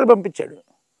 2 లెటర్లు పంపించాడు.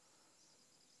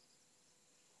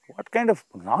 What kind of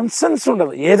non sense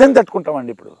ఉండదు. ఏదైనా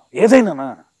తట్టుకుంటామండి ఇప్పుడు, ఏదైనా.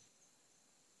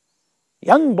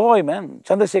 Young boy man,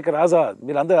 Chandrasekhar Azad,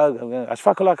 వీళ్ళందరూ,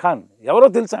 అష్ఫాకుల్లా ఖాన్, ఎవరో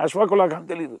తెలుసా? అష్ఫాకుల్లా ఖాన్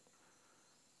తెలీదు.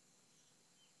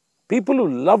 People who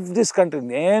love this country.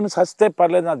 నేను సస్తే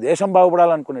పర్లేదు, నా దేశం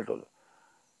బాగుపడాలనుకునేటోళ్ళు.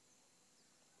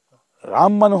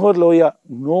 రామ్ మనోహర్ లోహియా,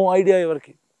 నో ఐడియా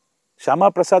ఎవరికి.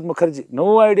 శ్యామాప్రసాద్ ముఖర్జీ, నో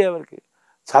ఐడియా ఎవరికి.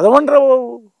 చదవండి రావు.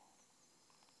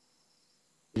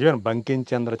 ఈవెన్ బంకిం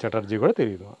చంద్ర చటర్జీ కూడా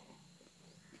తెలియదు.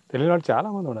 తెలియని వాళ్ళు చాలా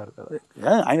మంది ఉన్నారు కదా.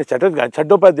 ఆయన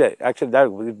Chattopadhyay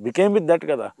actually became with that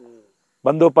కదా.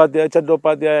 బందోపాధ్యాయ,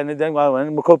 చట్టోపాధ్యాయ అనేది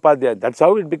Mukhopadhyay. That's how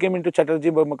it became in to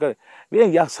Chatterjee Mukherjee.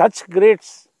 Such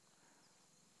greats.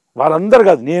 వాళ్ళందరూ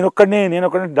కాదు, నేనొక్కడిని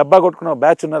డబ్బా కొట్టుకున్న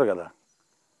బ్యాచ్ ఉన్నారు కదా.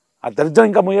 ఆ దరిద్రం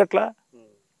ఇంకా ముయ్యట్లా.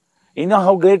 In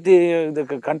how great the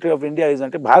country of India is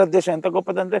అంటే, భారతదేశం ఎంత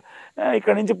గొప్పదంటే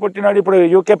ఇక్కడ నుంచి పుట్టినాడు ఇప్పుడు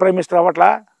యూకే ప్రైమ్ మినిస్టర్ అవ్వట్లా.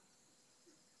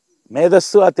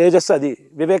 మేధస్సు, ఆ తేజస్సు అది.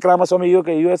 వివేక్ రామస్వామి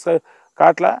యుఎస్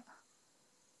కాట్లా.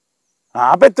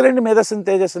 ఆపెత్తలేండి మేధస్సుని,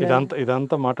 తేజస్సు.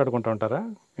 ఇదంతా మాట్లాడుకుంటూ ఉంటారా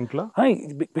ఇంట్లో?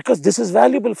 Because this is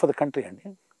valuable for the country అండి.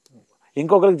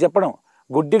 ఇంకొకరికి చెప్పడం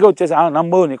గుడ్డిగా వచ్చేసి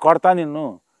నమ్ము, నీ కొడతా నిన్ను.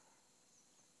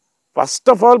 ఫస్ట్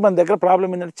ఆఫ్ ఆల్ మన దగ్గర ప్రాబ్లం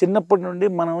ఏంటంటే, చిన్నప్పటి నుండి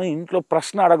మనం ఇంట్లో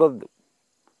ప్రశ్న అడగొద్దు.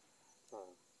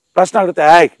 ప్రశ్న అడిగితే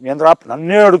నేను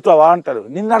నన్నే అడుగుతావా అంటారు.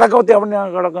 నిన్ను అడగవద్దు, ఎవరిని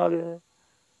అడగాలి?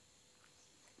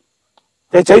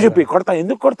 చేయి చూపి కొడతా.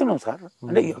 ఎందుకు కొడుతున్నావు సార్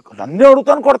అంటే, నన్నే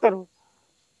అడుగుతాను కొడతారు.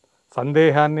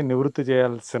 సందేహాన్ని నివృత్తి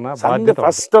చేయాల్సిన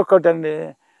ఫస్ట్ ఒకటండి,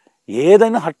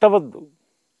 ఏదైనా హట్ అవ్వద్దు.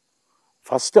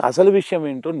 ఫస్ట్ అసలు విషయం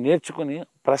ఏంటో నేర్చుకుని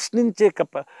ప్రశ్నించే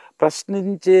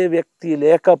వ్యక్తి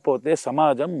లేకపోతే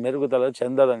సమాజం మెరుగుదల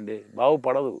చెందదండి,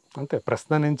 బాగుపడదు. అంతే,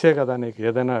 ప్రశ్న నుంచే కదా నీకు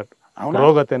ఏదైనా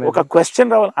ఒక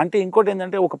క్వశ్చన్ రావాలి. అంటే ఇంకోటి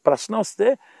ఏంటంటే, ఒక ప్రశ్న వస్తే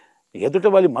ఎదుట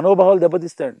వాళ్ళ మనోభావాలు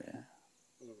దెబ్బతీస్తాయండి.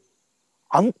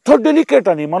 అంత డెలికేట్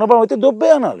అని మనోభావం అయితే దొబ్బే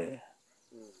అనాలి.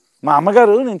 మా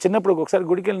అమ్మగారు, నేను చిన్నప్పుడు ఒకసారి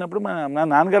గుడికి వెళ్ళినప్పుడు మా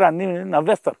నాన్నగారు అన్ని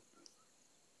నవ్వేస్తారు.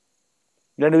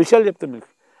 2 విషయాలు చెప్తాను మీకు.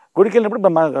 గుడికి వెళ్ళినప్పుడు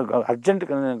మా అర్జెంట్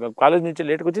కాలేజ్ నుంచి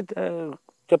లేట్కి వచ్చి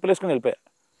చెప్పులు వేసుకొని వెళ్ళిపోయా.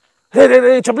 రే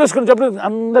చెప్పులు వేసుకొని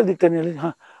అందరు తిట్టాను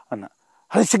అన్న.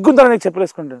 అది సిగ్గుందా నీకు చెప్పులు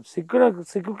వేసుకుంటాను?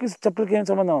 సిగ్గుకి చెప్పులకి ఏం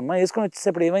సంబంధం అమ్మా? వేసుకొని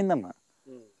వచ్చేసేప్పుడు ఏమైందమ్మా?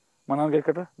 మా నాన్నగారు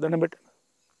ఇక్కడ దండం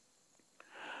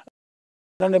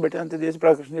పెట్టి అంత చేసి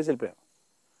ప్రాకృష్ణ చేసి వెళ్ళిపోయాం.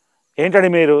 ఏంటండి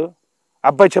మీరు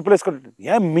అబ్బాయి చెప్పులు వేసుకుంటారు?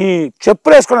 మీ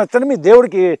చెప్పులు వేసుకొని వస్తాను మీ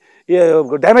దేవుడికి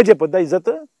డ్యామేజ్ అయిపోద్దా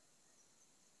ఇజ్జత్?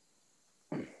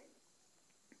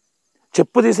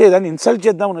 చెప్పు తీసేదాన్ని ఇన్సల్ట్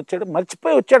చేద్దామని వచ్చాడు,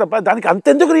 మర్చిపోయి వచ్చాడబ్బా. దానికి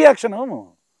అంతెందుకు రియాక్షన్?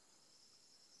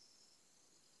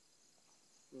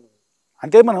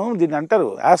 అంటే మనం దీన్ని అంటారు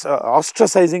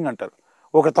ఆస్ట్రసైజింగ్ అంటారు.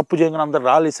 ఒక తప్పు చేయగానే అందరు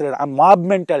రాలేసారు. ఆ మాబ్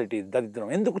మెంటాలిటీ దరిద్రం.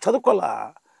 ఎందుకు చదువుకోవాలా?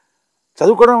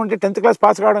 చదువుకోవడం అంటే 10th క్లాస్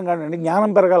పాస్ కావడం కాదండి,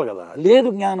 జ్ఞానం పెరగాలి కదా. లేదు,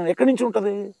 జ్ఞానం ఎక్కడి నుంచి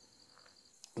ఉంటుంది?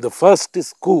 The first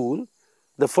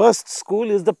school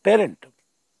is the parent.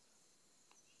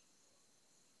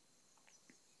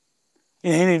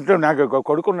 నేను ఇంట్లో నాకు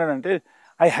కొడుకున్నాడంటే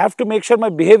I have to make sure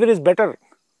my behaviour is better.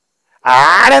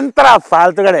 ఆడెంతరా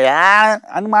ఫాల్తుగా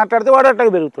అని మాట్లాడితే వాడు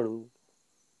అట్టగా పెరుగుతాడు.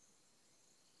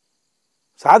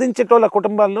 సాధించేటోళ్ళ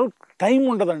కుటుంబాల్లో టైం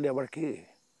ఉండదండి ఎవరికి.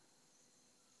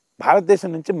 భారతదేశం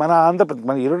నుంచి మన ఆంధ్రప్రదేశ్,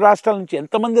 మన 2 రాష్ట్రాల నుంచి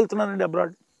ఎంతమంది వెళ్తున్నారండి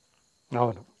అబ్రాడ్?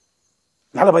 అవును,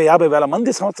 40-50 వేల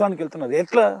మంది సంవత్సరానికి వెళ్తున్నారు.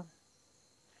 ఎట్లా?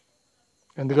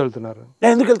 ఎందుకు వెళ్తున్నారు?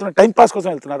 టైం పాస్ కోసం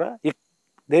వెళ్తున్నారా?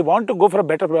 They want to go for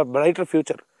brighter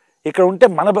future. ఇక్కడ ఉంటే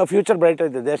మన ఫ్యూచర్ బ్రైట్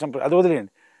అవుతుంది దేశం. అది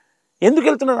వదిలేయండి. ఎందుకు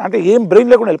వెళ్తున్నారు అంటే ఏం బ్రెయిన్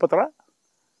లేకుండా వెళ్ళిపోతారా?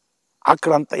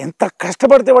 అక్కడ అంత ఎంత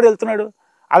కష్టపడితే వాడు వెళ్తున్నాడు.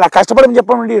 అలా కష్టపడని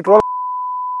చెప్పండి ట్రోల్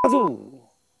కాదు.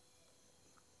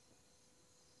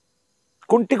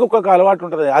 కుంటికి ఒక్కొక్క అలవాటు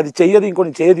ఉంటుంది, అది చెయ్యదు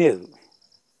ఇంకొని చేయనియదు.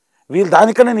 వీళ్ళు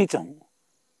దానికన్నా నీచం.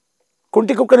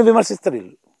 కుంటి కుక్కని విమర్శిస్తారు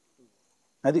వీళ్ళు.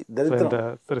 అది దరిద్రం.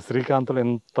 శ్రీకాంత్లో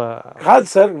ఎంత కాదు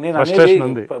సార్ నేను frustration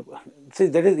ఉంది. See,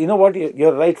 that is, you know what,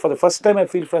 you're right. For the first time I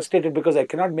feel frustrated because I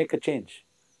cannot make a change.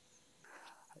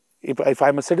 If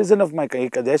I'm a citizen of my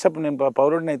దేశపు నేను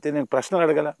పౌరుడిని అయితే నేను ప్రశ్నలు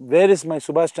అడగల. Where is my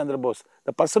Subhash Chandrabose,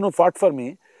 the person who fought for me,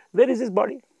 where is his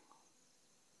body?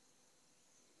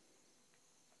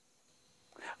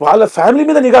 వాళ్ళ family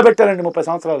మీద నిఘా పెట్టారండి 30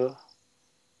 సంవత్సరాలు.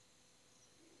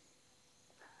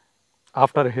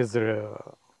 ఆఫ్టర్ హిజ్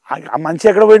ఆ మంచి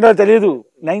ఎక్కడ పోయిందో తెలియదు.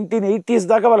 1980s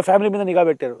దాకా వాళ్ళ ఫ్యామిలీ మీద నిఘా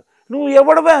పెట్టారు. నువ్వు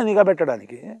ఎవడవా నిఘా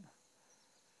పెట్టడానికి?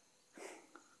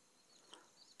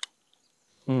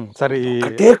 సరే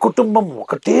ఒకటే కుటుంబం,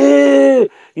 ఒకటే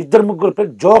 2-3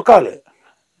 పేరు జోకాలే.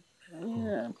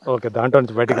 ఓకే, దాంట్లో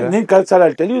నుంచి బయటకు నేను కాదు సార్,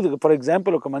 అది తెలియదు. ఫర్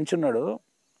ఎగ్జాంపుల్ ఒక మనిషి ఉన్నాడు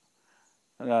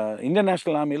ఇండియన్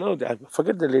నేషనల్ ఆర్మీలో,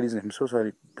 forget the ladies name, so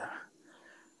sorry,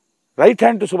 right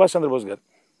hand to Subhash Chandrabose గారు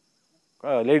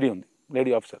లేడీ ఉంది,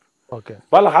 లేడీ ఆఫీసర్. ఓకే,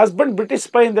 వాళ్ళ హస్బెండ్ బ్రిటిష్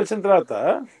స్పై అని తెలిసిన తర్వాత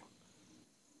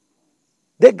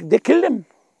దే కిల్డ్ హిమ్.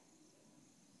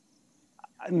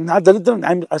 నా దరిద్రం,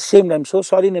 I'm ashamed, I'm so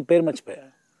sorry, నేను పేరు మర్చిపోయా.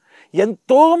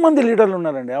 ఎంతో మంది లీడర్లు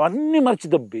ఉన్నారండి, అవన్నీ మర్చి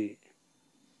దబ్బి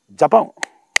జపం.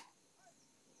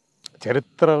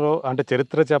 చరిత్రలో అంటే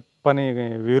చరిత్ర చెప్పని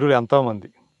వీరులు ఎంతోమంది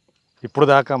ఇప్పుడు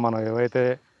దాకా మనం ఏవైతే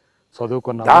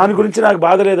చదువుకున్నాం. దాని గురించి నాకు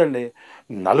బాధ లేదండి.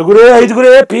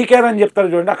 4-5 పీకారని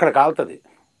చెప్తారు చూడండి, అక్కడ కాలుతుంది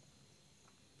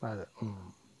అదే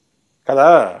కదా.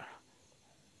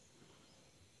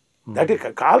 దట్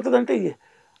కాలుతుంది అంటే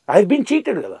ఐ బీన్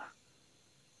చీటెడ్ కదా.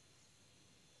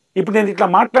 ఇప్పుడు నేను ఇట్లా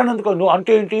మాట్లాడినందుకు నువ్వు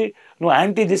అంటే ఏంటి, నువ్వు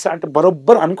యాంటీ దిస్ అంటే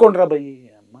బరోబ్బర్ అనుకోండి రా భయ్.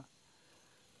 అమ్మ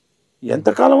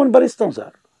ఎంతకాలం అని భరిస్తాం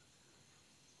సార్.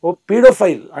 ఓ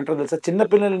పీడోఫైల్ అంటారు తెలుసా,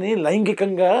 చిన్నపిల్లల్ని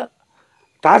లైంగికంగా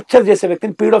టార్చర్ చేసే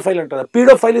వ్యక్తిని పీడోఫైల్ అంటారు.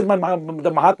 పీడోఫైల్ is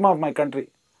the Mahatma of my country.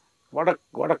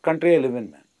 What a country I live in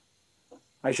man.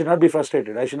 I should not be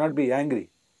frustrated, I should not be angry.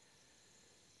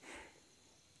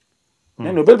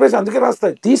 నేను నోబెల్ ప్రైజ్ అందుకే రాస్తా,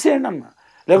 తీసేయండి అన్న.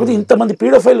 లేకపోతే ఇంతమంది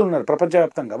పీడోఫైల్ ఉన్నారు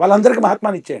ప్రపంచవ్యాప్తంగా, వాళ్ళందరికీ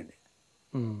మహాత్మాని ఇచ్చేయండి.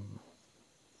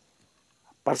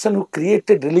 Person who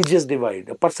created religious divide,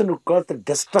 a person who caused the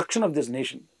destruction of this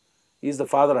nation, he is the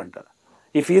father అంటారు.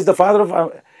 If he is the father of,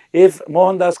 if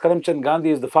Mohandas Karamchand Gandhi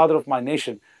is the father of my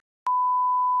nation.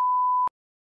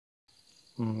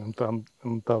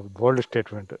 ఇంత బోల్డ్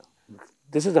statement.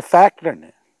 This is a fact.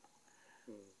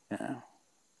 Yeah.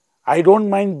 I don't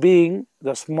mind being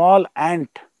the small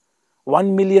ant 1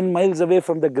 million miles away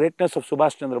from the greatness of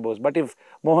Subhash Chandra Bose. But if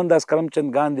Mohandas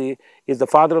Karamchand Gandhi is the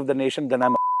father of the nation, then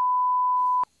I'm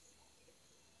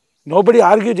nobody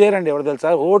argue చేయరండి ఎవరు తెలుసా.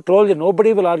 ఓ troll,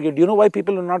 nobody will argue. Do you know why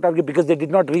people will not argue? Because they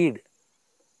did not read.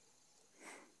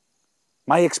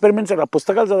 My experiments ఆ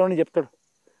పుస్తకాలు చదవని చెప్తాడు.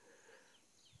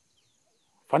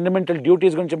 Fundamental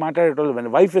duties గురించి మాట్లాడేటోళ్ళు, when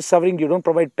wife is suffering you don't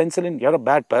provide penicillin, you're a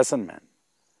bad person, man.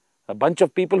 A bunch of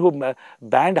people who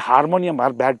banned harmonium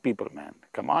are bad people, man.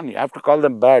 Come on, you have to call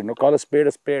them bad. No, call a spade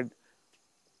a spade.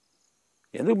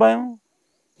 ఎందుకు భయం?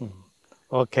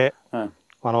 Okay,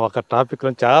 మనం ఒక topic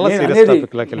లో చాలా serious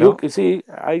topic లోకి వెళ్ళాం. See,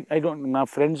 I don't, నా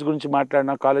friends గురించి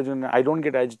మాట్లాడినా college I don't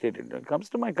get agitated. It comes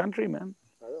to my country, man.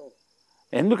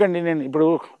 ఎందుకండి నేను ఇప్పుడు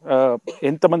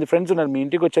ఎంతమంది ఫ్రెండ్స్ ఉన్నారు, మీ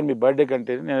ఇంటికి వచ్చాను మీ బర్త్డే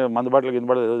కంటే నేను మందుబాటులో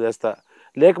కిందబాటు ఏదో చేస్తా,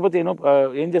 లేకపోతే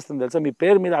ఏం చేస్తాను తెలుసా, మీ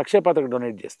పేరు మీద అక్షయ పాత్రకు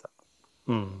డొనేట్ చేస్తా.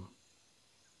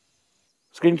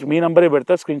 మీ నంబరే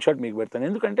పెడతా, స్క్రీన్ షాట్ మీకు పెడతాను.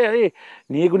 ఎందుకంటే అది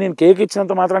నీకు నేను కేక్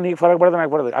ఇచ్చినంత మాత్రం నీకు ఫరక పడతా,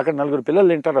 నాకు పడదు. అక్కడ 4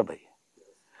 పిల్లలు తింటారు అబ్బాయి.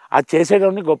 అది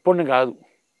చేసేటోడిని గొప్పని కాదు,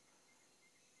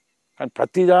 కానీ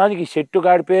ప్రతిదానికి చెట్టు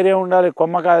కాడి పేరే ఉండాలి,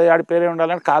 కొమ్మ ఆడి పేరే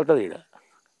ఉండాలని కాలుతుంది.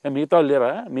 ఇక్కడ మిగతా వాళ్ళు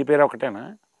లేరా, మీ పేరే ఒకటేనా?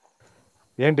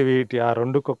 ఏంటి వీటి ఆ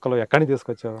 2 కుక్కలు ఎక్కడి నుంచి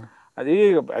తీసుకొచ్చావు? అది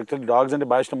యాక్చువల్లీ డాగ్స్ అంటే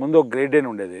బాగా ఇష్టం. ముందు ఒక గ్రేట్ డేన్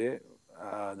ఉండేది,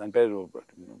 దాని పేరు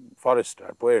ఫారెస్ట్,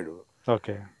 పోయాడు.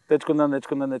 ఓకే, తెచ్చుకుందాం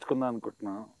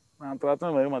అనుకుంటున్నాం. ఆ తర్వాత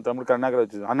మా తమ్ముడు కర్ణాకర్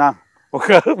వచ్చింది, అన్న ఒక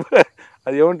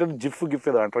అది ఏమంటుంది గిఫ్ట్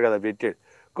ఏదో అంటారు కదా, పెట్టాడు.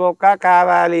 కుక్క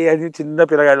కావాలి అని చిన్న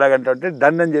పిల్లగాడిలాగా అంటే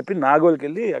డన్ అని చెప్పి నాగోల్కి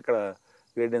వెళ్ళి అక్కడ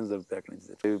గ్రేట్ డేన్స్ దొరుకుతాయి. అక్కడి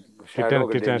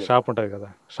నుంచి షాప్ ఉంటుంది కదా,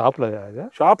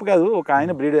 షాప్ కాదు, ఒక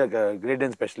ఆయన బ్రీడ్ గ్రేట్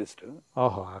డేన్ స్పెషలిస్ట్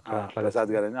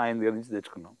ప్రసాద్ గారు అని, ఆయన దగ్గర నుంచి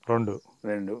తెచ్చుకున్నాం 2.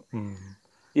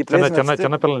 ఈ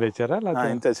చిన్న పిల్లలు తెచ్చారా?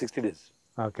 ఇంత 60 days.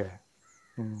 ఓకే,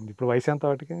 ఇప్పుడు వయసు ఎంత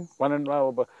వాటికి?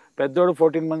 పెద్దోడు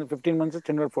 15 months,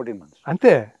 చిన్నోడు 14 months.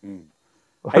 అంతే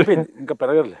అయిపోయింది, ఇంకా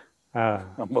పెరగలే.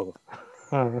 అమ్మో,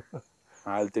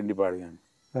 వాళ్ళ తిండి పాడు కానీ.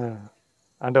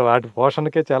 అంటే వాటి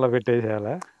పోషణకే చాలా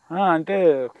పెట్టేసేయాలా? అంటే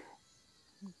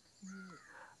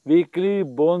వీక్లీ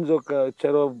బోన్స్ ఒక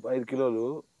చెరో 5 కిలోలు,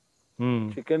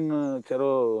 చికెన్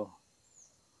చెరో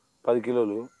 10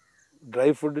 కిలోలు, డ్రై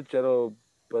ఫుడ్ చెరో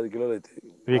 10 కిలోలు అవుతాయి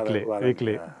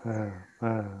వీక్లీ.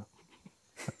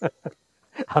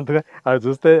 అంతగా అవి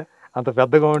చూస్తే అంత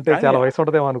పెద్దగా ఉంటే చాలా వయసు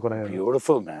ఉంటుందేమో అనుకున్నాను.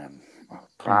 బ్యూటిఫుల్ మ్యాన్,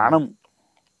 ప్రాణం.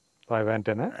 అవి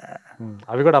అంటేనా?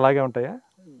 అవి కూడా అలాగే ఉంటాయా?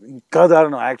 ఇంకా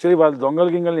దారుణం. యాక్చువల్లీ వాళ్ళు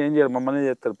దొంగలు గింగలు ఏం చేయరు, మమ్మల్ని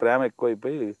చేస్తారు. ప్రేమ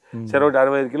ఎక్కువైపోయి సరే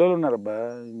 65 కిలోలు ఉన్నారు అబ్బా,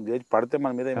 పడితే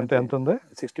మన మీద. ఎంత ఉంది?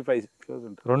 65 కిలోస్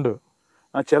ఉంటుంది. 2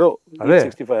 చెరో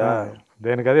 65.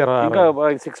 దేనికది? ఇంకా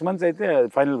 6 months అయితే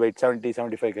ఫైనల్ వెయిట్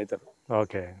 70-75 అవుతారు.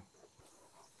 ఓకే.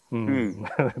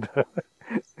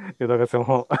 ఇదొక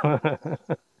సింహం.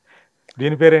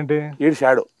 దీని పేరేంటి? ఇది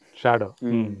షాడో.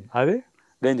 అది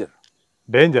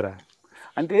డేంజరా?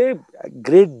 అంటే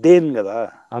గ్రేట్ డేన్ కదా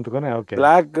అందుకనే. ఓకే.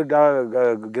 బ్లాక్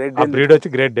గ్రేట్ డేన్ బ్రీడ్ వచ్చి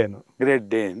గ్రేట్ డేన్.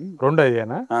 2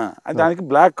 అయ్యేనా? దానికి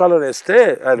బ్లాక్ కాలర్ వేస్తే,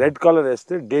 రెడ్ కాలర్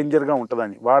వేస్తే డేంజర్ గా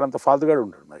ఉంటదని. వాడంత ఫాల్తుగా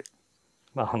ఉంటాడు మరి.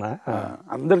 అవునా?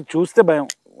 అందరు చూస్తే భయం.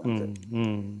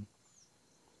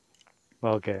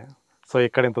 ఓకే. సో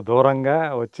ఇక్కడ ఇంత దూరంగా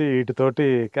వచ్చి వీటితోటి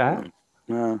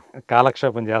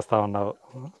కాలక్షేపం చేస్తా ఉన్నావు.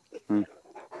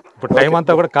 ఇప్పుడు టైం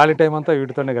అంతా కూడా ఖాళీ టైం అంతా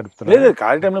వీటితోనే గడుపుతున్నావు? లేదు,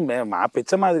 ఖాళీ టైంలో మా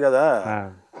పిచ్చ మాది కదా,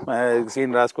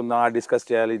 సీన్ రాసుకుందాం, డిస్కస్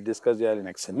చేయాలి.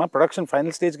 నెక్స్ట్ సినిమా ప్రొడక్షన్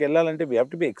ఫైనల్ స్టేజ్కి వెళ్ళాలంటే we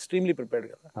have to be extremely prepared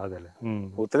కదా. అదేలే.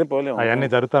 పోతేనే పోలేము. అవన్నీ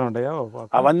జరుగుతూ ఉంటాయా?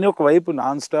 అవన్నీ ఒకవైపు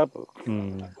నాన్ స్టాప్.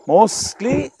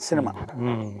 Mostly cinema.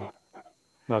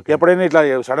 ఎప్పుడైనా ఇట్లా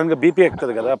సడన్ గా బీపీ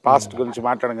ఎక్కుతుంది కదా, పాస్ట్ గురించి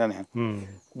మాట్లాడగానే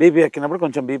బీపీ ఎక్కినప్పుడు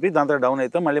కొంచెం బీపీ, దాంతో డౌన్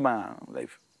అవుతాం మళ్ళీ మా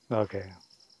లైఫ్. ఓకే.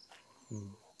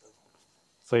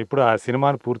 సో ఇప్పుడు ఆ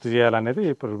సినిమాని పూర్తి చేయాలనేది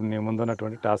ఇప్పుడు నీ ముందు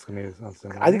ఉన్నటువంటి టాస్క్.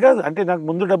 అది కాదు అంటే నాకు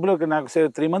ముందు డబ్బులు, నాకు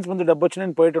 3 months ముందు డబ్బు వచ్చి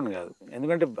నేను పోయేటోను కాదు.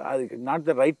 ఎందుకంటే అది not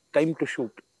the right time to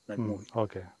shoot that movie.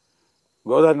 Okay.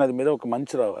 Godavari నది మీద ఒక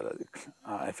మంచు రావాలి, అది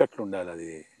ఎఫెక్ట్ ఉండాలి, అది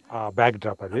బ్యాక్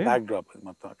డ్రాప్. అది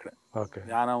మొత్తం అక్కడే. ఓకే.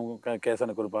 యానం,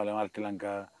 కేసన కురుపాలెం, అరటిలంక,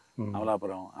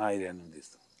 అమలాపురం ఆ ఏరియా నుంచి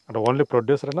తీస్తాం. అంటే ఓన్లీ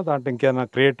ప్రొడ్యూసర్ అన్న దాంట్లో ఇంకేమైనా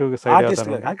క్రియేటివ్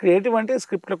సైడ్? క్రియేటివ్ అంటే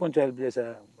స్క్రిప్ట్ లో కొంచెం హెల్ప్ చేసా.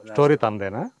 స్టోరీ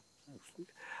తందేనా?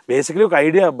 బేసిక్లీ ఒక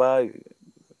ఐడియా అబ్బా,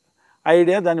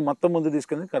 ఐడియా దాన్ని మొత్తం ముందు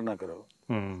తీసుకెళ్ళి కరుణాకరావు.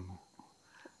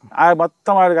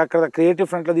 మొత్తం వాడికి అక్కడ క్రియేటివ్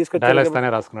ఫ్రంట్ లో తీసుకొచ్చి డైలాగ్స్ తానే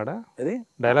రాసుకున్నాడా? అది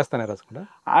డైలాగ్స్ తానే రాసుకున్నాడా?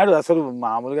 ఆడు అసలు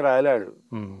మామూలుగా రాయలేడు.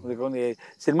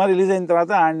 సినిమా రిలీజ్ అయిన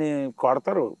తర్వాత ఆడిని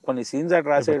కొడతారు, కొన్ని సీన్స్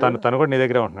అటు రాసాడు. తను కూడా నీ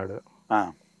దగ్గరే ఉంటున్నాడు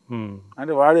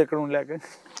అంటే వాడు ఎక్కడ ఉండలేక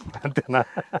అంతేనా,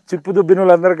 చిప్పు దుబ్బిన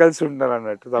వాళ్ళందరూ కలిసి ఉంటారు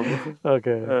అన్నట్టు.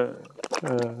 Okay.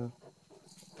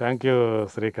 Thank you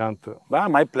Srikanth.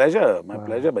 My pleasure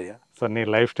భయ్యా. సో నీ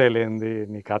లైఫ్ స్టైల్ ఏంది,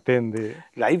 నీ కథ ఏంది?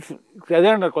 లైఫ్ అదే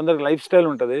అంటారు, కొందరికి లైఫ్ స్టైల్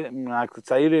ఉంటుంది, నాకు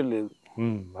స్టైల్ ఏం లేదు.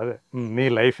 అదే నీ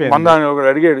లైఫ్. ఒకడు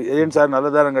అడిగాడు, ఏంటి సార్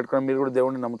నల్లదారం కట్టుకుని మీరు కూడా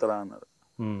దేవుడిని నమ్ముతారా అన్నారు.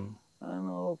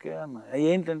 ఓకే అన్న.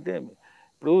 ఏంటంటే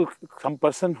ఇప్పుడు సమ్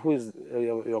పర్సన్ హూ ఇస్,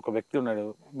 ఒక వ్యక్తి ఉన్నాడు,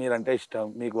 మీరంటే ఇష్టం,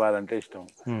 మీకు వారంటే ఇష్టం,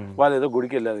 వాళ్ళు ఏదో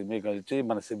గుడికి వెళ్ళారు, మీకు వచ్చి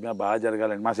మన సినిమా బాగా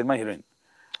జరగాలని. మా సినిమా హీరోయిన్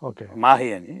మాహి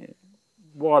అని.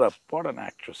 What an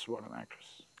actress.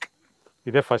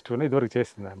 ఇదే ఫస్ట్ ఇదివరకు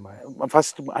చేసింది అమ్మాయి?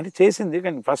 ఫస్ట్ అంటే చేసింది,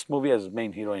 కానీ first movie as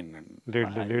main heroine,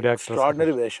 lead actor.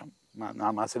 Extraordinary వేషం.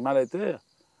 మా సినిమాలో అయితే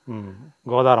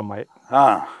గోదావరి అమ్మాయి.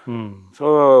 సో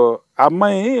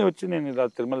అమ్మాయి వచ్చి నేను ఇలా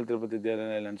తిరుమల తిరుపతి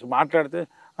దేవాలయాలు మాట్లాడితే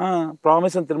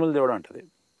ప్రామిస్ అని తిరుమల దేవుడు అంటది,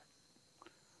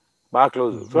 బాగా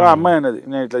క్లోజ్. సో ఆ అమ్మాయి అన్నది,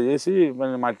 నేను ఇట్లా చేసి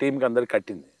మా టీంకి అందరికి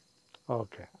కట్టింది.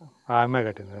 ఓకే. ఆ అమ్మాయి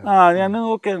కట్టింది. నేను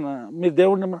ఓకే అన్న, మీరు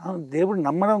దేవుడు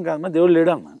నమ్మడం కాదమ్మా, దేవుడు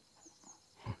లేడమ్మా.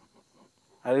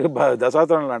 అది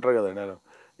దశావతారంలో అంటారు కదా,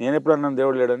 నేను ఎప్పుడు అన్నాను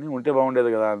దేవుడు లేడని, ఉంటే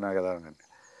బాగుండేది కదా అన్నా కదా అన్నట్టు.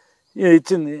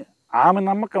 ఇచ్చింది ఆమె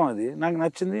నమ్మకం, అది నాకు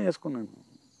నచ్చింది, వేసుకున్నాను.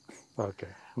 ఓకే.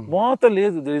 మోత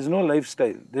లేదు, there is no life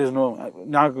style, there is no.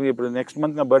 నాకు ఇప్పుడు నెక్స్ట్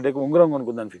మంత్ నా బర్త్డేకి ఉంగరం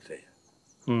కొనుక్కుందాన్ని ఫిక్స్ అయ్యా.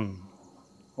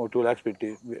 ఓ 2 lakhs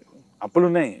పెట్టి. అప్పులు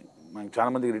ఉన్నాయి, మనకు చాలా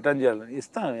మందికి రిటర్న్ చేయాలి,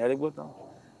 ఇస్తాం, ఎడిగిపోతాం.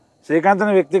 శ్రీకాంత్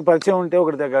అనే వ్యక్తికి పరిచయం ఉంటే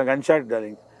ఒకటి గన్ షాట్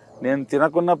డార్లింగ్, నేను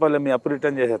తినకున్నా పర్లే, మీ అప్పు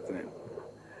రిటర్న్ చేసేస్తాను నేను,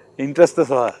 ఇంట్రెస్ట్తో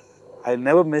సహా. I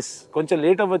never miss. కొంచెం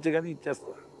లేట్ అవ్వచ్చు కానీ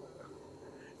ఇచ్చేస్తా,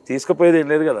 తీసుకుపోయేది ఏం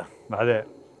లేదు కదా. అదే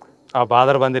ఆ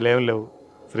బాధర బందీలు ఏం లేవు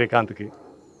శ్రీకాంత్కి.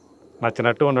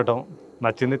 నచ్చినట్టు ఉండటం,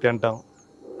 నచ్చింది తినటం,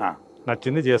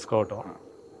 నచ్చింది చేసుకోవటం,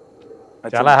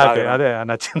 చాలా హ్యాపీ. అదే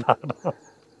నచ్చింది ఆడటం.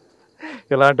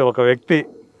 ఇలాంటి ఒక వ్యక్తి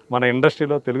మన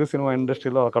ఇండస్ట్రీలో, తెలుగు సినిమా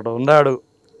ఇండస్ట్రీలో ఒకడు ఉన్నాడు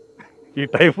ఈ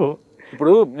టైపు.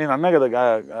 ఇప్పుడు నేను అన్నా కదా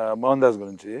మోహన్ దాస్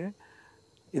గురించి,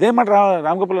 ఇదే మాట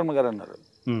రామ్ గోపాల్ వర్మ గారు అన్నారు.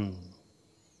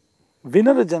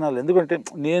 వినరు జనాలు, ఎందుకంటే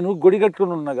నేను గుడి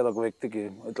కట్టుకుని ఉన్నా కదా ఒక వ్యక్తికి,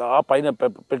 ఇట్లా పైన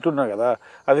పెట్టున్నా కదా,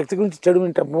 ఆ వ్యక్తి గురించి చెడు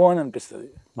వింటామో అని అనిపిస్తుంది.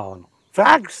 అవును.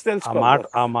 ఫ్యాక్ట్స్ ఆ మాట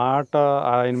తెలుసుకోవాలి.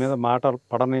 ఆయన మీద మాట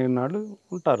పడని వాళ్ళు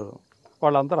ఉంటారు,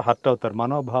 వాళ్ళందరూ హర్ట్ అవుతారు,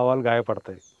 మనోభావాలు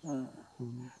గాయపడతాయి.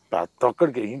 ప్రతి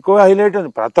ఒక్కడికి ఇంకో హైలైట్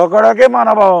ఉంది, ప్రతి ఒక్కడికే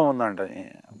మనోభావం ఉందంట.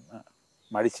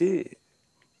 మడిచి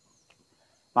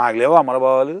మాకు లేవు ఆ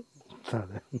మనోభావాలు.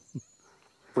 అదే.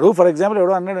 ఇప్పుడు ఫర్ ఎగ్జాంపుల్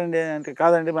ఎవడో అన్నాడండి అంటే,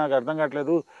 కాదండి మాకు అర్థం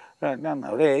కావట్లేదు అంటే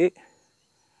అరే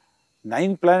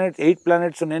 8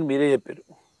 ప్లానెట్స్ ఉన్నాయని మీరే చెప్పారు.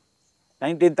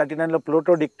 1939లో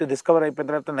ప్లూటో డిస్కవర్ అయిపోయిన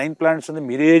తర్వాత 9 ప్లానెట్స్ ఉంది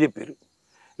మీరే చెప్పారు.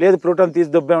 లేదు ప్లూటోని తీసి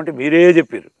దొబ్బామంటే మీరే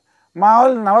చెప్పారు. మా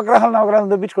వాళ్ళు నవగ్రహాలు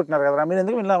దొబ్బించుకుంటున్నారు కదా, మీరు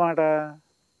ఎందుకు విన్నా మాట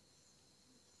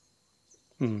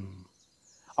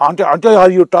అంటే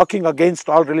are you talking against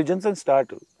all religions అని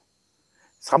స్టార్ట్.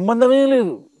 సంబంధమే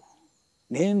లేదు,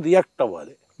 నేను రియాక్ట్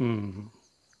అవ్వాలి.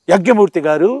 యజ్ఞమూర్తి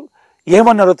గారు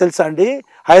ఏమన్నారో తెలుసా అండి,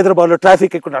 హైదరాబాద్లో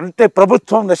ట్రాఫిక్ ఎక్కువ అంటే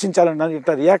ప్రభుత్వం నశించాలన్నా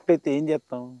ఇట్లా రియాక్ట్ అయితే ఏం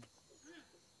చేస్తాం?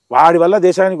 వాడి వల్ల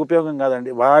దేశానికి ఉపయోగం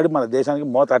కాదండి, వాడు మన దేశానికి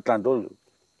మోత అట్లాంటి వాళ్ళు.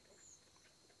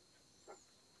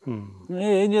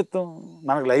 ఏం చేస్తాం?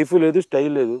 మనకు లైఫ్ లేదు,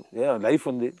 స్టైల్ లేదు. లైఫ్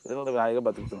ఉంది, హాయిగా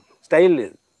బతుకుతున్నాం, స్టైల్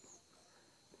లేదు.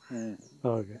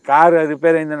 కారు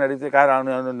రిపేర్ అయిందని అడిగితే కారు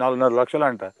 4.5 లక్షలు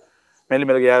అంట,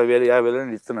 మెల్లిమెల్లిగా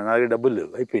 50,000 ఇస్తున్నాను, నా దగ్గర డబ్బులు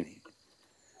లేవు, అయిపోయినాయి.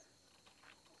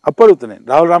 అప్పుడు అడుగుతున్నాను,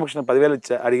 రాహుల్ రామకృష్ణ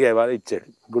 10,000 అడిగేవా, ఇచ్చాడు,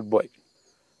 గుడ్ బాయ్.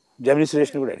 జమినీ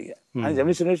సురేష్ని కూడా అడిగా, అని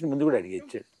జమినీ సురేష్ని ముందు కూడా అడిగా,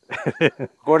 ఇచ్చాడు.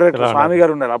 కోటరెడ్డి స్వామి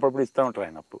గారు ఉన్నారు, అప్పుడప్పుడు ఇస్తూ ఉంటారు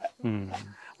ఆయన అప్పు.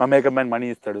 మా మేకప్ మ్యాన్ మనీ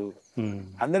ఇస్తాడు,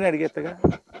 అందరినీ అడిగేస్తాగా.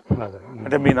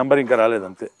 అంటే మీ నంబర్ ఇంకా రాలేదు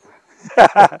అంతే.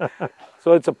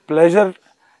 So it's a pleasure.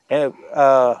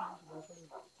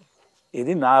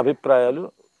 ఇది నా అభిప్రాయాలు.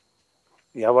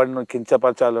 ఎవరిని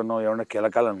కించపరచాలనో ఎవరిని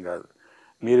కెలకాలని కాదు,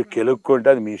 మీరు కెలుక్కుంటే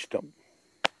అది మీ ఇష్టం.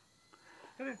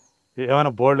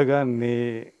 ఏమైనా బోల్డ్గా నీ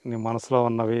నీ మనసులో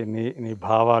ఉన్నవి, నీ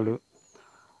భావాలు,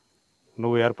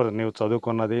 నువ్వు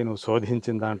చదువుకున్నది, నువ్వు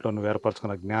శోధించిన దాంట్లో నువ్వు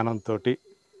ఏర్పరచుకున్న జ్ఞానంతో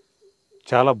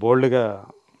చాలా బోల్డ్గా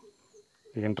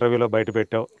ఈ ఇంటర్వ్యూలో బయట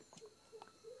పెట్టావు.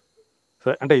 సో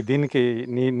అంటే దీనికి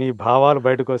నీ భావాలు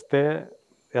బయటకు వస్తే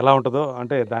ఎలా ఉంటుందో,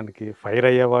 అంటే దానికి ఫైర్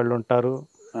అయ్యే వాళ్ళు ఉంటారు,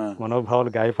 మనోభావాలు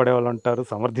గాయపడే వాళ్ళు ఉంటారు,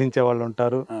 సమర్థించే వాళ్ళు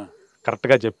ఉంటారు,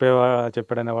 కరెక్ట్గా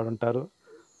చెప్పాడనే వాళ్ళు ఉంటారు.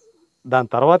 దాని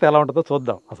తర్వాత ఎలా ఉంటుందో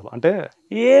చూద్దాం. అసలు అంటే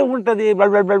ఏముంటుంది,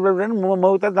 బ్లడ్ బ్లడ్ బ్లడ్ బ్లడ్ అని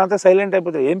మోగుతుంది, దాంతో సైలెంట్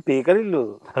అయిపోతుంది. ఏం పీకరిల్లు,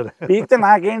 పీకితే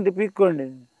నాకేంటి, పీక్కోండి.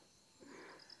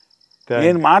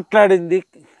 నేను మాట్లాడింది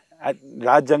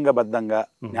రాజ్యాంగబద్ధంగా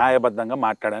న్యాయబద్ధంగా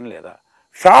మాట్లాడని లేదా,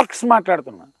 ఫ్యాక్ట్స్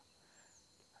మాట్లాడుతున్నా.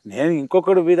 నేను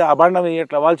ఇంకొకటి మీద అభాండం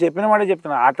వేయట్లా, వాళ్ళు చెప్పిన వాడే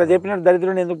చెప్తున్నా. అట్లా చెప్పినట్టు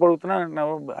దరిద్రుని ఎందుకు పడుగుతున్నా,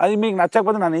 అది మీకు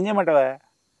నచ్చకపోతే నన్ను ఏం చేయమంటావా?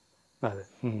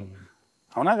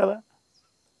 అవునా కదా.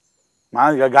 మా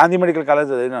గాంధీ మెడికల్ కాలేజ్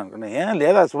చదివినా అనుకున్నా, ఏం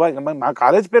లేదా సుభాష్, మా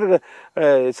కాలేజ్ పేరు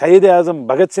సయ్యద్ ఆజం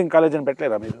భగత్ సింగ్ కాలేజ్ అని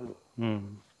పెట్టలేరా మీరు?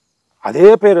 అదే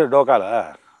పేరు డోకాల.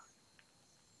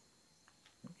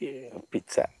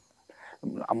 పిచ్చ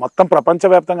మొత్తం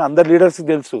ప్రపంచవ్యాప్తంగా అందరు లీడర్స్కి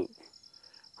తెలుసు.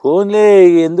 ఫోన్లే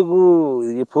ఎందుకు,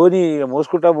 ఫోన్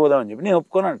మోసుకుంటా పోదామని చెప్పి నేను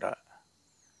ఒప్పుకోనంట.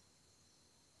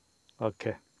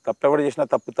 ఓకే, తప్పెవడు చేసినా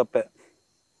తప్పే.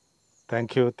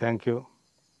 Thank you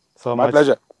so much.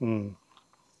 Pleasure.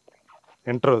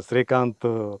 Interview Srikanth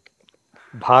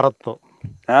Bharat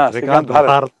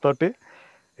తోటి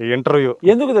ఇంటర్వ్యూ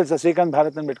ఎందుకు తెలుసా శ్రీకాంత్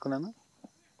భారత్ అని పెట్టుకున్నాను?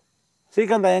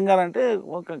 శ్రీకాంత్ అయ్యంగార్ అంటే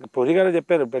పొరి గారు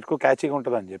చెప్పారు పెట్టుకో క్యాచీగా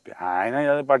ఉంటుంది అని చెప్పి, ఆయన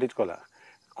ఏదో పట్టించుకోలే.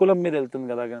 కులం మీద వెళ్తుంది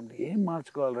కదా, ఏం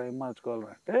మార్చుకోవాలరా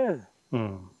అంటే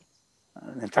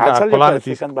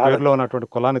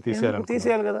కులాన్ని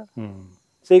తీసేయాలి కదా.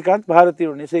 శ్రీకాంత్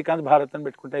భారతీయుడిని శ్రీకాంత్ భారత్ అని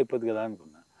పెట్టుకుంటే అయిపోద్ది కదా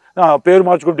అనుకున్నా. పేరు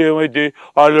మార్చుకుంటే ఏమైతే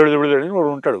వాళ్ళు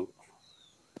ఉంటాడు,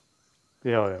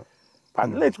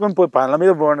 పనులు తెచ్చుకొని పోయి పనుల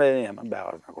మీద బాగుండే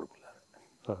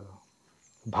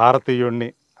భారతీయుడిని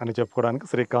అని చెప్పుకోవడానికి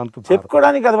శ్రీకాంత్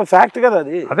చెప్పుకోవడానికి కదా, ఫ్యాక్ట్ కదా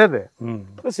అది. అదే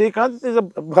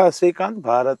శ్రీకాంత్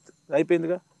భారత్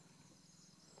అయిపోయిందిగా.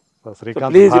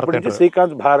 శ్రీకాంత్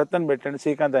శ్రీకాంత్ భారత్ అని పెట్టండి,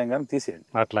 శ్రీకాంత్ అయ్యంగారు తీసేయండి.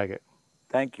 అట్లాగే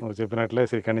థ్యాంక్ యూ. నువ్వు చెప్పినట్లే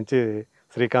ఇక్కడ నుంచి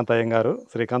శ్రీకాంత్ అయ్యంగారు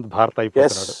శ్రీకాంత్ భారత్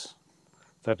అయిపోతున్నాడు.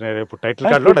 సరే, నేను రేపు టైటిల్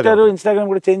కార్డు ఇన్స్టాగ్రామ్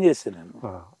కూడా చేంజ్ చేస్తాను.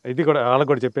 ఇది కూడా వాళ్ళకి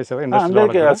కూడా చెప్పేసావా?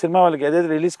 అందరికీ సినిమా వాళ్ళకి ఏదైతే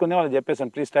రిలీజ్ కొనే వాళ్ళకి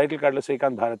చెప్పేసాను, ప్లీజ్ టైటిల్ కార్డులో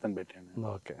శ్రీకాంత్ భారత్ అని పెట్టండి.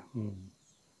 Okay,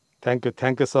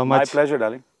 thank you so much. Pleasure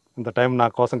darling. ఇంత టైం నా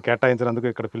కోసం కేటాయించినందుకు,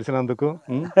 ఇక్కడ పిలిచినందుకు,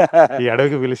 ఈ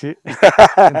అడవికి పిలిచి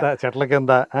చెట్ల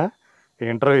కింద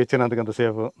ఇంటర్వ్యూ ఇచ్చినందుకు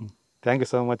ఎంతసేపు. Thank you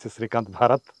so much Srikanth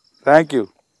Bharat. Thank you.